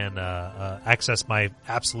 you can access my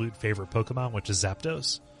absolute favorite Pokemon, which is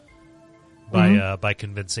Zapdos. By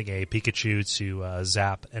convincing a Pikachu to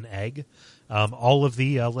zap an egg. All of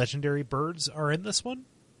the legendary birds are in this one.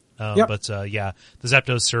 But the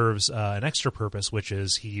Zapdos serves an extra purpose, which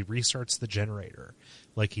is he restarts the generator.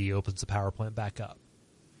 Like he opens the power plant back up.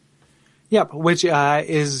 Yep, which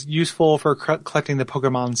is useful for collecting the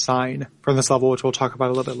Pokemon sign from this level, which we'll talk about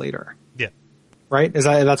a little bit later. Yeah. Right?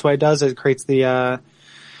 That's what it does? It creates the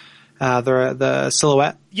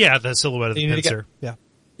silhouette? Yeah, the silhouette of the pincer. Yeah.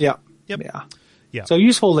 Yeah. Yep. Yeah. So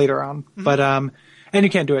useful later on, but and you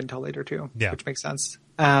can't do it until later too, which makes sense.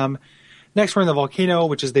 Next we're in the volcano,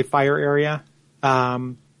 which is the fire area.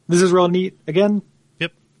 This is real neat again.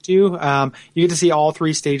 Yep. Too. You get to see all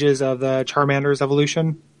 3 stages of the Charmander's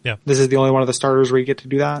evolution. Yeah. This is the only one of the starters where you get to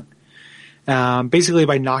do that. Basically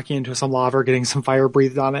by knocking into some lava or getting some fire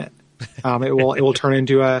breathed on it, it will turn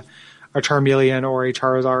into a Charmeleon or a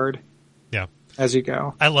Charizard. Yeah. As you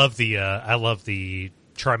go. I love the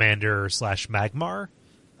Charmander / Magmar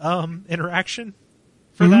interaction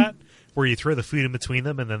for that, where you throw the food in between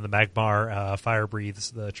them and then the Magmar fire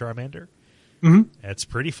breathes the Charmander. Mm-hmm. It's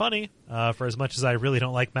pretty funny, for as much as I really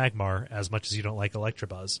don't like Magmar, as much as you don't like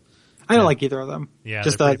Electabuzz. I don't like either of them. Yeah,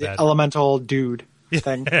 just the elemental dude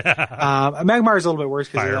thing. Magmar is a little bit worse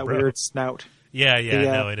because of that weird snout. Yeah,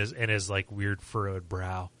 no, and his like weird furrowed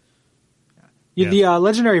brow. The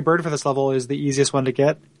legendary bird for this level is the easiest one to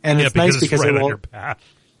get, and it's nice because it will,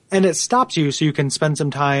 and it stops you so you can spend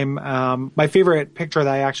some time. My favorite picture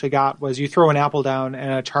that I actually got was you throw an apple down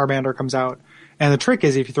and a Charmander comes out, and the trick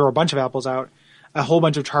is if you throw a bunch of apples out, a whole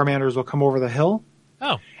bunch of Charmanders will come over the hill.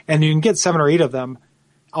 Oh, and you can get 7 or 8 of them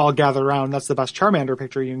all gathered around. That's the best Charmander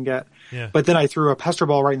picture you can get. Yeah. But then I threw a Pester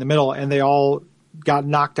Ball right in the middle, and they all got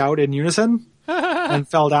knocked out in unison and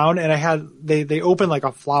fell down, and they opened like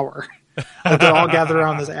a flower. Like they're all gathered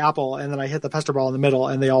around this apple, and then I hit the pester ball in the middle,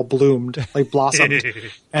 and they all bloomed, like blossomed,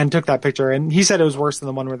 and took that picture. And he said it was worse than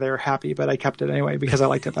the one where they were happy, but I kept it anyway because I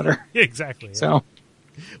liked it better. Exactly. Yeah. So,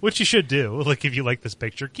 which you should do. Like if you like this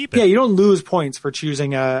picture, keep it. yeah, you don't lose points for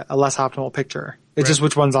choosing a less optimal picture. It's just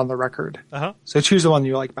which one's on the record. Uh-huh. So choose the one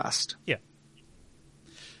you like best. Yeah,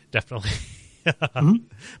 definitely.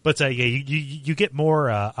 But yeah, you get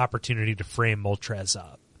more opportunity to frame Moltres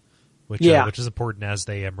up, which is important as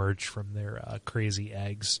they emerge from their crazy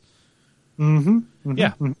eggs.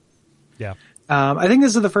 Yeah. I think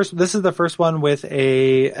this is the first one with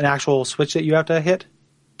an actual switch that you have to hit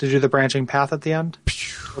to do the branching path at the end.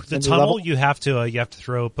 The tunnel, you have to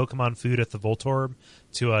throw Pokemon food at the Voltorb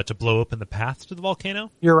to blow open the path to the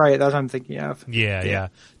volcano. You're right. That's what I'm thinking of. Yeah.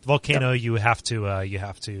 The volcano, you have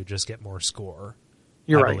to just get more score.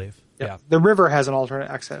 You're I right. believe. Yep. Yeah. The river has an alternate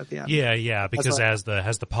exit at the end. Yeah, because it has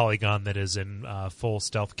the polygon that is in full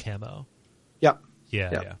stealth camo. Yep.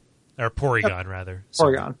 Yeah. Or Porygon rather.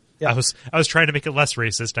 Sorry. Porygon. Yeah. I was trying to make it less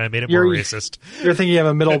racist, and I made it more racist. You're thinking of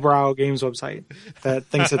a middlebrow games website that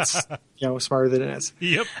thinks it's smarter than it is.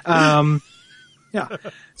 Yep. Yeah.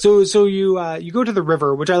 So you go to the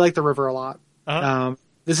river, which I like the river a lot. Uh-huh.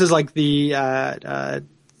 This is like the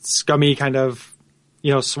scummy kind of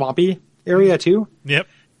swampy area too. Yep.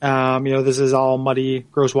 This is all muddy,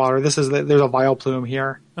 gross water. There's a Vileplume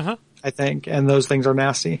here, I think, and those things are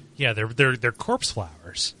nasty. Yeah, they're corpse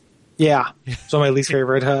flowers. Yeah, so my least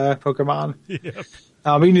favorite Pokemon. Yep.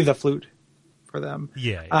 We can do the flute for them.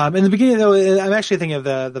 Yeah. In the beginning, though, I'm actually thinking of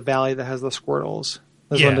the valley that has the Squirtles.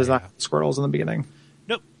 This one does not have Squirtles in the beginning.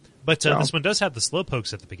 Nope. But this one does have the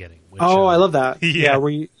Slowpokes at the beginning. Which, I love that. Yeah.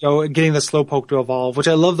 Where getting the Slowpoke to evolve, which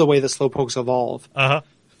I love the way the Slowpokes evolve. Uh-huh.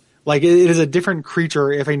 Like, it is a different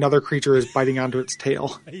creature if another creature is biting onto its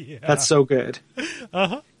tail. Yeah. That's so good.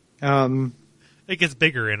 Uh-huh. It gets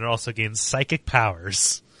bigger, and it also gains psychic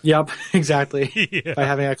powers. Yep, exactly. By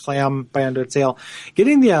having a clam bite onto its tail.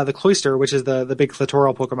 Getting the Cloyster, which is the big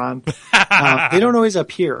clitoral Pokemon, they don't always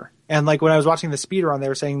appear. And like when I was watching the speedrun, they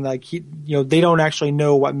were saying like they don't actually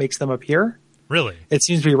know what makes them appear. Really? It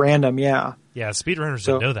seems to be random. Yeah. Yeah, speedrunners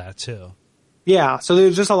didn't know that too. Yeah, so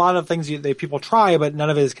there's just a lot of things people try, but none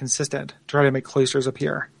of it is consistent to try to make Cloysters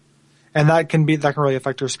appear. And that can really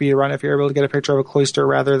affect your speed run if you're able to get a picture of a Cloyster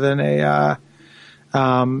rather than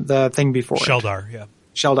the thing before Sheldar, yeah.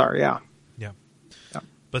 Sheldar, yeah.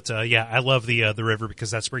 But I love the river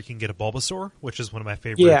because that's where you can get a Bulbasaur, which is one of my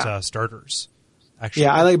favorite starters. Actually,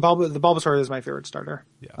 yeah, I like the Bulbasaur is my favorite starter.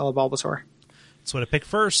 Yeah. I love Bulbasaur. That's what I picked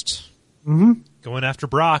first. Mm-hmm. Going after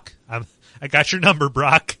Brock. I got your number,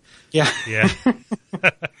 Brock. Yeah. Yeah.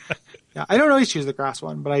 Yeah, I don't always choose the grass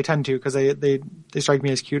one, but I tend to because they strike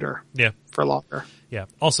me as cuter. Yeah. For longer. Yeah.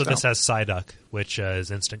 Also, this has Psyduck, which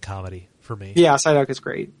is instant comedy for me. Yeah, Psyduck is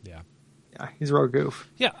great. Yeah. Yeah, he's a real goof.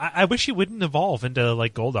 Yeah, I wish he wouldn't evolve into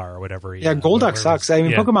like Goldar or whatever. Yeah, Golduck sucks. I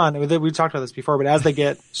mean, Pokemon, we talked about this before, but as they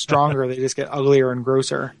get stronger, they just get uglier and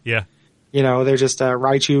grosser. Yeah. They're just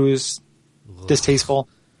Raichu's distasteful.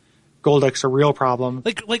 Golduck's a real problem.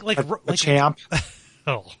 Like a champ.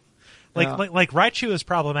 Oh. Like Raichu is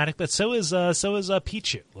problematic, but so is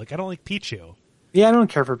Pichu. Like I don't like Pichu. Yeah, I don't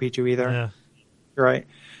care for Pichu either. Yeah. You're right.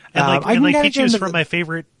 And Pichu is from my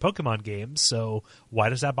favorite Pokemon games, so why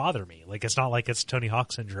does that bother me? Like it's not like it's Tony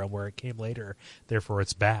Hawk Syndrome where it came later, therefore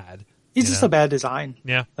it's bad. He's just a bad design.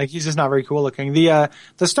 Yeah. Like he's just not very cool looking. The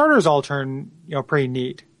starters all turn, pretty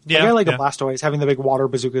neat. Yeah. I like a Blastoise having the big water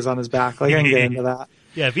bazookas on his back. Like I can get into that.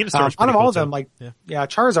 Yeah, Venusaur's out of all of them, too.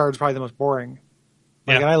 Charizard's probably the most boring.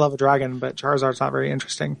 And I love a dragon, but Charizard's not very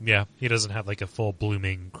interesting. Yeah, he doesn't have like a full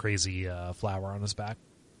blooming crazy flower on his back.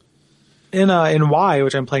 In Y,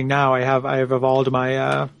 which I'm playing now, I have evolved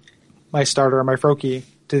my my starter, my Froakie,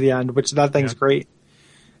 to the end, which that thing's great.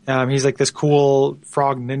 He's like this cool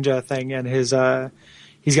frog ninja thing, and he's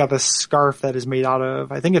got this scarf that is made out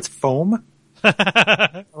of, I think it's foam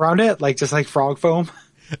around it, just like frog foam.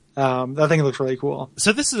 That thing looks really cool.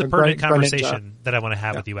 So this is a pertinent conversation that I want to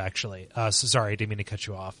have with you, actually. So sorry, I didn't mean to cut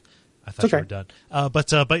you off. I thought you were done.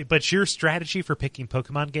 But your strategy for picking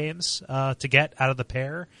Pokemon games to get out of the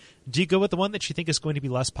pair, do you go with the one that you think is going to be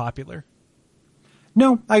less popular?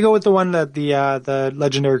 No, I go with the one that the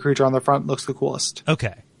legendary creature on the front looks the coolest.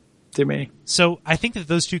 Okay. To me. So I think that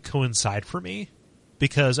those two coincide for me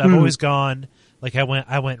because I've always gone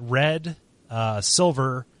I went red,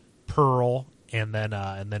 silver, pearl, and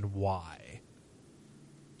then Y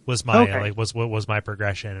was my was my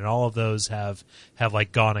progression, and all of those have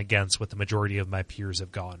gone against what the majority of my peers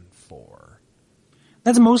have gone for.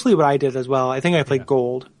 That's mostly what I did as well. I think I played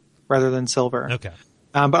gold rather than silver. Okay.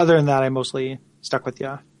 But other than that, I mostly stuck with you.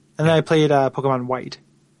 And then I played Pokemon White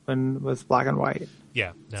when with Black and White.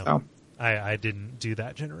 Yeah, no. So. I didn't do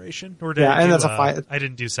that generation. Or did Yeah, I do, and that's a fight. I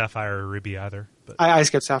didn't do Sapphire or Ruby either. But I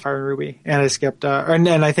skipped Sapphire and Ruby, and I skipped, and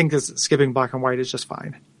I think this skipping Black and White is just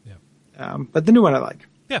fine. yeah. But the new one I like.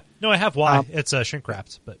 Yeah, no, I have Y. It's shrink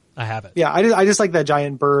wrapped, but I have it. Yeah, I just like that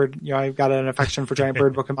giant bird. You know, I've got an affection for giant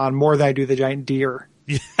bird Pokemon more than I do the giant deer.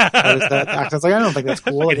 Yeah. I was like, I don't think that's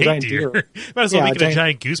cool. Like a hate giant deer. deer. Might as well Yeah, make it a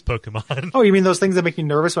giant goose Pokemon. Oh, you mean those things that make me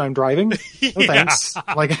nervous when I'm driving? No, Yeah. thanks.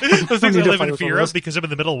 Like Those things I need to live fight in with fear one of of those. because I'm in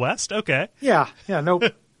the Middle West? Okay. Yeah, nope.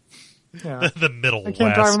 Yeah. The Middle I West.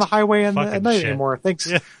 can't drive on the highway at Fucking night shit. anymore.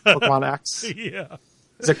 Thanks, Pokemon X. Yeah.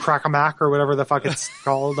 Is it Crackamack or whatever the fuck it's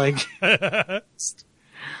called? Like,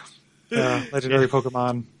 legendary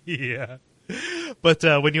Pokemon. Yeah. But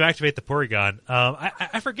when you activate the Porygon,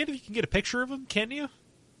 I forget if you can get a picture of him, can you?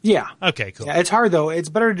 Yeah. Okay, cool. Yeah, it's hard though. It's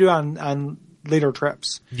better to do on later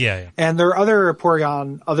trips. Yeah. And there are other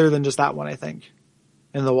Porygon other than just that one, I think,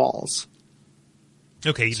 in the walls.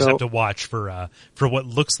 Okay, you just So- have to watch for what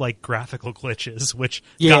looks like graphical glitches, which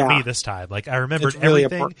Yeah. got me this time. Like I remembered It's really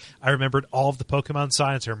everything. important. I remembered all of the Pokemon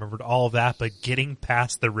signs. I remembered all of that, but getting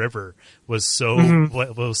past the river was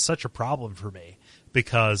was such a problem for me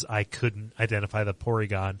because I couldn't identify the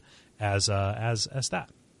Porygon as that.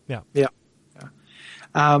 Yeah. Yeah.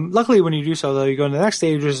 Luckily, when you do so, though, you go into the next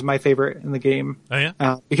stage, which is my favorite in the game. Oh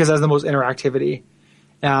yeah. Because it has the most interactivity.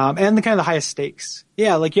 And the kind of the highest stakes.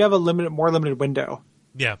 Yeah, like you have a more limited window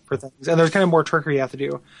Yeah. for things. And there's kind of more trickery you have to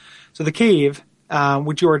do. So the cave,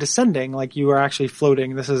 which you are descending, like you are actually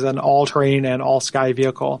floating. This is an all-terrain and all-sky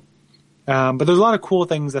vehicle. But there's a lot of cool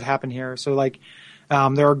things that happen here. So like,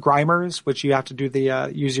 there are Grimers, which you have to do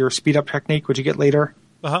use your speed-up technique, which you get later,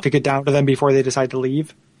 Uh-huh. to get down to them before they decide to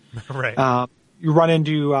leave. Right. You run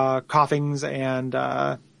into Coughings and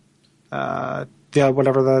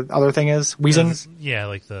whatever the other thing is, Weezings. Yeah,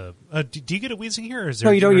 like the. Do you get a Weezing here? Or is No,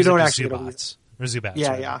 there, you don't- or you is it don't just actually get a Zubats? Or Zubats. Yeah,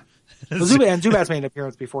 right? yeah. Well, Zubat's made an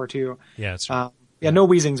appearance before too. Yeah, it's true. No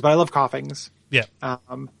Weezings, but I love Coughings. Yeah.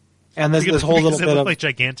 And there's this whole Because little they bit look of like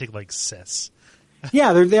gigantic, like cis.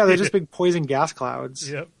 they're just big poison gas clouds.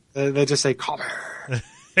 Yep. They just say "Come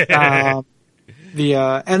here."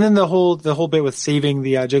 And then the whole bit with saving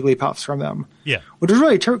the Jigglypuffs from them, Yeah. which is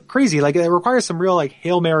really crazy. Like it requires some real like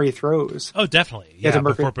Hail Mary throws. Oh, definitely. You have Yeah. to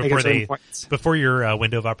make it Before certain points. before your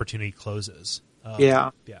window of opportunity closes.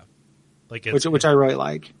 Yeah. Yeah. Like it's, Which I really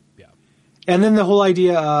like. yeah. And then the whole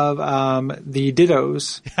idea of the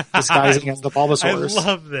Dittos disguising as the I Bulbasaurs.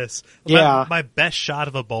 love this. Yeah. My best shot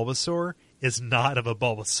of a Bulbasaur is not of a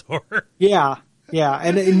Bulbasaur. Yeah,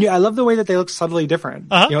 and I love the way that they look subtly different.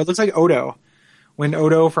 Uh-huh. You know, it looks like Odo. When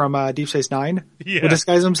Odo from Deep Space Nine Yeah. would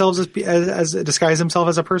disguise themselves as disguise himself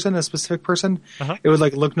as a person, a specific person, Uh-huh. it would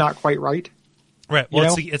like look not quite right. Right. Well,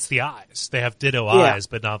 You know? it's the eyes. They have Ditto Yeah. eyes,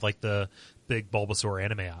 but not like the big Bulbasaur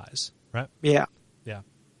anime eyes. Right. Yeah, Yeah.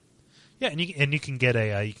 Yeah, and you can get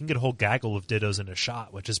a whole gaggle of Dittos in a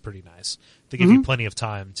shot, which is pretty nice. They give you plenty of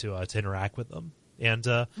time to interact with them, and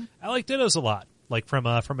I like Dittos a lot, like from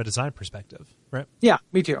a design perspective, right? yeah,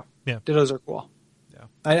 me too. Yeah. Dittos are cool. Yeah.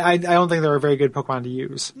 I don't think they're a very good Pokemon to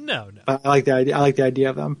use, No. but I like the idea. I like the idea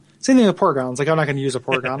of them. Same thing with Porygons. Like I'm not going to use a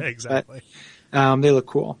Porygon. Exactly. But, they look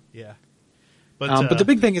cool. Yeah. But But the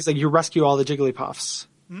big thing is like you rescue all the Jigglypuffs.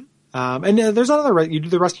 And there's another. You do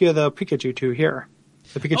the rescue of the Pikachu too here.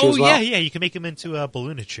 The Pikachu as well. yeah, you can make him into a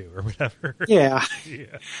Balloonichu or whatever. Yeah. Yeah.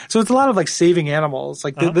 So it's a lot of like saving animals.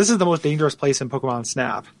 Like this is the most dangerous place in Pokemon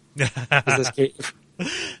Snap. Is this cave?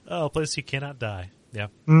 Oh, a place you cannot die. Yeah.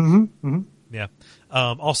 Mm-hmm. Yeah.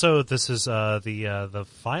 Also, this is the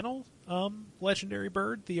final legendary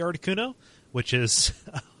bird, the Articuno, which is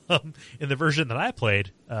in the version that I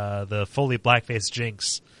played, the fully black-faced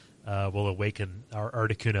Jinx will awaken our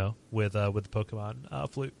Articuno with the Pokemon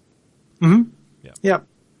Flute. Mm-hmm. Yeah. Yep.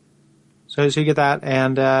 So you get that,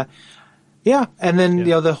 and and then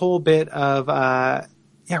the whole bit of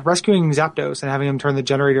rescuing Zapdos and having him turn the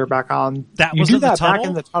generator back on. That you was do in the that back tunnel?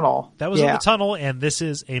 in the tunnel. That was in the tunnel, and this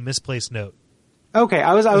is a misplaced note. Okay,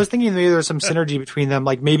 I was thinking maybe there's some synergy between them.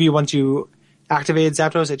 Like maybe once you activated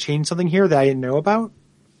Zapdos, it changed something here that I didn't know about.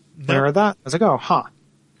 When I heard that, I was like, oh, huh.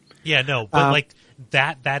 Yeah, no, but like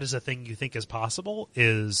that is a thing you think is possible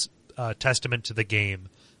is a testament to the game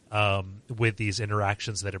with these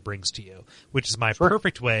interactions that it brings to you, which is my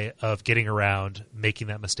perfect way of getting around making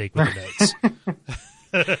that mistake with the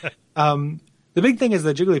notes. The big thing is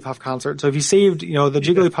the Jigglypuff concert. So if you saved, the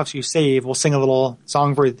Jigglypuffs you save will sing a little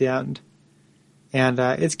song for you at the end, and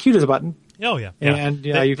it's cute as a button. Oh yeah, And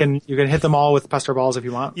you can hit them all with pester balls if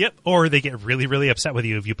you want. Yep, or they get really, really upset with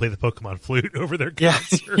you if you play the Pokemon Flute over their Yeah,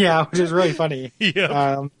 concert. yeah, which is really funny.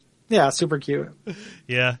 Yeah. Yeah, super cute.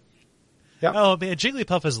 Yeah. Yep. Oh man,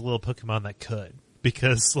 Jigglypuff is a little Pokemon that could,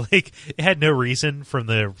 because like it had no reason from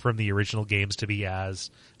the original games to be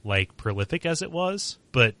as like prolific as it was,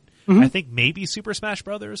 but I think maybe Super Smash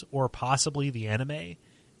Brothers or possibly the anime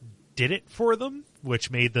did it for them, which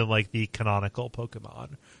made them like the canonical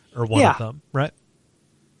Pokemon or one of them, right?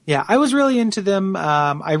 Yeah, I was really into them.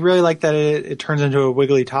 I really like that it turns into a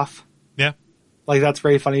Wigglytuff. Yeah. Like, that's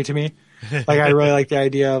very funny to me. Like, I really like the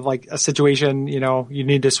idea of, like, a situation, you know, you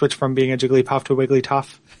need to switch from being a Jigglypuff to a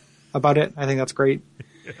Wigglytuff about it. I think that's great.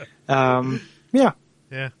 Yeah.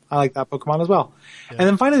 Yeah. I like that Pokemon as well. Yeah. And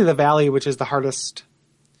then finally the Valley, which is the hardest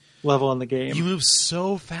level in the game. You move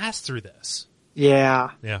so fast through this.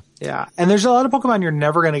 Yeah. Yeah. Yeah. And there's a lot of Pokemon you're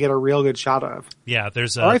never going to get a real good shot of. Yeah,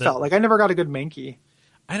 there's I felt like I never got a good Mankey.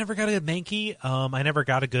 I never got a good Mankey. I never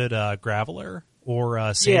got a good Graveler or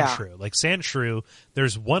Sandshrew. Like Sandshrew,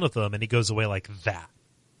 there's one of them and he goes away like that.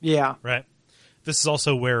 Yeah. Right. This is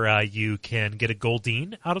also where you can get a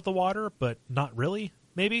Goldeen out of the water, but not really,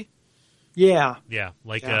 maybe. Yeah. Yeah.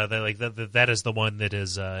 That is the one that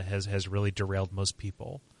is has really derailed most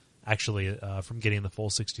people actually from getting the full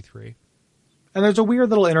 63. And there's a weird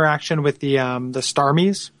little interaction with the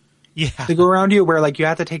Starmies. Yeah. They go around you where, like, you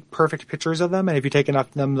have to take perfect pictures of them, and if you take enough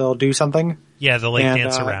of them, they'll do something. Yeah, they'll, like,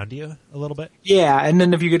 dance around you a little bit. Yeah, and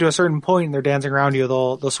then if you get to a certain point and they're dancing around you,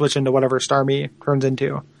 they'll switch into whatever Starmie turns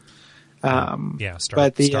into.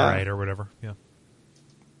 Starite or whatever, yeah.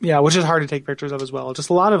 Yeah, which is hard to take pictures of as well. Just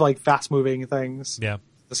a lot of, like, fast-moving things. Yeah.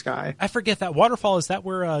 The sky. I forget that waterfall, is that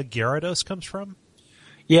where Gyarados comes from?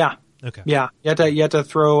 Yeah. Okay. Yeah, you have to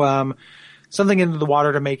throw something into the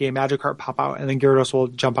water to make a Magikarp pop out, and then Gyarados will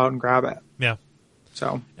jump out and grab it. Yeah.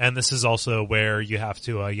 So. And this is also where you have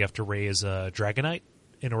to raise a Dragonite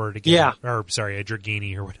in order to get, a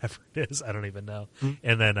Dragini or whatever it is. I don't even know. Mm-hmm.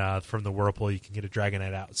 And then from the Whirlpool, you can get a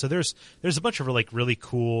Dragonite out. So there's a bunch of like really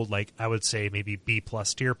cool, like I would say maybe B+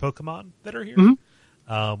 tier Pokemon that are here,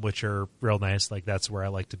 which are real nice. Like that's where I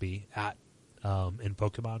like to be at. In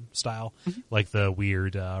Pokemon style, like the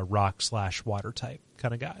weird rock/water type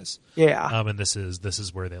kind of guys. Yeah. And this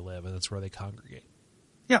is where they live, and that's where they congregate.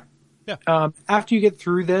 Yeah. Yeah. After you get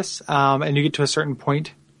through this, and you get to a certain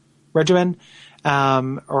point regimen,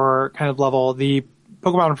 or kind of level, the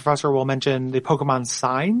Pokemon professor will mention the Pokemon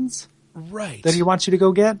signs. Right. That he wants you to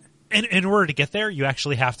go get. And in order to get there, you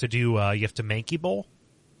actually have to do, you have to Mankey Bowl.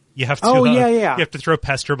 You have to, You have to throw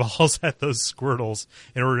pester balls at those Squirtles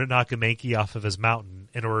in order to knock a Mankey off of his mountain,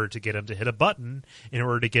 in order to get him to hit a button, in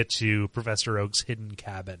order to get to Professor Oak's hidden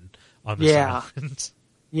cabin on this island.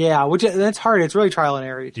 Yeah, that's hard. It's really trial and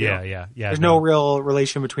error too. Yeah. There's no real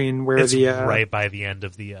relation between where it's the right by the end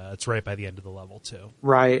of the it's right by the end of the level too.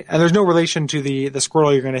 Right, and there's no relation to the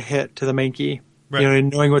Squirtle you're going to hit to the Mankey. Right. You know,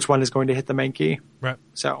 knowing which one is going to hit the Mankey. Right.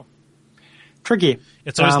 So. Tricky.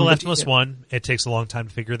 It's always the leftmost one. It takes a long time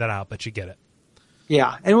to figure that out, but you get it.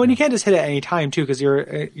 Yeah, and when you can't just hit it at any time too, because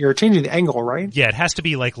you're changing the angle, right? Yeah, it has to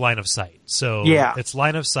be like line of sight. So it's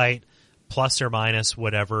line of sight plus or minus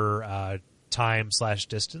whatever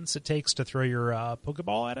time/distance it takes to throw your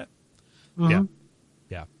Pokeball at it. Mm-hmm.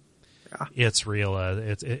 Yeah. It's real.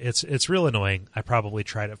 It's real annoying. I probably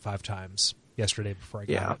tried it 5 times yesterday before I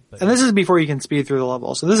got it. But, and this is before you can speed through the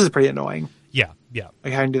level, so this is pretty annoying. Yeah.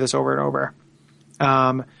 Like having to do this over and over.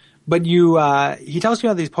 But he tells you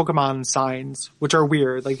about these Pokemon signs, which are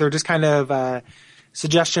weird. Like they're just kind of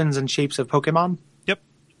suggestions and shapes of Pokemon. Yep.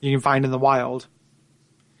 You can find in the wild.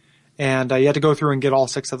 And you have to go through and get all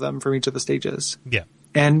 6 of them from each of the stages. Yeah.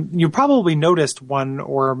 And you probably noticed one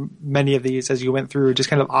or many of these as you went through, just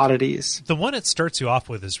kind of oddities. The one it starts you off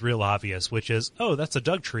with is real obvious, which is, oh, that's a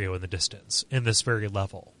Dugtrio in the distance in this very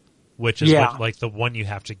level, which is like the one you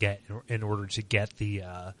have to get in order to get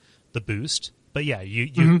the boost. But yeah,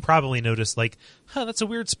 you probably noticed like, that's a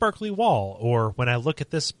weird sparkly wall. Or when I look at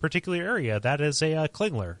this particular area, that is a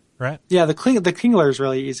Klingler, right? Yeah, the Klingler is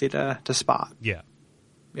really easy to spot. Yeah.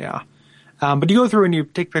 Yeah. But you go through and you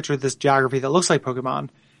take pictures of this geography that looks like Pokemon.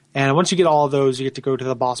 And once you get all of those, you get to go to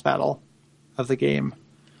the boss battle of the game.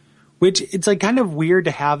 Which, it's like kind of weird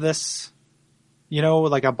to have this,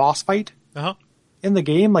 like a boss fight in the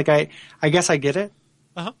game. Like, I guess I get it,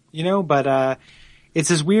 but it's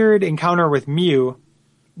this weird encounter with Mew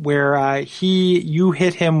where you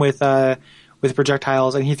hit him with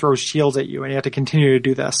projectiles and he throws shields at you, and you have to continue to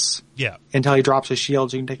do this until he drops his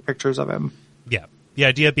shields. You can take pictures of him. Yeah. The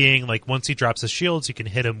idea being, like, once he drops his shields, you can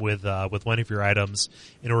hit him with one of your items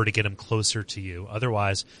in order to get him closer to you.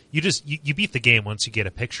 Otherwise, you beat the game once you get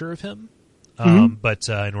a picture of him. But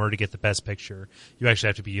in order to get the best picture, you actually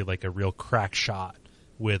have to be like a real crack shot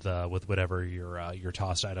with whatever your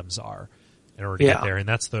tossed items are in order to get there. And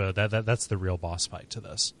that's the real boss fight to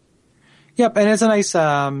this. Yep, and it's a nice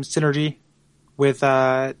synergy with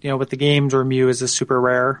with the games where Mew is a super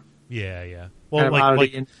rare. Yeah. Kind Well, of like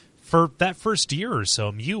oddity. for that first year or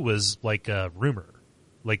so, Mew was like a rumor.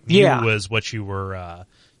 Like Mew Yeah. was what you were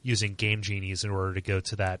using Game Genies in order to go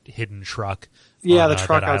to that hidden truck. Yeah, on, the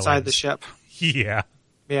truck that outside island. the ship. Yeah.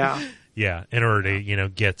 Yeah. Yeah, in order to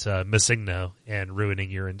get Missigno and ruining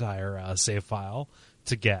your entire save file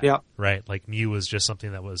to get. Yep. Right, like Mew was just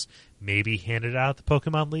something that was maybe handed out at the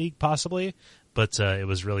Pokemon League, possibly, but it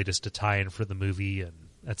was really just a tie-in for the movie and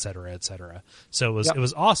et cetera, et cetera. So it was Yep. it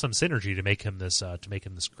was awesome synergy to make him this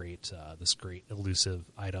great elusive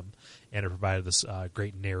item, and it provided this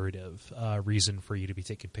great narrative reason for you to be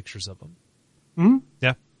taking pictures of him. Hmm.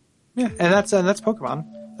 Yeah. Yeah, and that's Pokemon.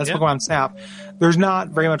 That's Yeah. Pokemon Snap. There's not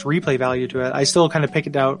very much replay value to it. I still kind of pick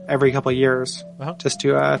it out every couple of years Uh-huh. just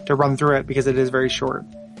to run through it because it is very short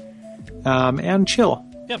and chill.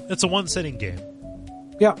 Yeah, it's a one-sitting game.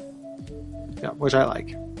 Yeah, which I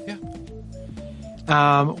like. Yeah.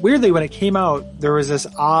 Weirdly, when it came out, there was this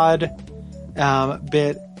odd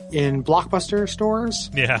bit in Blockbuster stores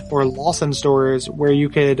Yeah. or Lawson stores where you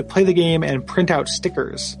could play the game and print out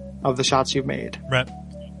stickers of the shots you've made. Right.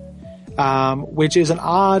 Which is an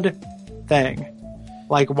odd thing.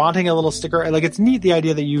 Like wanting a little sticker, like it's neat the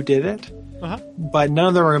idea that you did it, Uh-huh. but none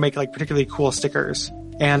of them are going to make like particularly cool stickers.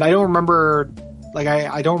 And I don't remember, like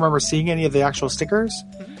I don't remember seeing any of the actual stickers.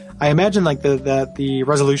 I imagine like the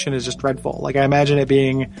resolution is just dreadful. Like I imagine it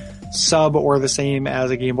being sub or the same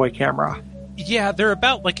as a Game Boy camera. Yeah, they're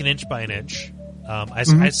about like an inch by an inch. I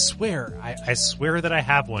swear that I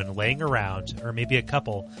have one laying around, or maybe a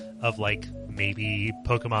couple of like maybe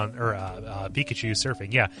Pokemon or Pikachu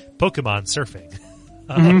surfing. Yeah, Pokemon surfing,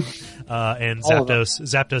 and All of them.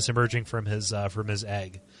 Zapdos emerging from his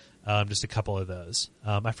egg. Just a couple of those.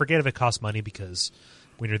 I forget if it costs money because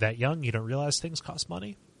when you're that young, you don't realize things cost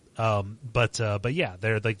money. But yeah,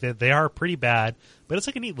 they're like they are pretty bad, but it's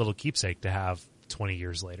like a neat little keepsake to have 20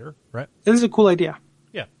 years later, right? It is a cool idea.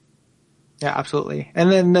 Yeah. Yeah, absolutely.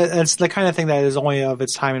 And then it's the kind of thing that is only of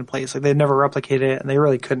its time and place. Like they never replicated it, and they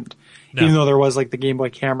really couldn't, No. even though there was like the Game Boy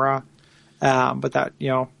camera. But that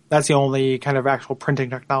that's the only kind of actual printing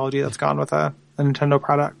technology that's gone with a Nintendo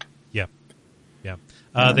product. Yeah, yeah.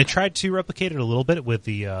 They tried to replicate it a little bit with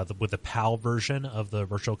the PAL version of the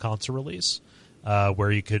Virtual Console release,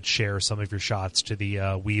 where you could share some of your shots to the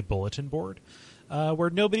Wii bulletin board, where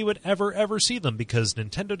nobody would ever see them because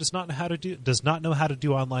Nintendo does not know how to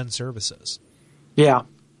do online services. Yeah,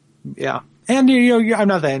 yeah. And I'm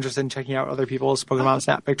not that interested in checking out other people's Pokemon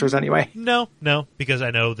Snap pictures anyway. No, because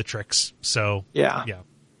I know the tricks. So Yeah. yeah.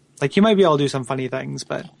 Like you might be able to do some funny things,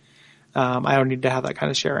 but I don't need to have that kind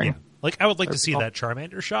of sharing. Yeah. Like I would like to see that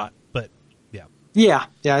Charmander shot, but yeah.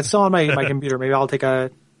 Yeah, it's still on my computer. Maybe I'll take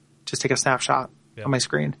a snapshot Yeah. on my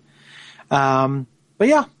screen. But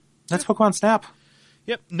yeah, that's Pokemon Snap.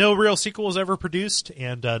 Yep, no real sequel was ever produced,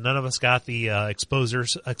 and none of us got the exposure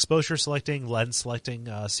selecting, lens selecting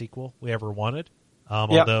sequel we ever wanted.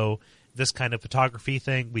 Although this kind of photography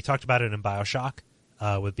thing, we talked about it in BioShock,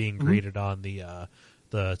 with being graded on the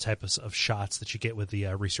type of shots that you get with the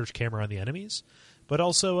research camera on the enemies. But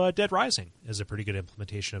also Dead Rising is a pretty good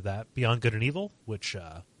implementation of that. Beyond Good and Evil, which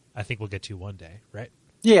I think we'll get to one day, right?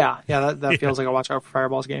 Yeah, that feels like a Watch Out for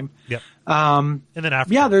Fireballs game. Yep. And then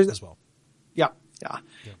after there's as well. Yeah.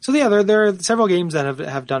 So yeah, there are several games that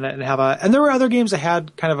have done it and and there were other games that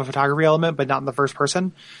had kind of a photography element, but not in the first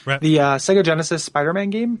person. Right. The Sega Genesis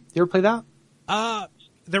Spider-Man game. You ever play that?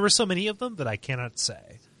 There were so many of them that I cannot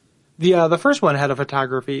say. The first one had a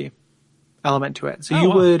photography element to it. So Oh, you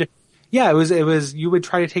wow. would, it was you would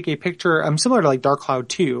try to take a picture, similar to like Dark Cloud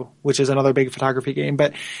 2, which is another big photography game,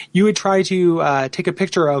 but you would try to take a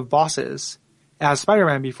picture of bosses as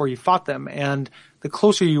Spider-Man before you fought them, and the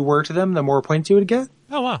closer you were to them, the more points you would get.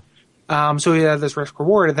 Oh, wow. So you had this risk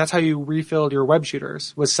reward, and that's how you refilled your web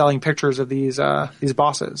shooters, was selling pictures of these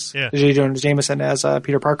bosses. Yeah. J. Jonah Jameson as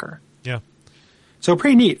Peter Parker. Yeah. So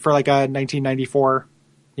pretty neat for like a 1994,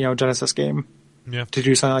 Genesis game Yeah. to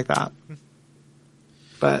do something like that.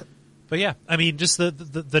 But yeah, I mean, just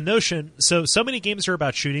the notion. So many games are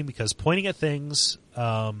about shooting because pointing at things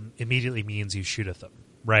immediately means you shoot at them,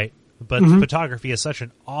 right? But photography is such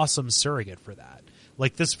an awesome surrogate for that.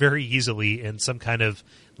 Like this very easily in some kind of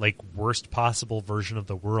like worst possible version of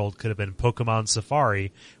the world could have been Pokemon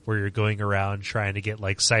Safari, where you're going around trying to get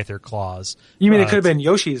like Scyther claws. you mean it could have been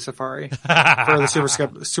Yoshi's Safari for the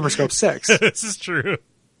Super Scope 6? This is true.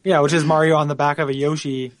 Yeah, which is Mario on the back of a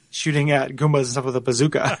Yoshi shooting at Goombas and stuff with a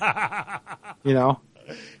bazooka. Yeah.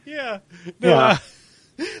 Yeah.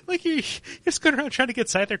 Like you're just going around trying to get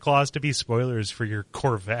Scyther claws to be spoilers for your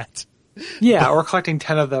Corvette. Yeah, or collecting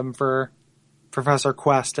 10 of them for Professor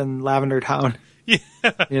Quest and Lavender Town. Yeah.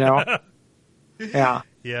 You know? Yeah.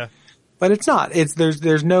 Yeah. But it's not.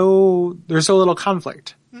 There's so little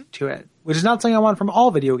conflict to it, which is not something I want from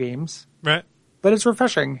all video games, Right. but it's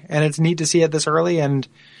refreshing and it's neat to see it this early and,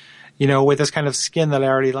 you know, with this kind of skin that I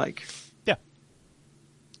already like. Yeah.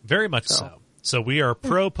 Very much so. So we are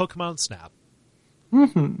pro Pokemon Snap.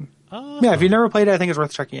 Yeah, if you've never played it, I think it's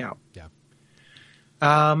worth checking out. Yeah.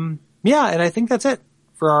 Yeah, and I think that's it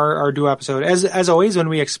for our duo episode. As always, when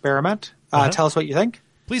we experiment, tell us what you think.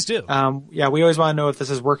 Please do. Yeah, we always want to know if this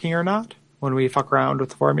is working or not when we fuck around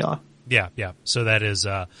with the formula. Yeah, yeah. So that is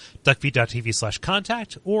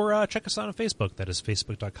duckfeed.tv/contact or check us out on Facebook. That is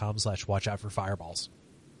facebook.com/watchoutforfireballs.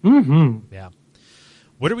 Mm-hmm. Yeah.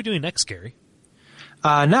 What are we doing next, Gary?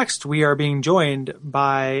 Next, we are being joined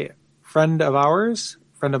by friend of ours,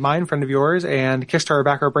 friend of mine, friend of yours, and Kickstarter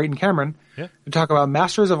backer Brayton Cameron to talk about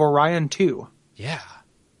Masters of Orion 2. Yeah.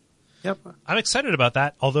 Yep. I'm excited about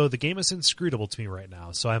that, although the game is inscrutable to me right now,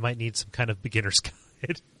 so I might need some kind of beginner's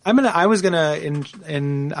guide. I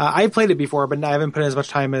played it before, but I haven't put in as much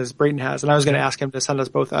time as Brayton has, and I was going to ask him to send us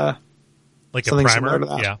both like something a similar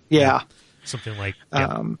primer? to that. Yeah. Something like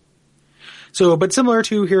But similar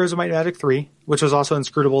to Heroes of Might and Magic 3, which was also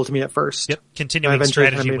inscrutable to me at first. Yep. Continuing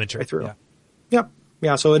strategy winter. Through. Yep.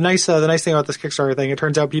 Yeah. So the nice thing about this Kickstarter thing, it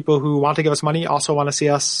turns out people who want to give us money also want to see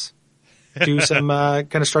us do some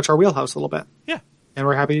kind of stretch our wheelhouse a little bit. Yeah. And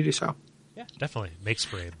we're happy to do so. Yeah, definitely makes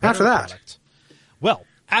for a better After that. product. Well,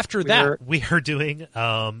 after that, we are doing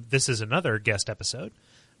this is another guest episode,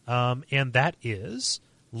 and that is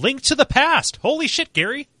Link to the Past. Holy shit,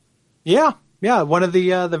 Gary! Yeah. Yeah, one of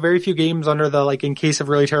the very few games under the in case of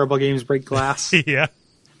really terrible games break glass Yeah.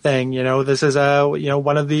 thing. You know, this is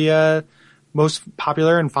one of the most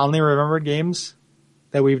popular and fondly remembered games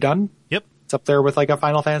that we've done. Yep. It's up there with a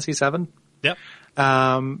Final Fantasy VII. Yep.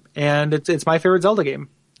 And it's my favorite Zelda game.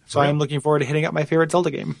 So Right. I'm looking forward to hitting up my favorite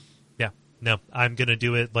Zelda game. Yeah. No, I'm gonna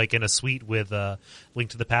do it in a suite with Link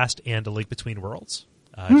to the Past and A Link Between Worlds.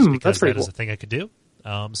 Just because that's pretty that is cool. a thing I could do.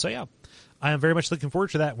 So yeah, I am very much looking forward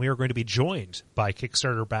to that. We are going to be joined by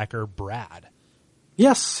Kickstarter backer Brad.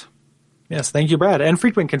 Yes. Yes, thank you, Brad. And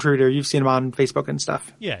frequent contributor. You've seen him on Facebook and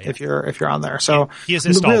stuff. Yeah. If you're on there. So He is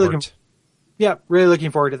I'm stalwart. really looking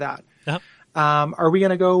forward to that. Uh-huh. Are we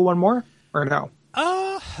gonna go one more or no?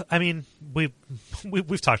 I mean, we've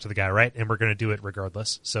talked to the guy, right? And we're going to do it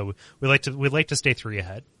regardless. So we like to stay 3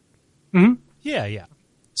 ahead. Mm-hmm. Yeah.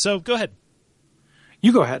 So go ahead.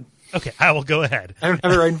 You go ahead. Okay, I will go ahead. I don't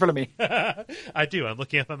have it right in front of me. I do. I'm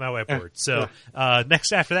looking up at my whiteboard. So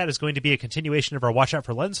next after that is going to be a continuation of our Watch Out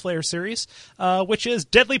for Lens Flare series, which is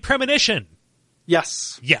Deadly Premonition.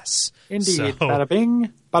 Yes. Yes. Indeed. So, Bada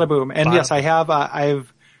bing, bada boom. And Bada yes, I have,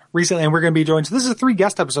 I've recently, and we're going to be joined. So this is 3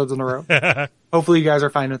 guest episodes in a row. Hopefully you guys are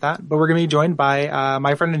fine with that. But we're going to be joined by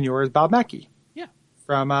my friend and yours, Bob Mackey. Yeah.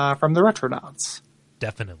 From the Retronauts.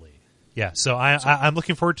 Definitely. Yeah. So I'm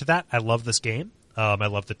looking forward to that. I love this game. I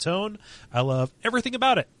love the tone. I love everything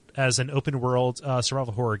about it as an open world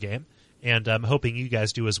survival horror game. And I'm hoping you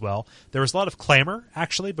guys do as well. There was a lot of clamor,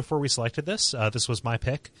 actually, before we selected this. This was my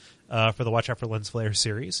pick for the Watch Out for Lens Flare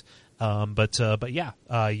series. But yeah,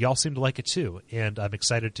 y'all seem to like it too, and I'm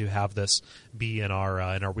excited to have this be in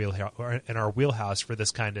our wheelhouse for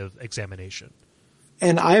this kind of examination.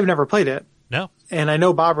 And I have never played it. No, And I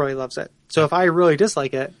know Bob really loves it. So if I really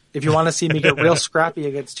dislike it, if you want to see me get real scrappy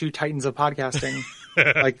against 2 titans of podcasting,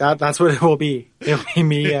 that's what it will be. It'll be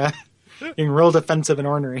me being real defensive and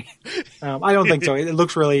ornery. I don't think so. It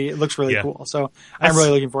looks really cool. So I'm really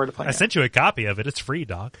looking forward to playing I it. sent you a copy of it. It's free,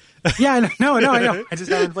 dog. Yeah, I know. I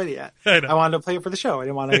just haven't played it yet. I know. I wanted to play it for the show. I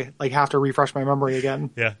didn't want to have to refresh my memory again.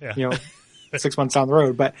 Yeah. 6 months down the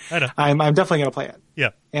road. But I know. I'm definitely going to play it. Yeah.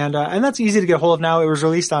 And that's easy to get a hold of now. It was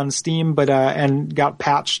released on Steam, but and got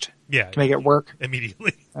patched to make it work.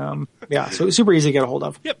 Immediately. Yeah, so it's super easy to get a hold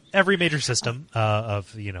of. Yep. Every major system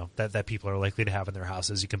of that people are likely to have in their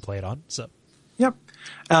houses, you can play it on. So. Yep.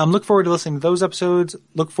 Look forward to listening to those episodes.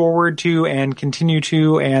 Look forward to and continue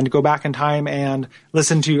to and go back in time and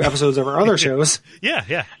listen to episodes of our other shows.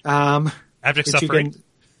 Yeah. Abject which you Suffering.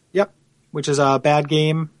 Which is a Bad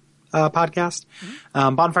Game podcast.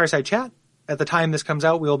 Bonfireside Chat. At the time this comes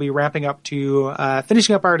out, we'll be ramping up to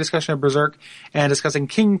finishing up our discussion of Berserk and discussing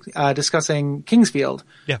Kingsfield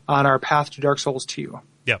on our path to Dark Souls 2.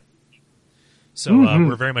 Yep. So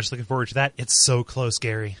we're very much looking forward to that. It's so close,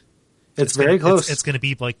 Gary. It's very close. It's going to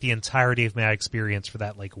be like the entirety of my experience for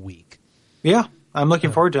that week. Yeah, I'm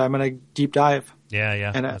looking forward to it. I'm going to deep dive.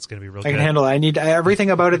 Yeah. And that's going to be real I good. can handle it. I need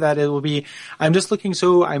everything about it that it will be.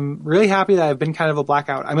 I'm really happy that I've been kind of a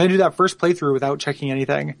blackout. I'm going to do that first playthrough without checking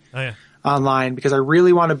anything Oh, yeah. online because I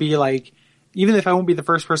really want to be even if I won't be the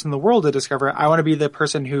first person in the world to discover it, I want to be the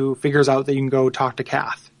person who figures out that you can go talk to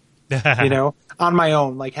Kath. On my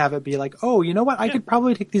own, like have it be like, oh, you know what? I could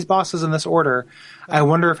probably take these bosses in this order. I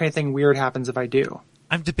wonder if anything weird happens if I do.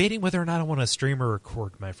 I'm debating whether or not I want to stream or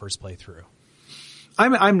record my first playthrough.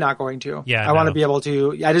 I'm not going to. Yeah, I want to be able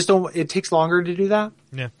to. I just don't. It takes longer to do that.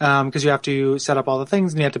 Yeah. Because you have to set up all the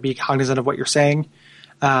things and you have to be cognizant of what you're saying.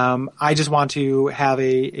 I just want to have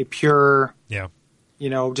a pure. Yeah.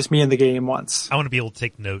 Just me in the game once. I want to be able to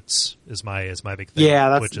take notes. Is my big thing.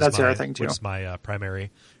 Yeah, that's the other thing too. Which is my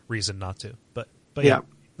primary reason not to. But yeah.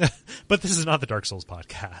 But this is not the Dark Souls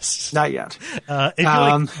podcast. Not yet. If you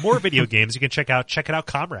like more video games, you can check it out,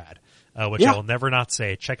 Comrade, which I will never not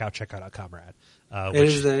say. Check out Comrade.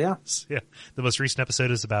 The most recent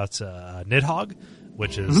episode is about Nidhogg,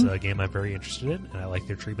 which is a game I'm very interested in, and I like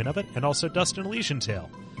their treatment of it, and also Dust and Elysian Tale.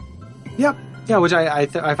 Yep. Yeah, which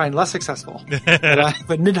I find less successful.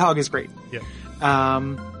 But Nidhogg is great. Yeah.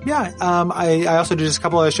 I also do just a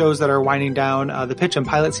couple of shows that are winding down the pitch and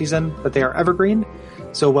pilot season, but they are evergreen,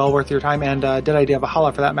 so well worth your time. And Dead Idea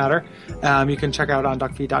Valhalla, for that matter, you can check out on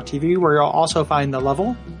duckfeed.tv, where you'll also find The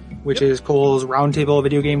Level, which is Cole's roundtable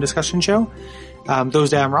video game discussion show. Those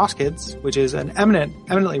Damn Ross Kids, which is an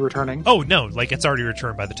eminently returning. Oh no, like it's already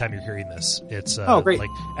returned by the time you're hearing this. It's great. Like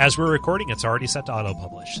as we're recording, it's already set to auto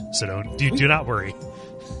publish. So do not worry.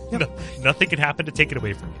 Yep. Nothing can happen to take it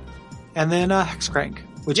away from you. And then Hexcrank,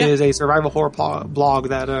 which is a survival horror blog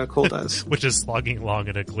that Cole does. Which is slogging along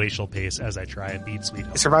at a glacial pace as I try and beat Sweet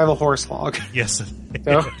Home. A survival horror slog. Yes.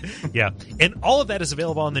 So. Yeah. And all of that is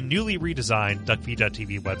available on the newly redesigned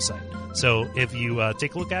duckfeed.tv website. So if you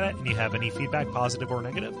take a look at it and you have any feedback, positive or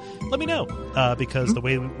negative, let me know. Because the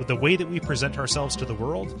way that we present ourselves to the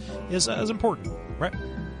world is important, right?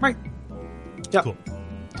 Right. Yep. Cool.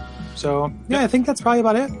 So, I think that's probably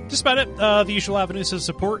about it. Just about it. The usual avenues of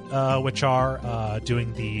support, which are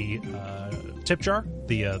doing the tip jar,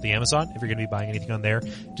 the Amazon. If you're going to be buying anything on there,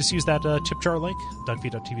 just use that tip jar link,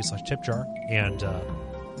 duckfeed.tv/tipjar,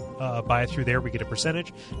 and buy it through there. We get a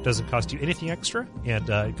percentage. Doesn't cost you anything extra, and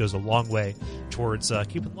it goes a long way towards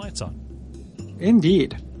keeping the lights on.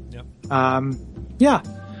 Indeed. Yep. Yeah.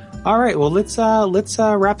 All right. Well, let's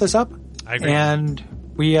wrap this up. I agree. And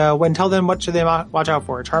until then, what should they watch out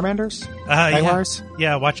for? Charmanders? Magmars?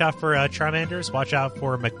 Yeah, watch out for Charmanders. Watch out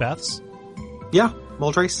for Macbeths. Yeah,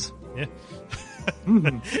 Moltres. Yeah.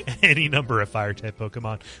 Any number of fire-type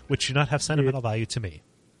Pokemon, which do not have sentimental value to me.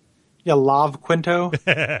 Yeah, Lav Quinto.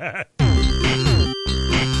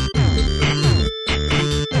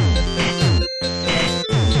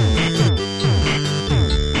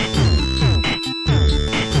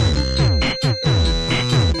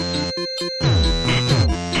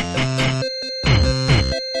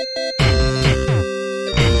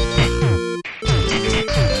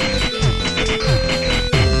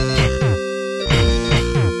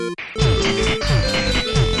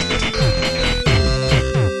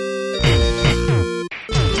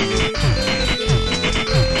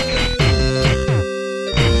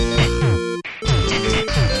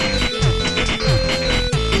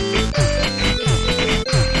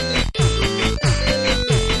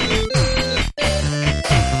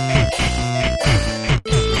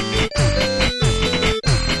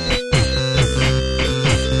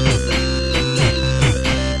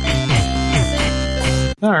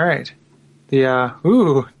 All right. The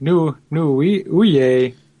new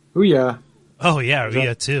Ouya. Oh yeah,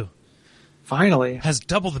 Ouya too. Finally. Has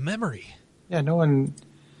double the memory. Yeah, no one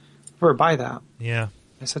ever buy that. Yeah.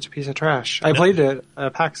 It's such a piece of trash. I played it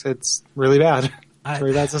at PAX. It's really bad. It's a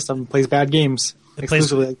really bad system. It plays bad games.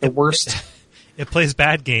 Exclusively. The worst. It plays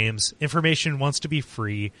bad games. Information wants to be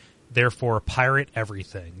free. Therefore, pirate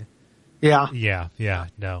everything. Yeah. Yeah.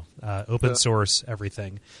 No. Open source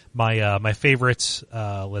everything. My favorite,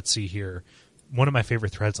 let's see here. One of my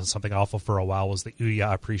favorite threads on Something Awful for a while was the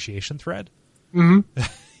Ouya appreciation thread. Mm-hmm.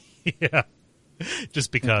 Yeah.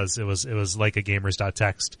 Just because it was like a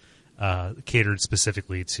gamers.txt, catered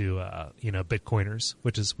specifically to, Bitcoiners,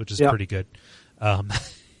 which is pretty good.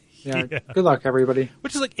 Yeah. Good luck, everybody.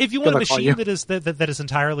 Which is like, if you want a machine that is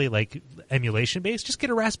entirely like emulation based, just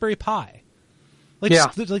get a Raspberry Pi.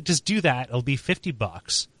 Just do that. It'll be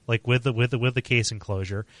 $50, like with the case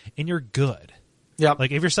enclosure, and you're good. Yeah.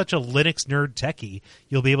 Like if you're such a Linux nerd techie,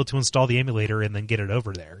 you'll be able to install the emulator and then get it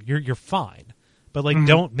over there. You're fine. But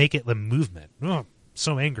don't make it the movement. Oh,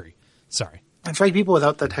 so angry. Sorry. It's like people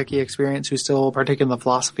without the techie experience who still partake in the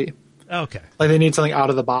philosophy. Okay. Like they need something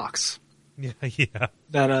out of the box. Yeah.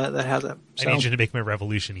 That has it. So. I need you to make my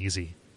revolution easy.